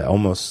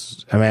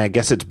 I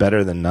guess it's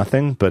better than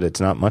nothing, but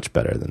it's not much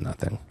better than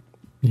nothing.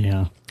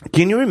 Yeah.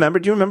 Do you remember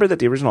that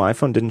the original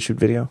iPhone didn't shoot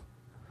video?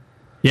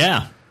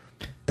 Yeah.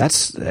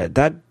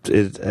 That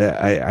is,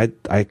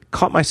 I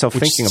caught myself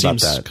thinking about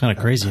that. Kind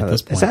of crazy at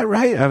this point. Is that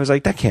right? I was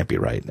like, that can't be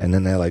right. And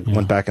then they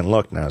went back and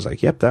looked, and I was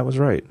like, yep, that was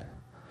right.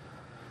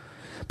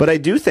 But I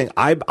do think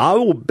I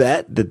will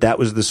bet that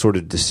was the sort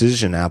of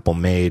decision Apple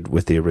made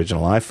with the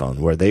original iPhone,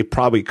 where they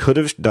probably could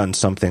have done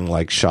something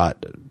like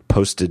shot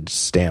postage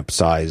stamp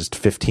sized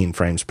 15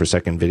 frames per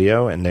second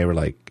video, and they were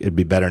like, it'd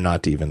be better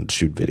not to even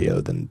shoot video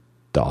than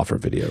to offer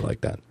video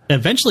like that.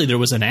 Eventually, there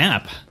was an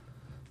app.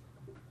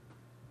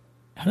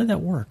 How did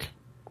that work?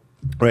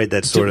 Right,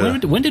 that's sort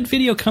of. When did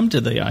video come to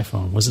the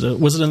iPhone? Was it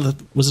in the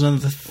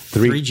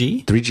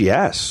 3G?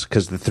 3GS,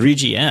 because the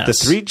 3GS. The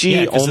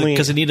 3G only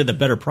because it needed a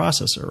better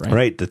processor, right?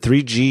 Right, the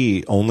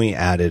 3G only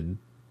added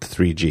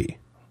 3G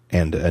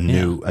and a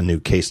new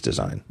case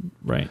design.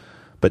 Right.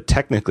 But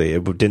technically,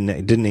 it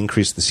didn't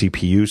increase the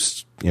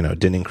CPU.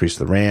 Didn't increase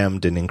the RAM,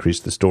 didn't increase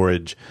the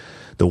storage.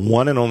 The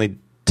one and only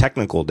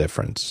technical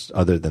difference,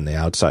 other than the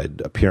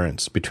outside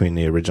appearance, between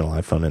the original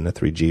iPhone and the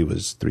 3G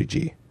was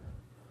 3G.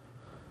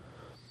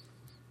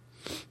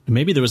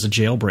 Maybe there was a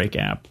jailbreak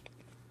app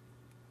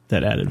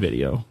that added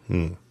video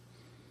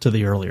to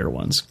the earlier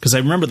ones, because I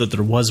remember that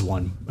there was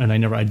one, and I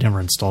never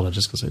installed it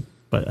just because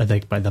But I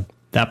think by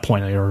that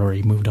point I had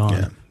already moved on.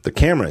 Yeah. The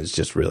camera is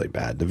just really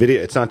bad. The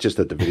video. It's not just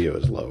that the video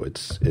is low.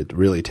 It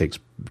really takes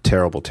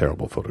terrible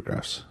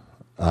photographs.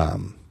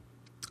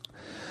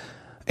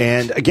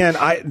 And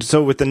again,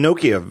 so with the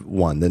Nokia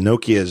one, the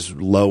Nokia's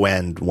low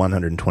end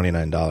 $129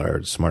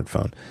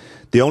 smartphone,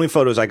 the only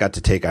photos I got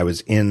to take, I was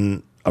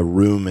in a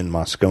room in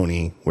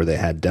Moscone where they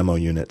had demo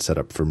units set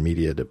up for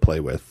media to play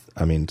with.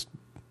 I mean,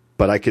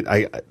 but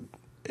Nokia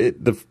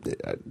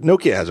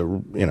has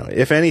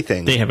if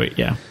anything, they have it.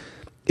 Yeah.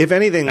 If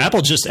anything,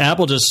 Apple just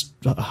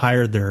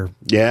hired their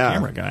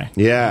camera guy.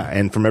 Yeah,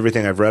 and from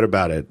everything I've read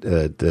about it,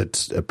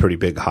 that's a pretty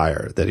big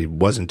hire. That he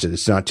wasn't.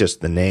 It's not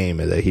just the name.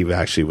 That he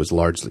actually was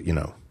largely,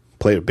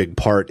 played a big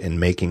part in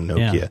making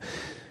Nokia. Yeah.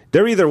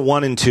 They're either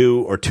 1 and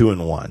 2 or 2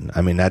 and 1.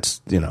 I mean,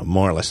 that's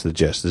more or less the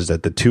gist. Is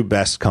that the two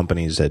best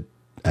companies at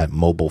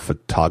mobile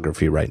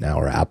photography right now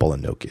are Apple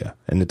and Nokia,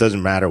 and it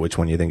doesn't matter which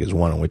one you think is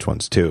 1 and which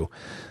one's 2.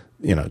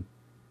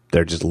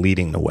 They're just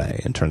leading the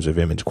way in terms of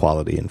image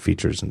quality and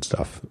features and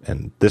stuff.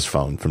 And this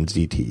phone from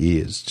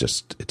ZTE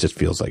it just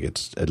feels like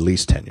it's at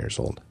least 10 years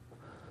old.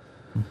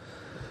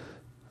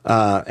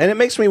 And it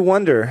makes me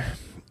wonder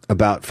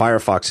about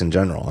Firefox in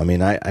general. I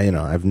mean, I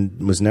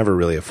was never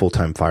really a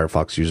full-time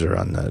Firefox user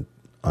on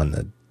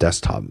the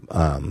desktop.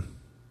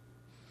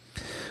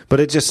 But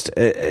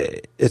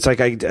it's like,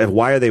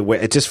 why are they,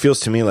 it just feels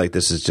to me like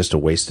this is just a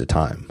waste of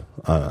time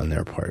on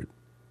their part.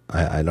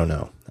 I don't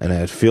know. And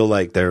I feel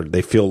like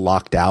they feel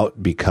locked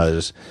out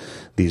because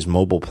these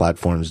mobile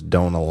platforms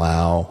don't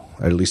allow,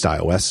 or at least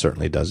iOS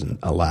certainly doesn't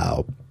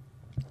allow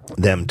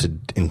them to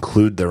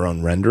include their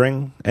own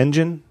rendering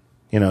engine.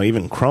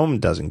 Even Chrome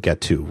doesn't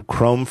get to.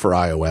 Chrome for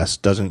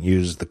iOS doesn't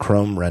use the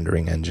Chrome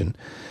rendering engine.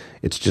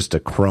 It's just a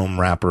Chrome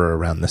wrapper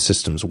around the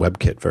system's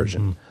WebKit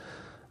version.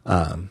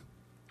 Mm-hmm.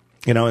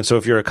 And so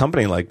if you're a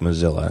company like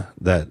Mozilla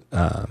that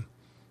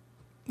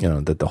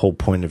that the whole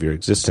point of your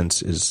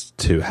existence is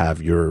to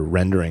have your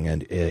rendering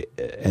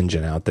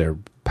engine out there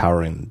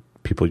powering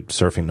people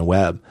surfing the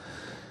web.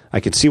 I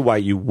could see why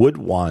you would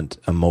want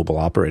a mobile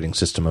operating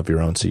system of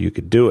your own so you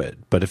could do it.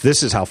 But if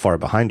this is how far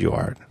behind you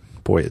are,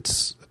 boy,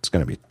 it's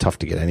going to be tough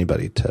to get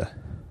anybody to.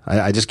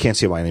 I just can't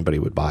see why anybody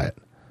would buy it.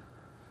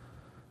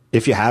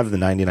 If you have the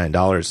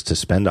 $99 to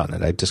spend on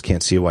it, I just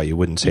can't see why you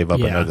wouldn't save up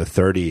another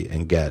 $30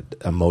 and get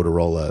a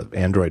Motorola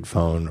Android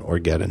phone or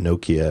get a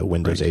Nokia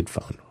Windows 8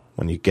 phone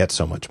when you get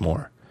so much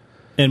more.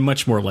 And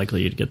much more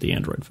likely you'd get the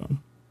Android phone.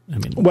 I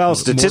mean, well,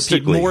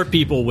 statistically, more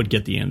people would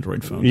get the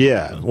Android phone.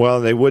 Yeah, so.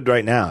 Well, they would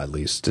right now, at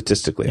least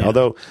statistically. Yeah.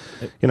 Although,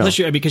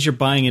 because you're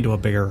buying into a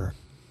bigger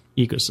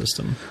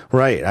ecosystem,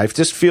 right? I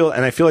feel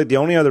like the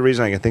only other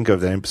reason I can think of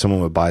that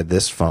someone would buy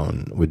this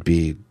phone would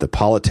be the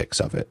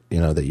politics of it.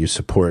 That you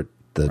support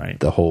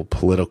the whole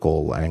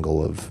political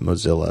angle of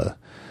Mozilla,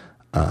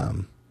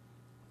 and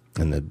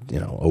the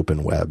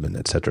open web and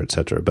et cetera, et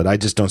cetera. But I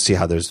just don't see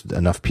how there's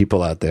enough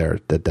people out there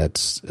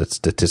that's a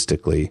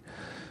statistically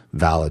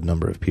valid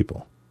number of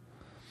people.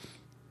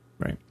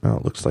 Right. Oh,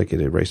 it looks like it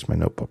erased my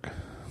notebook.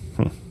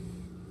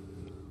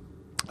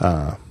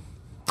 I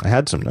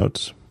had some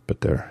notes, but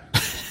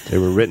they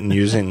were written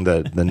using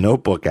the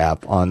notebook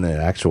app on the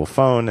actual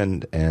phone,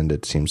 and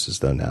it seems as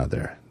though now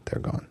they're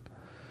gone.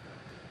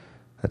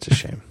 That's a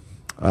shame.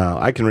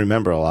 I can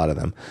remember a lot of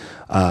them.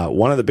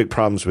 One of the big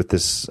problems with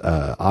this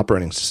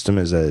operating system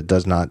is that it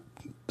does not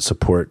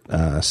support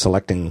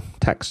selecting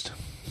text.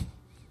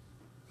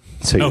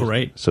 So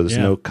right. So there's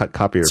no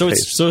copy or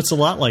paste. So it's a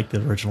lot like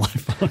the original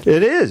iPhone.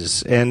 It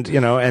is, and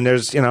and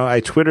there's I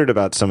twittered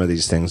about some of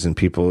these things, and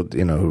people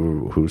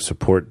who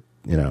support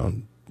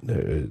who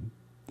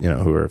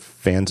are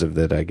fans of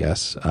that, I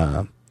guess.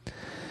 Tried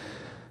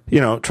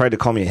to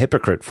call me a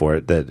hypocrite for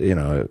it.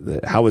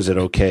 That how is it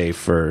okay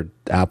for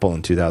Apple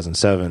in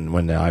 2007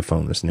 when the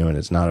iPhone was new and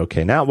it's not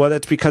okay now? Well,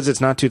 that's because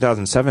it's not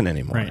 2007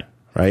 anymore.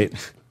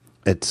 Right?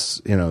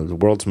 It's the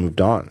world's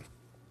moved on,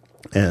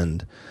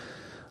 and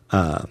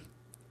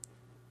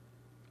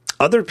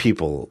other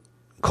people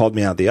called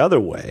me out the other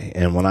way.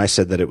 And when I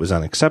said that it was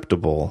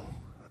unacceptable,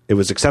 it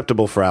was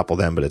acceptable for Apple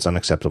then, but it's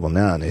unacceptable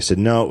now. And they said,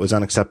 no, it was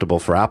unacceptable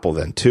for Apple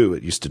then too.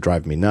 It used to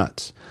drive me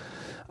nuts.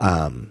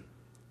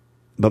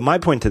 But my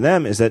point to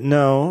them is that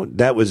no,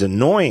 that was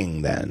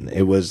annoying then.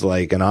 It was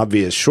like an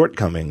obvious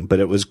shortcoming, but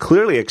it was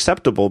clearly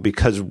acceptable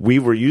because we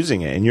were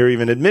using it. And you're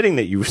even admitting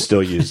that you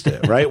still used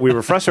it, right? We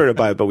were frustrated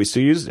by it, but we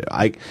still used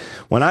it.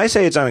 When I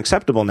say it's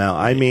unacceptable now,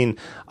 I mean,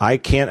 I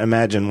can't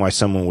imagine why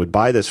someone would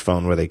buy this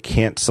phone where they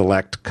can't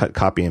select cut,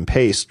 copy, and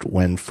paste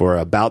when for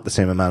about the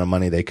same amount of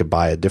money they could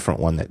buy a different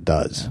one that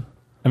does.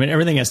 I mean,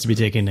 everything has to be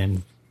taken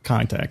in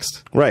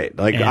context. Right.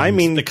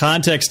 The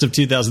context of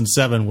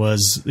 2007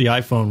 was the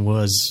iPhone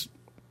was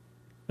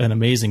an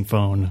amazing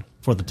phone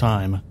for the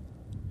time,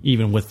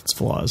 even with its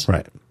flaws.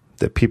 Right.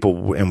 That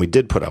people, and we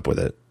did put up with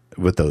it,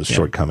 with those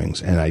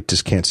shortcomings, and I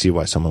just can't see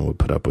why someone would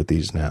put up with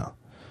these now.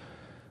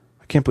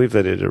 I can't believe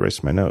that it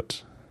erased my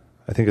notes.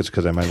 I think it's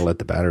because I might have let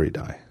the battery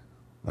die.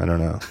 I don't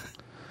know.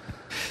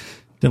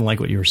 Didn't like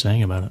what you were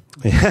saying about it.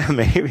 Yeah,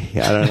 maybe.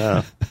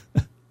 I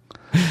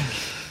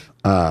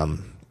don't know.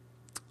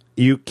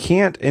 You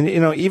can't, and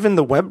even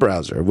the web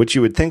browser, which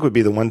you would think would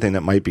be the one thing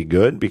that might be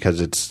good because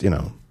it's,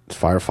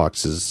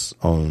 Firefox's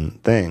own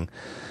thing.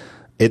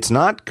 It's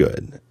not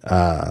good.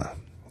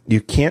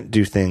 You can't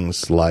do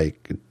things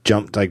like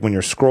when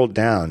you're scrolled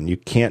down, you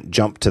can't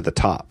jump to the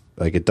top.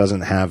 Like it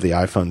doesn't have the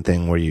iPhone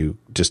thing where you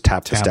just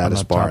tap the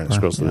status bar and it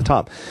scrolls to the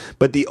top.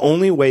 But the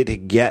only way to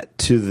get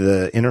to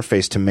the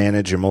interface to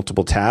manage your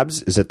multiple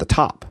tabs is at the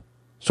top.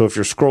 So if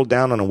you're scrolled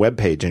down on a web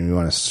page and you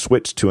want to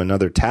switch to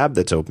another tab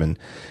that's open,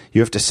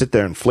 you have to sit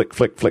there and flick,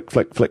 flick, flick,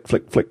 flick, flick,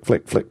 flick, flick,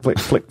 flick, flick, flick,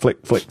 flick,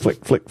 flick, flick,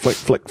 flick, flick, flick,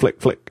 flick, flick,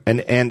 flick.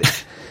 And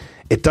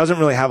it doesn't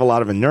really have a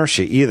lot of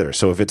inertia either.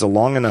 So if it's a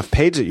long enough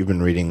page that you've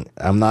been reading,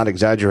 I'm not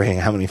exaggerating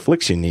how many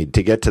flicks you need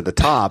to get to the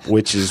top,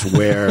 which is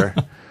where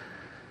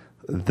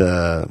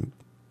the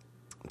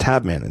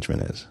tab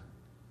management is.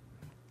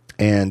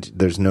 And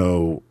there's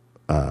no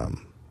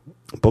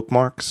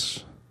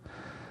bookmarks.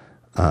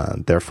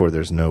 Therefore,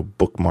 there's no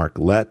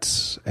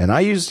bookmarklets, and I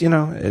use, there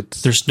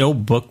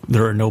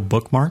are no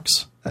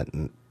bookmarks.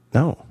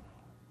 No,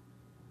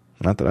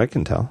 not that I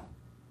can tell.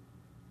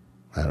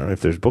 I don't know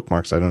if there's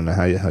bookmarks. I don't know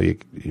how you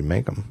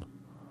make them.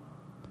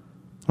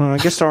 Well, I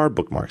guess there are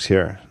bookmarks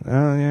here.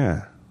 Oh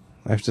yeah,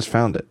 I've just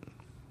found it.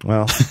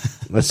 Well,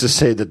 let's just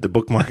say that the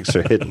bookmarks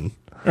are hidden.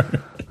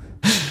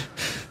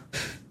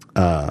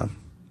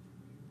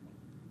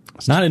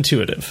 It's not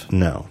intuitive.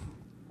 No.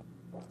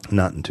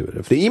 Not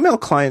intuitive. The email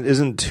client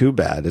isn't too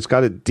bad. It's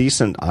got a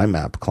decent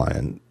IMAP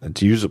client.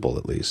 It's usable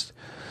at least.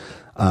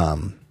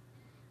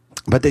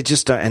 But they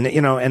just and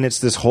it's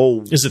this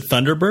whole. Is it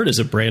Thunderbird? Is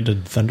it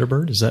branded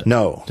Thunderbird? Is that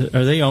no?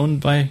 Are they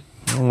owned by?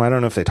 Well, I don't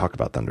know if they talk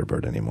about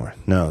Thunderbird anymore.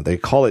 No, they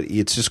call it.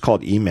 It's just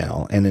called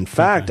email. And in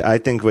fact, I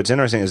think what's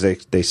interesting is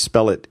they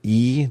spell it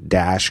E-MAIL,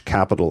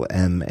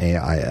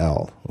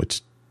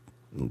 which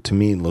to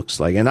me looks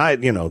like, and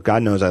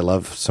God knows I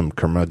love some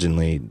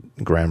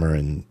curmudgeonly grammar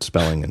and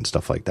spelling and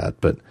stuff like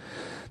that, but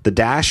the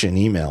dash in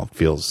email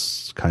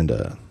feels kind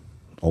of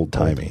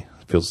old-timey.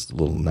 Feels a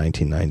little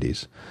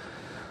 1990s.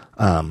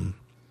 And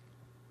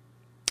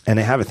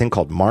they have a thing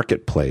called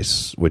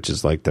Marketplace, which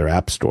is like their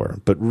app store.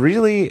 But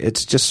really,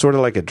 it's just sort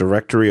of like a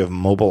directory of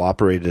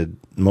mobile-optimized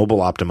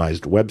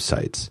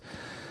websites.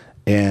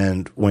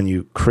 And when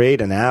you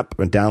create an app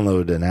or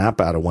download an app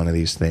out of one of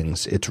these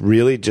things, it's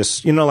really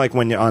just, like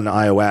when you're on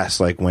iOS,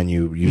 like when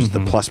you use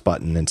the plus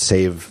button and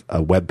save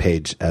a web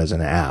page as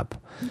an app,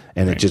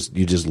 and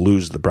you just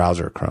lose the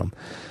browser Chrome.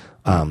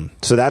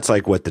 So that's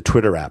like what the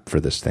Twitter app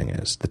for this thing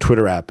is. The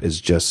Twitter app is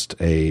just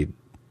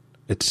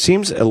it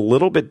seems a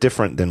little bit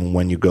different than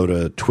when you go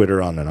to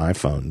Twitter on an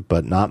iPhone,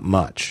 but not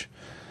much.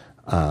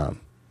 Man,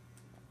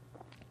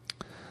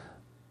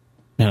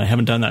 I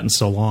haven't done that in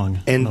so long.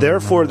 And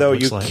therefore, though,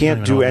 you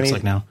can't do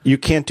you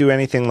can't do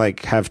anything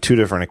like have two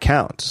different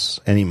accounts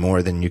any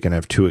more than you can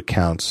have two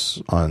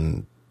accounts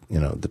on,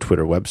 the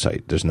Twitter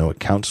website. There's no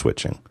account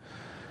switching.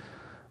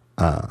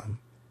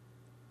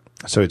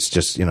 So it's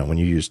just, when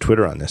you use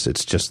Twitter on this,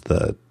 it's just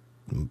the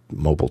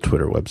mobile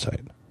Twitter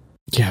website.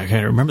 Yeah, I kind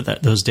of remember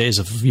those days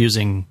of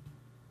using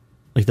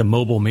like the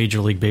mobile Major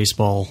League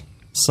Baseball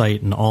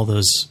site and all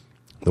those.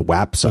 The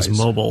WAP sites. Those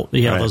mobile.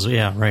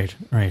 Yeah, right.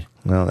 right.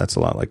 Well, that's a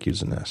lot like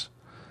using this.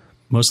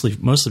 Mostly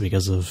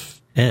because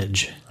of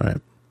Edge. Right.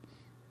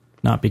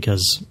 Not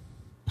because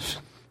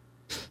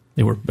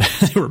they were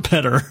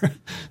better.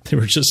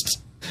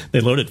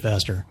 They loaded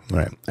faster.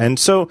 Right. And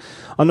so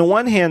on the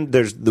one hand,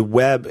 there's the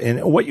web,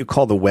 and what you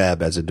call the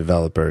web as a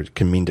developer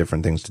can mean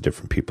different things to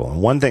different people.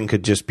 And one thing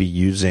could just be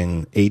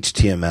using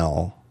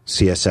HTML,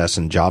 CSS,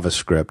 and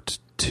JavaScript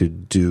to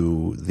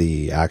do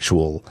the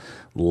actual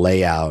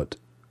layout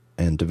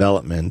and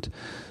development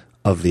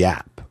of the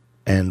app.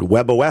 And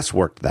WebOS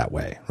worked that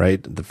way,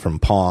 right? From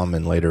Palm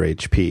and later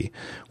HP,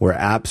 where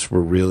apps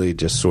were really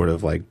just sort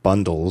of like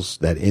bundles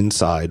that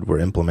inside were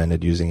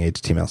implemented using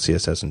HTML,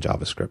 CSS, and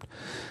JavaScript.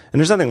 And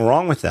there's nothing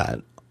wrong with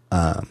that,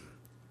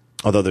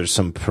 although there's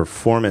some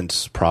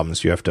performance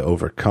problems you have to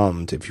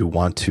overcome if you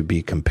want to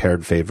be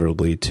compared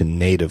favorably to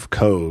native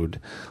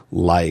code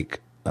like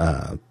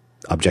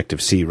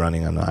Objective-C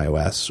running on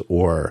iOS,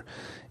 or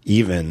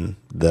even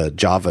the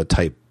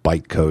Java-type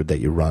bytecode that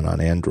you run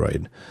on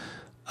Android.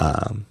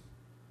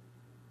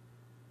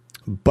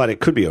 But it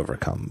could be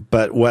overcome.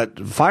 But what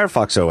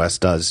Firefox OS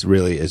does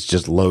really is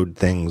just load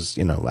things,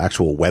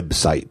 actual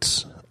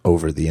websites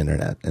over the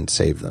internet and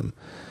save them.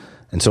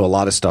 And so a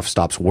lot of stuff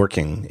stops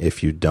working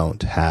if you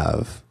don't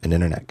have an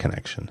internet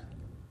connection.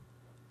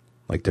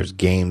 Like there's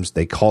games,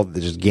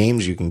 there's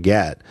games you can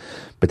get,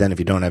 but then if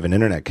you don't have an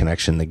internet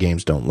connection, the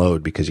games don't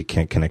load because you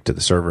can't connect to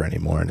the server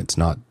anymore and it's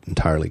not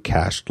entirely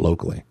cached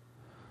locally.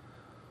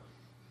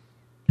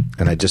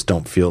 And I just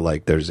don't feel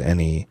like there's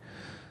any,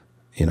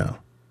 we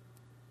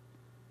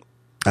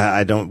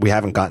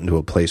haven't gotten to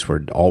a place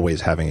where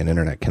always having an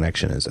internet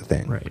connection is a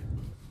thing. Right.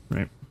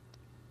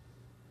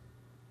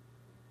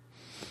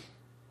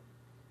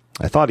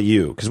 I thought of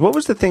you, because what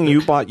was the thing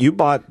you bought? You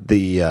bought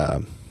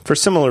the, for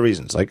similar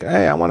reasons, like,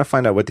 hey, I want to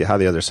find out how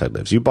the other side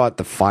lives. You bought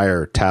the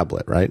Fire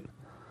tablet, right?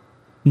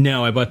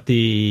 No, I bought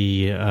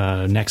the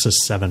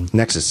Nexus 7.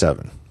 Nexus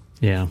 7.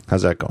 Yeah.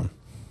 How's that going?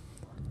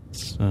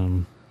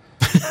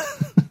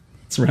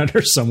 It's around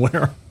here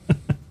somewhere.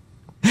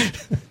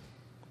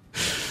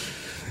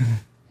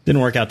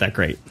 Didn't work out that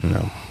great.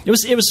 No.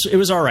 It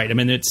was all right. I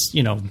mean, it's,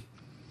 I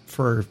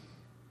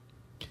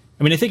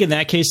think in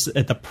that case,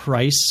 at the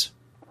price,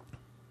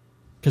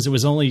 because it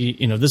was only,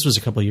 this was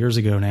a couple of years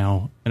ago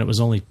now, and it was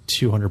only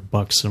 $200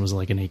 and it was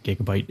like an 8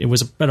 gigabyte. It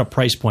was at a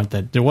price point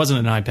that there wasn't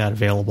an iPad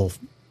available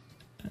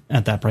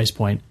at that price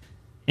point.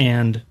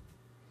 And,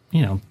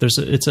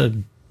 it's a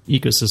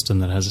ecosystem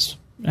that has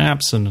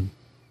apps, and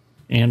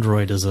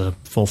Android is a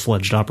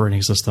full-fledged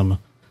operating system.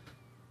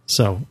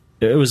 So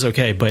it was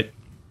okay, but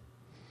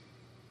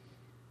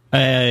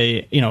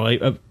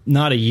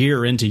not a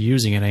year into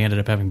using it, I ended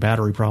up having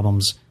battery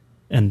problems,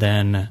 and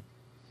then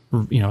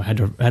had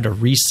to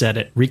reset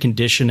it,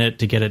 recondition it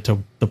to get it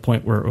to the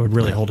point where it would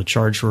really hold a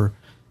charge for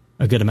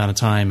a good amount of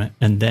time.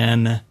 And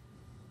then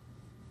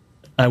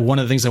one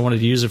of the things I wanted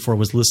to use it for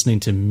was listening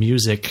to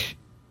music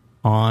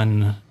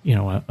on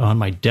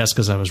my desk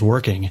as I was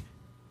working,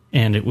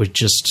 and it would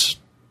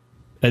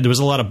there was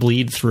a lot of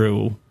bleed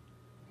through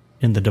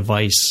in the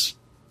device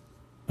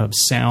of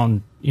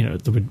sound,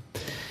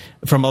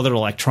 from other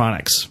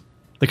electronics,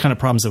 the kind of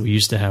problems that we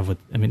used to have it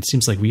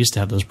seems like we used to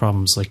have those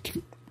problems. Like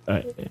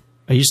I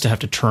used to have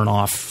to turn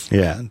off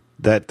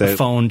the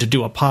phone to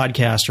do a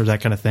podcast or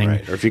that kind of thing.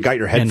 Right. Or if you got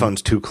your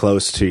headphones too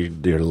close to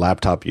your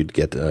laptop, you'd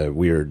get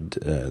weird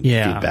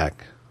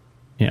feedback.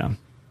 Yeah.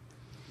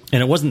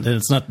 And it wasn't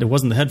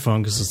the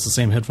headphone, because it's the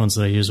same headphones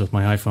that I use with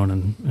my iPhone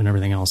and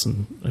everything else,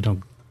 and I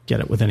don't get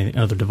it with any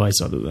other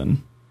device other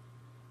than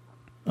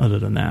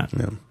that.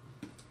 Yeah.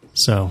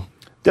 So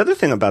the other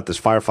thing about this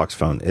Firefox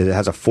phone is it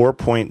has a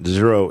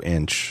 4.0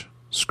 inch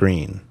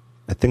screen.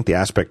 I think the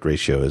aspect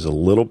ratio is a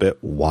little bit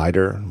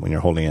wider when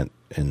you're holding it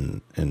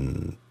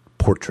in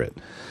portrait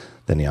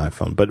than the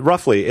iPhone. But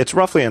it's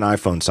roughly an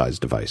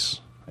iPhone-sized device,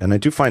 and I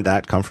do find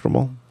that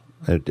comfortable.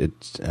 I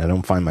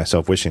don't find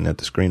myself wishing that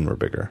the screen were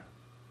bigger.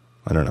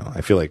 I don't know.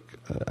 I feel like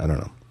I don't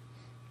know.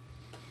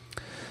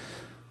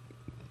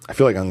 I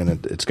feel like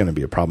it's gonna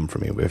be a problem for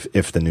me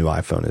if the new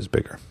iPhone is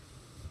bigger.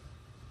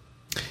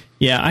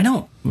 Yeah, I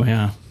don't.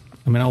 Yeah,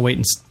 I mean, I'll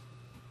wait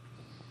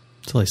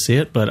until I see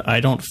it, but I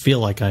don't feel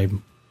like I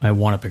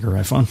want a bigger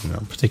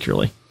iPhone,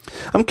 particularly.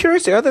 I'm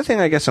curious. The other thing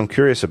I guess I'm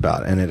curious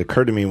about, and it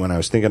occurred to me when I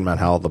was thinking about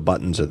how all the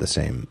buttons are the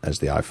same as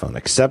the iPhone,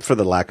 except for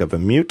the lack of a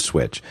mute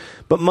switch.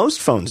 But most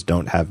phones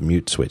don't have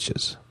mute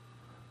switches.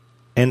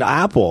 And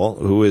Apple,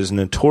 who is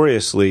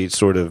notoriously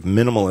sort of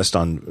minimalist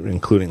on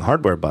including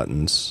hardware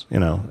buttons,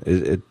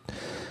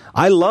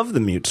 I love the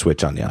mute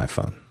switch on the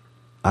iPhone.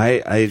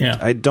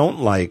 I don't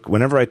like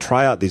whenever I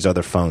try out these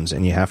other phones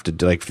and you have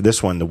to like for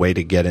this one, the way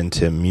to get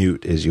into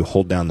mute is you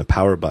hold down the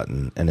power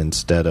button and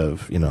instead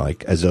of,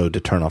 like as though to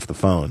turn off the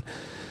phone,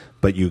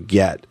 but you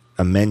get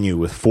a menu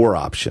with 4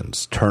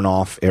 options: turn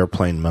off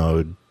airplane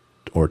mode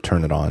or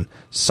turn it on,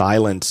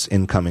 silence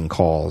incoming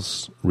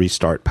calls,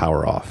 restart,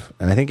 power off.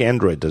 And I think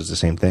Android does the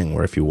same thing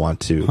where if you want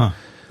to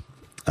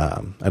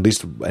at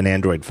least an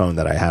Android phone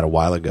that I had a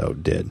while ago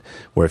did,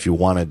 where if you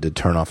wanted to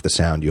turn off the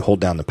sound, you hold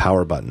down the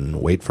power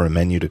button, wait for a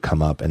menu to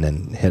come up, and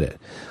then hit it.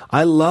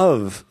 I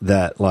love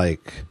that,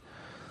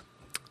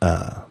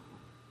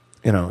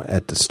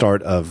 at the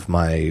start of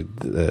my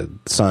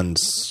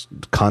son's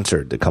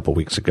concert a couple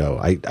weeks ago,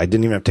 I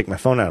didn't even have to take my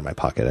phone out of my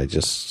pocket. I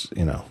just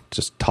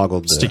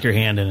toggled Stick your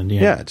hand in and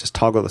just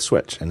toggle the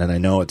switch, and then I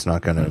know it's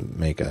not going to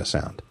make a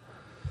sound.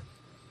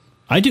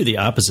 I do the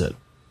opposite.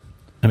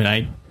 I mean,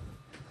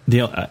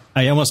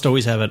 I almost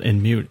always have it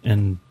in mute,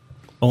 and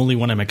only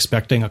when I'm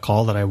expecting a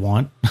call that I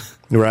want,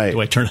 right?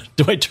 do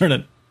I turn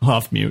it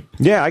off mute?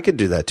 Yeah, I could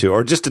do that too,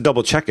 or just to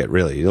double check it.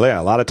 Really, yeah.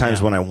 A lot of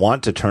times when I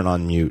want to turn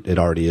on mute, it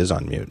already is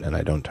on mute, and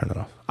I don't turn it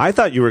off. I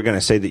thought you were going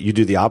to say that you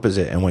do the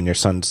opposite, and when your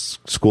son's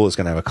school is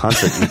going to have a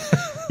concert,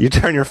 you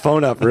turn your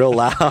phone up real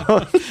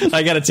loud.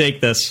 I got to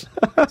take this.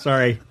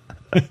 Sorry.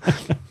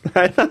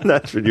 I thought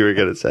that's what you were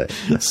going to say.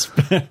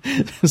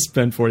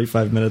 Spend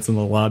 45 minutes in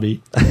the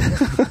lobby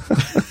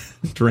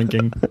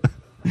drinking.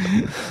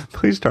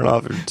 Please turn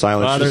off and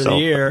silence Bother yourself.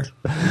 The ear.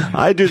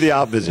 I do the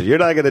opposite. You're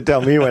not going to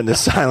tell me when to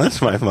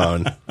silence my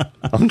phone.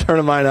 I'm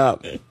turning mine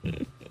up.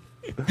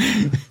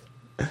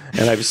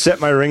 And I've set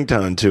my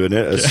ringtone to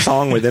a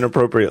song with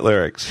inappropriate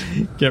lyrics.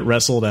 Get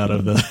wrestled out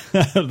of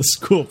the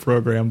school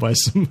program by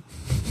some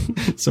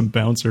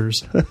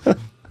bouncers.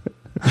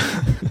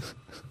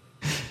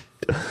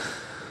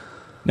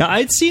 Now,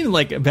 I'd seen,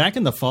 back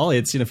in the fall, I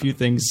had seen a few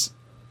things,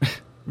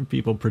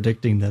 people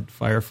predicting that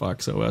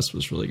Firefox OS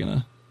was really going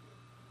to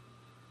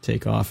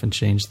take off and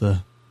change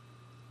the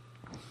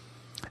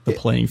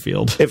playing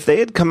field. If they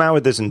had come out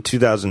with this in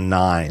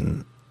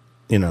 2009,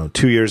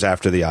 2 years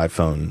after the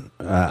iPhone,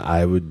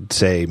 I would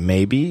say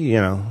maybe,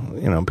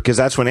 because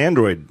that's when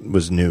Android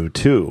was new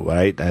too,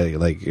 right?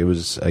 It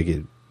was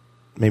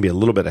maybe a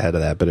little bit ahead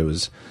of that, but I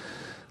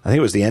think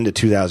it was the end of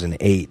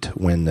 2008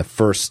 when the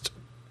first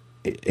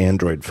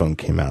Android phone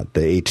came out.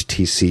 The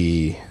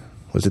HTC,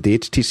 was it the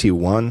HTC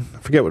One? I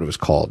forget what it was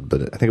called,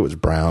 but I think it was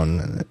brown,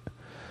 and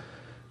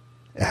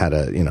it had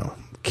a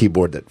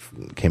keyboard that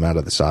came out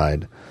of the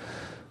side,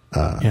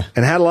 and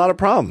had a lot of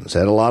problems. It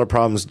had a lot of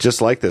problems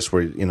just like this,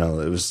 where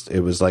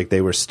it was like they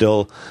were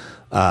still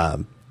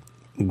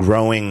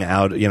growing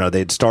out.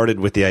 They'd started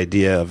with the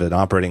idea of an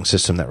operating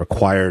system that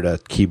required a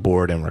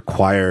keyboard and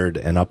required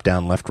an up,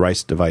 down, left,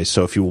 right device.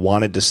 So if you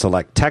wanted to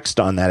select text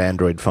on that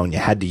Android phone, you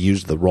had to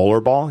use the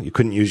rollerball. You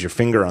couldn't use your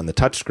finger on the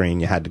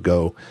touchscreen. You had to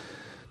go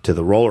to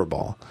the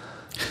rollerball.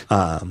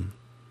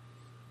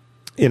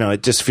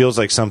 It just feels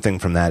like something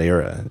from that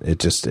era.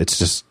 It's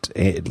just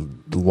a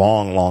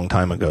long, long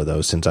time ago,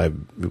 though, since I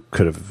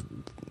could have,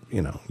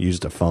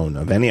 used a phone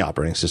of any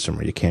operating system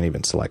where you can't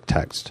even select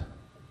text.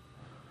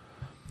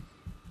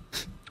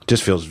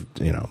 Just feels,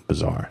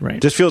 bizarre.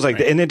 Right. Just feels like,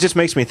 and it just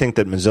makes me think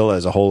that Mozilla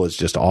as a whole is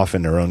just off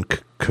in their own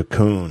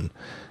cocoon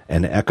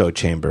and echo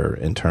chamber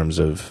in terms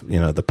of,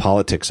 the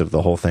politics of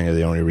the whole thing are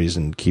the only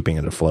reason keeping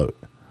it afloat.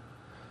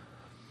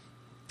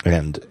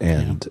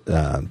 And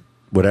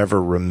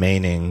whatever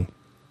remaining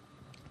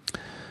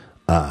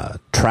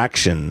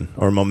traction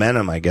or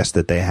momentum, I guess,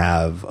 that they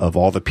have of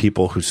all the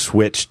people who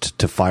switched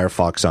to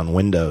Firefox on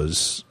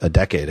Windows a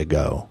decade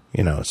ago,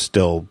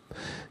 still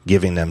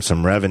giving them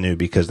some revenue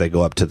because they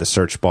go up to the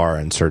search bar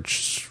and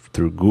search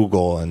through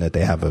Google, and that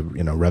they have a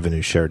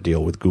revenue share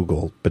deal with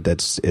Google. But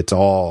it's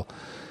all,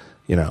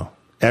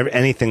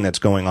 anything that's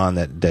going on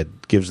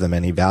that gives them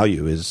any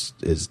value is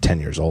 10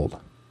 years old.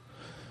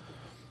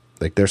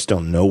 Like, they're still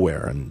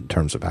nowhere in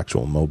terms of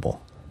actual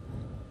mobile.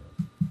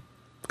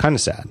 Kind of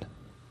sad.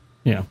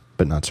 Yeah.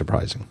 But not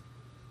surprising.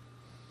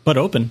 But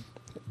open.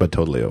 But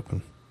totally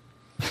open.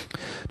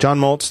 John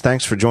Moltz,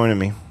 thanks for joining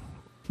me.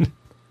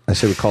 I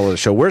say we call it a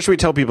show. Where should we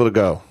tell people to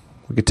go?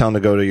 We could tell them to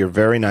go to your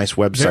very nice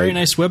website. Very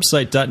nice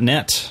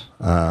website.net.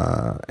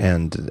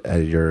 And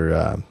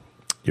your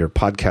your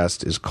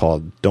podcast is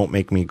called "Don't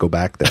Make Me Go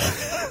Back There."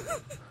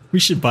 We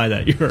should buy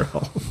that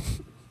URL.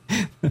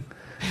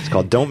 It's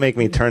called "Don't Make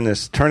Me Turning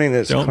This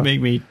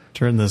Make Me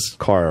Turn This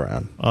Car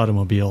Around."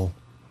 Automobile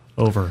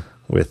over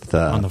with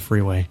on the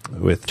freeway.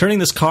 With turning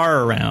this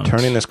car around.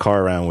 Turning this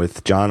car around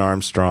with John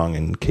Armstrong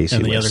and Casey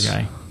and the Liss.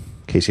 other guy.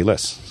 Casey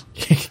Liss.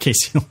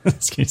 Casey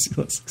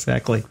Liss,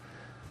 exactly.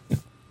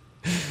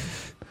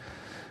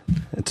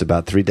 It's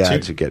about three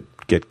dads who get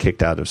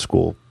kicked out of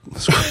school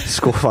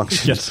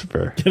functions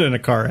get in a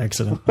car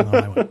accident on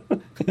the highway.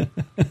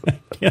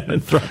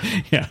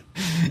 Yeah.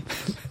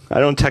 I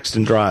don't text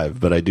and drive,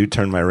 but I do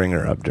turn my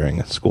ringer up during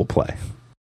a school play.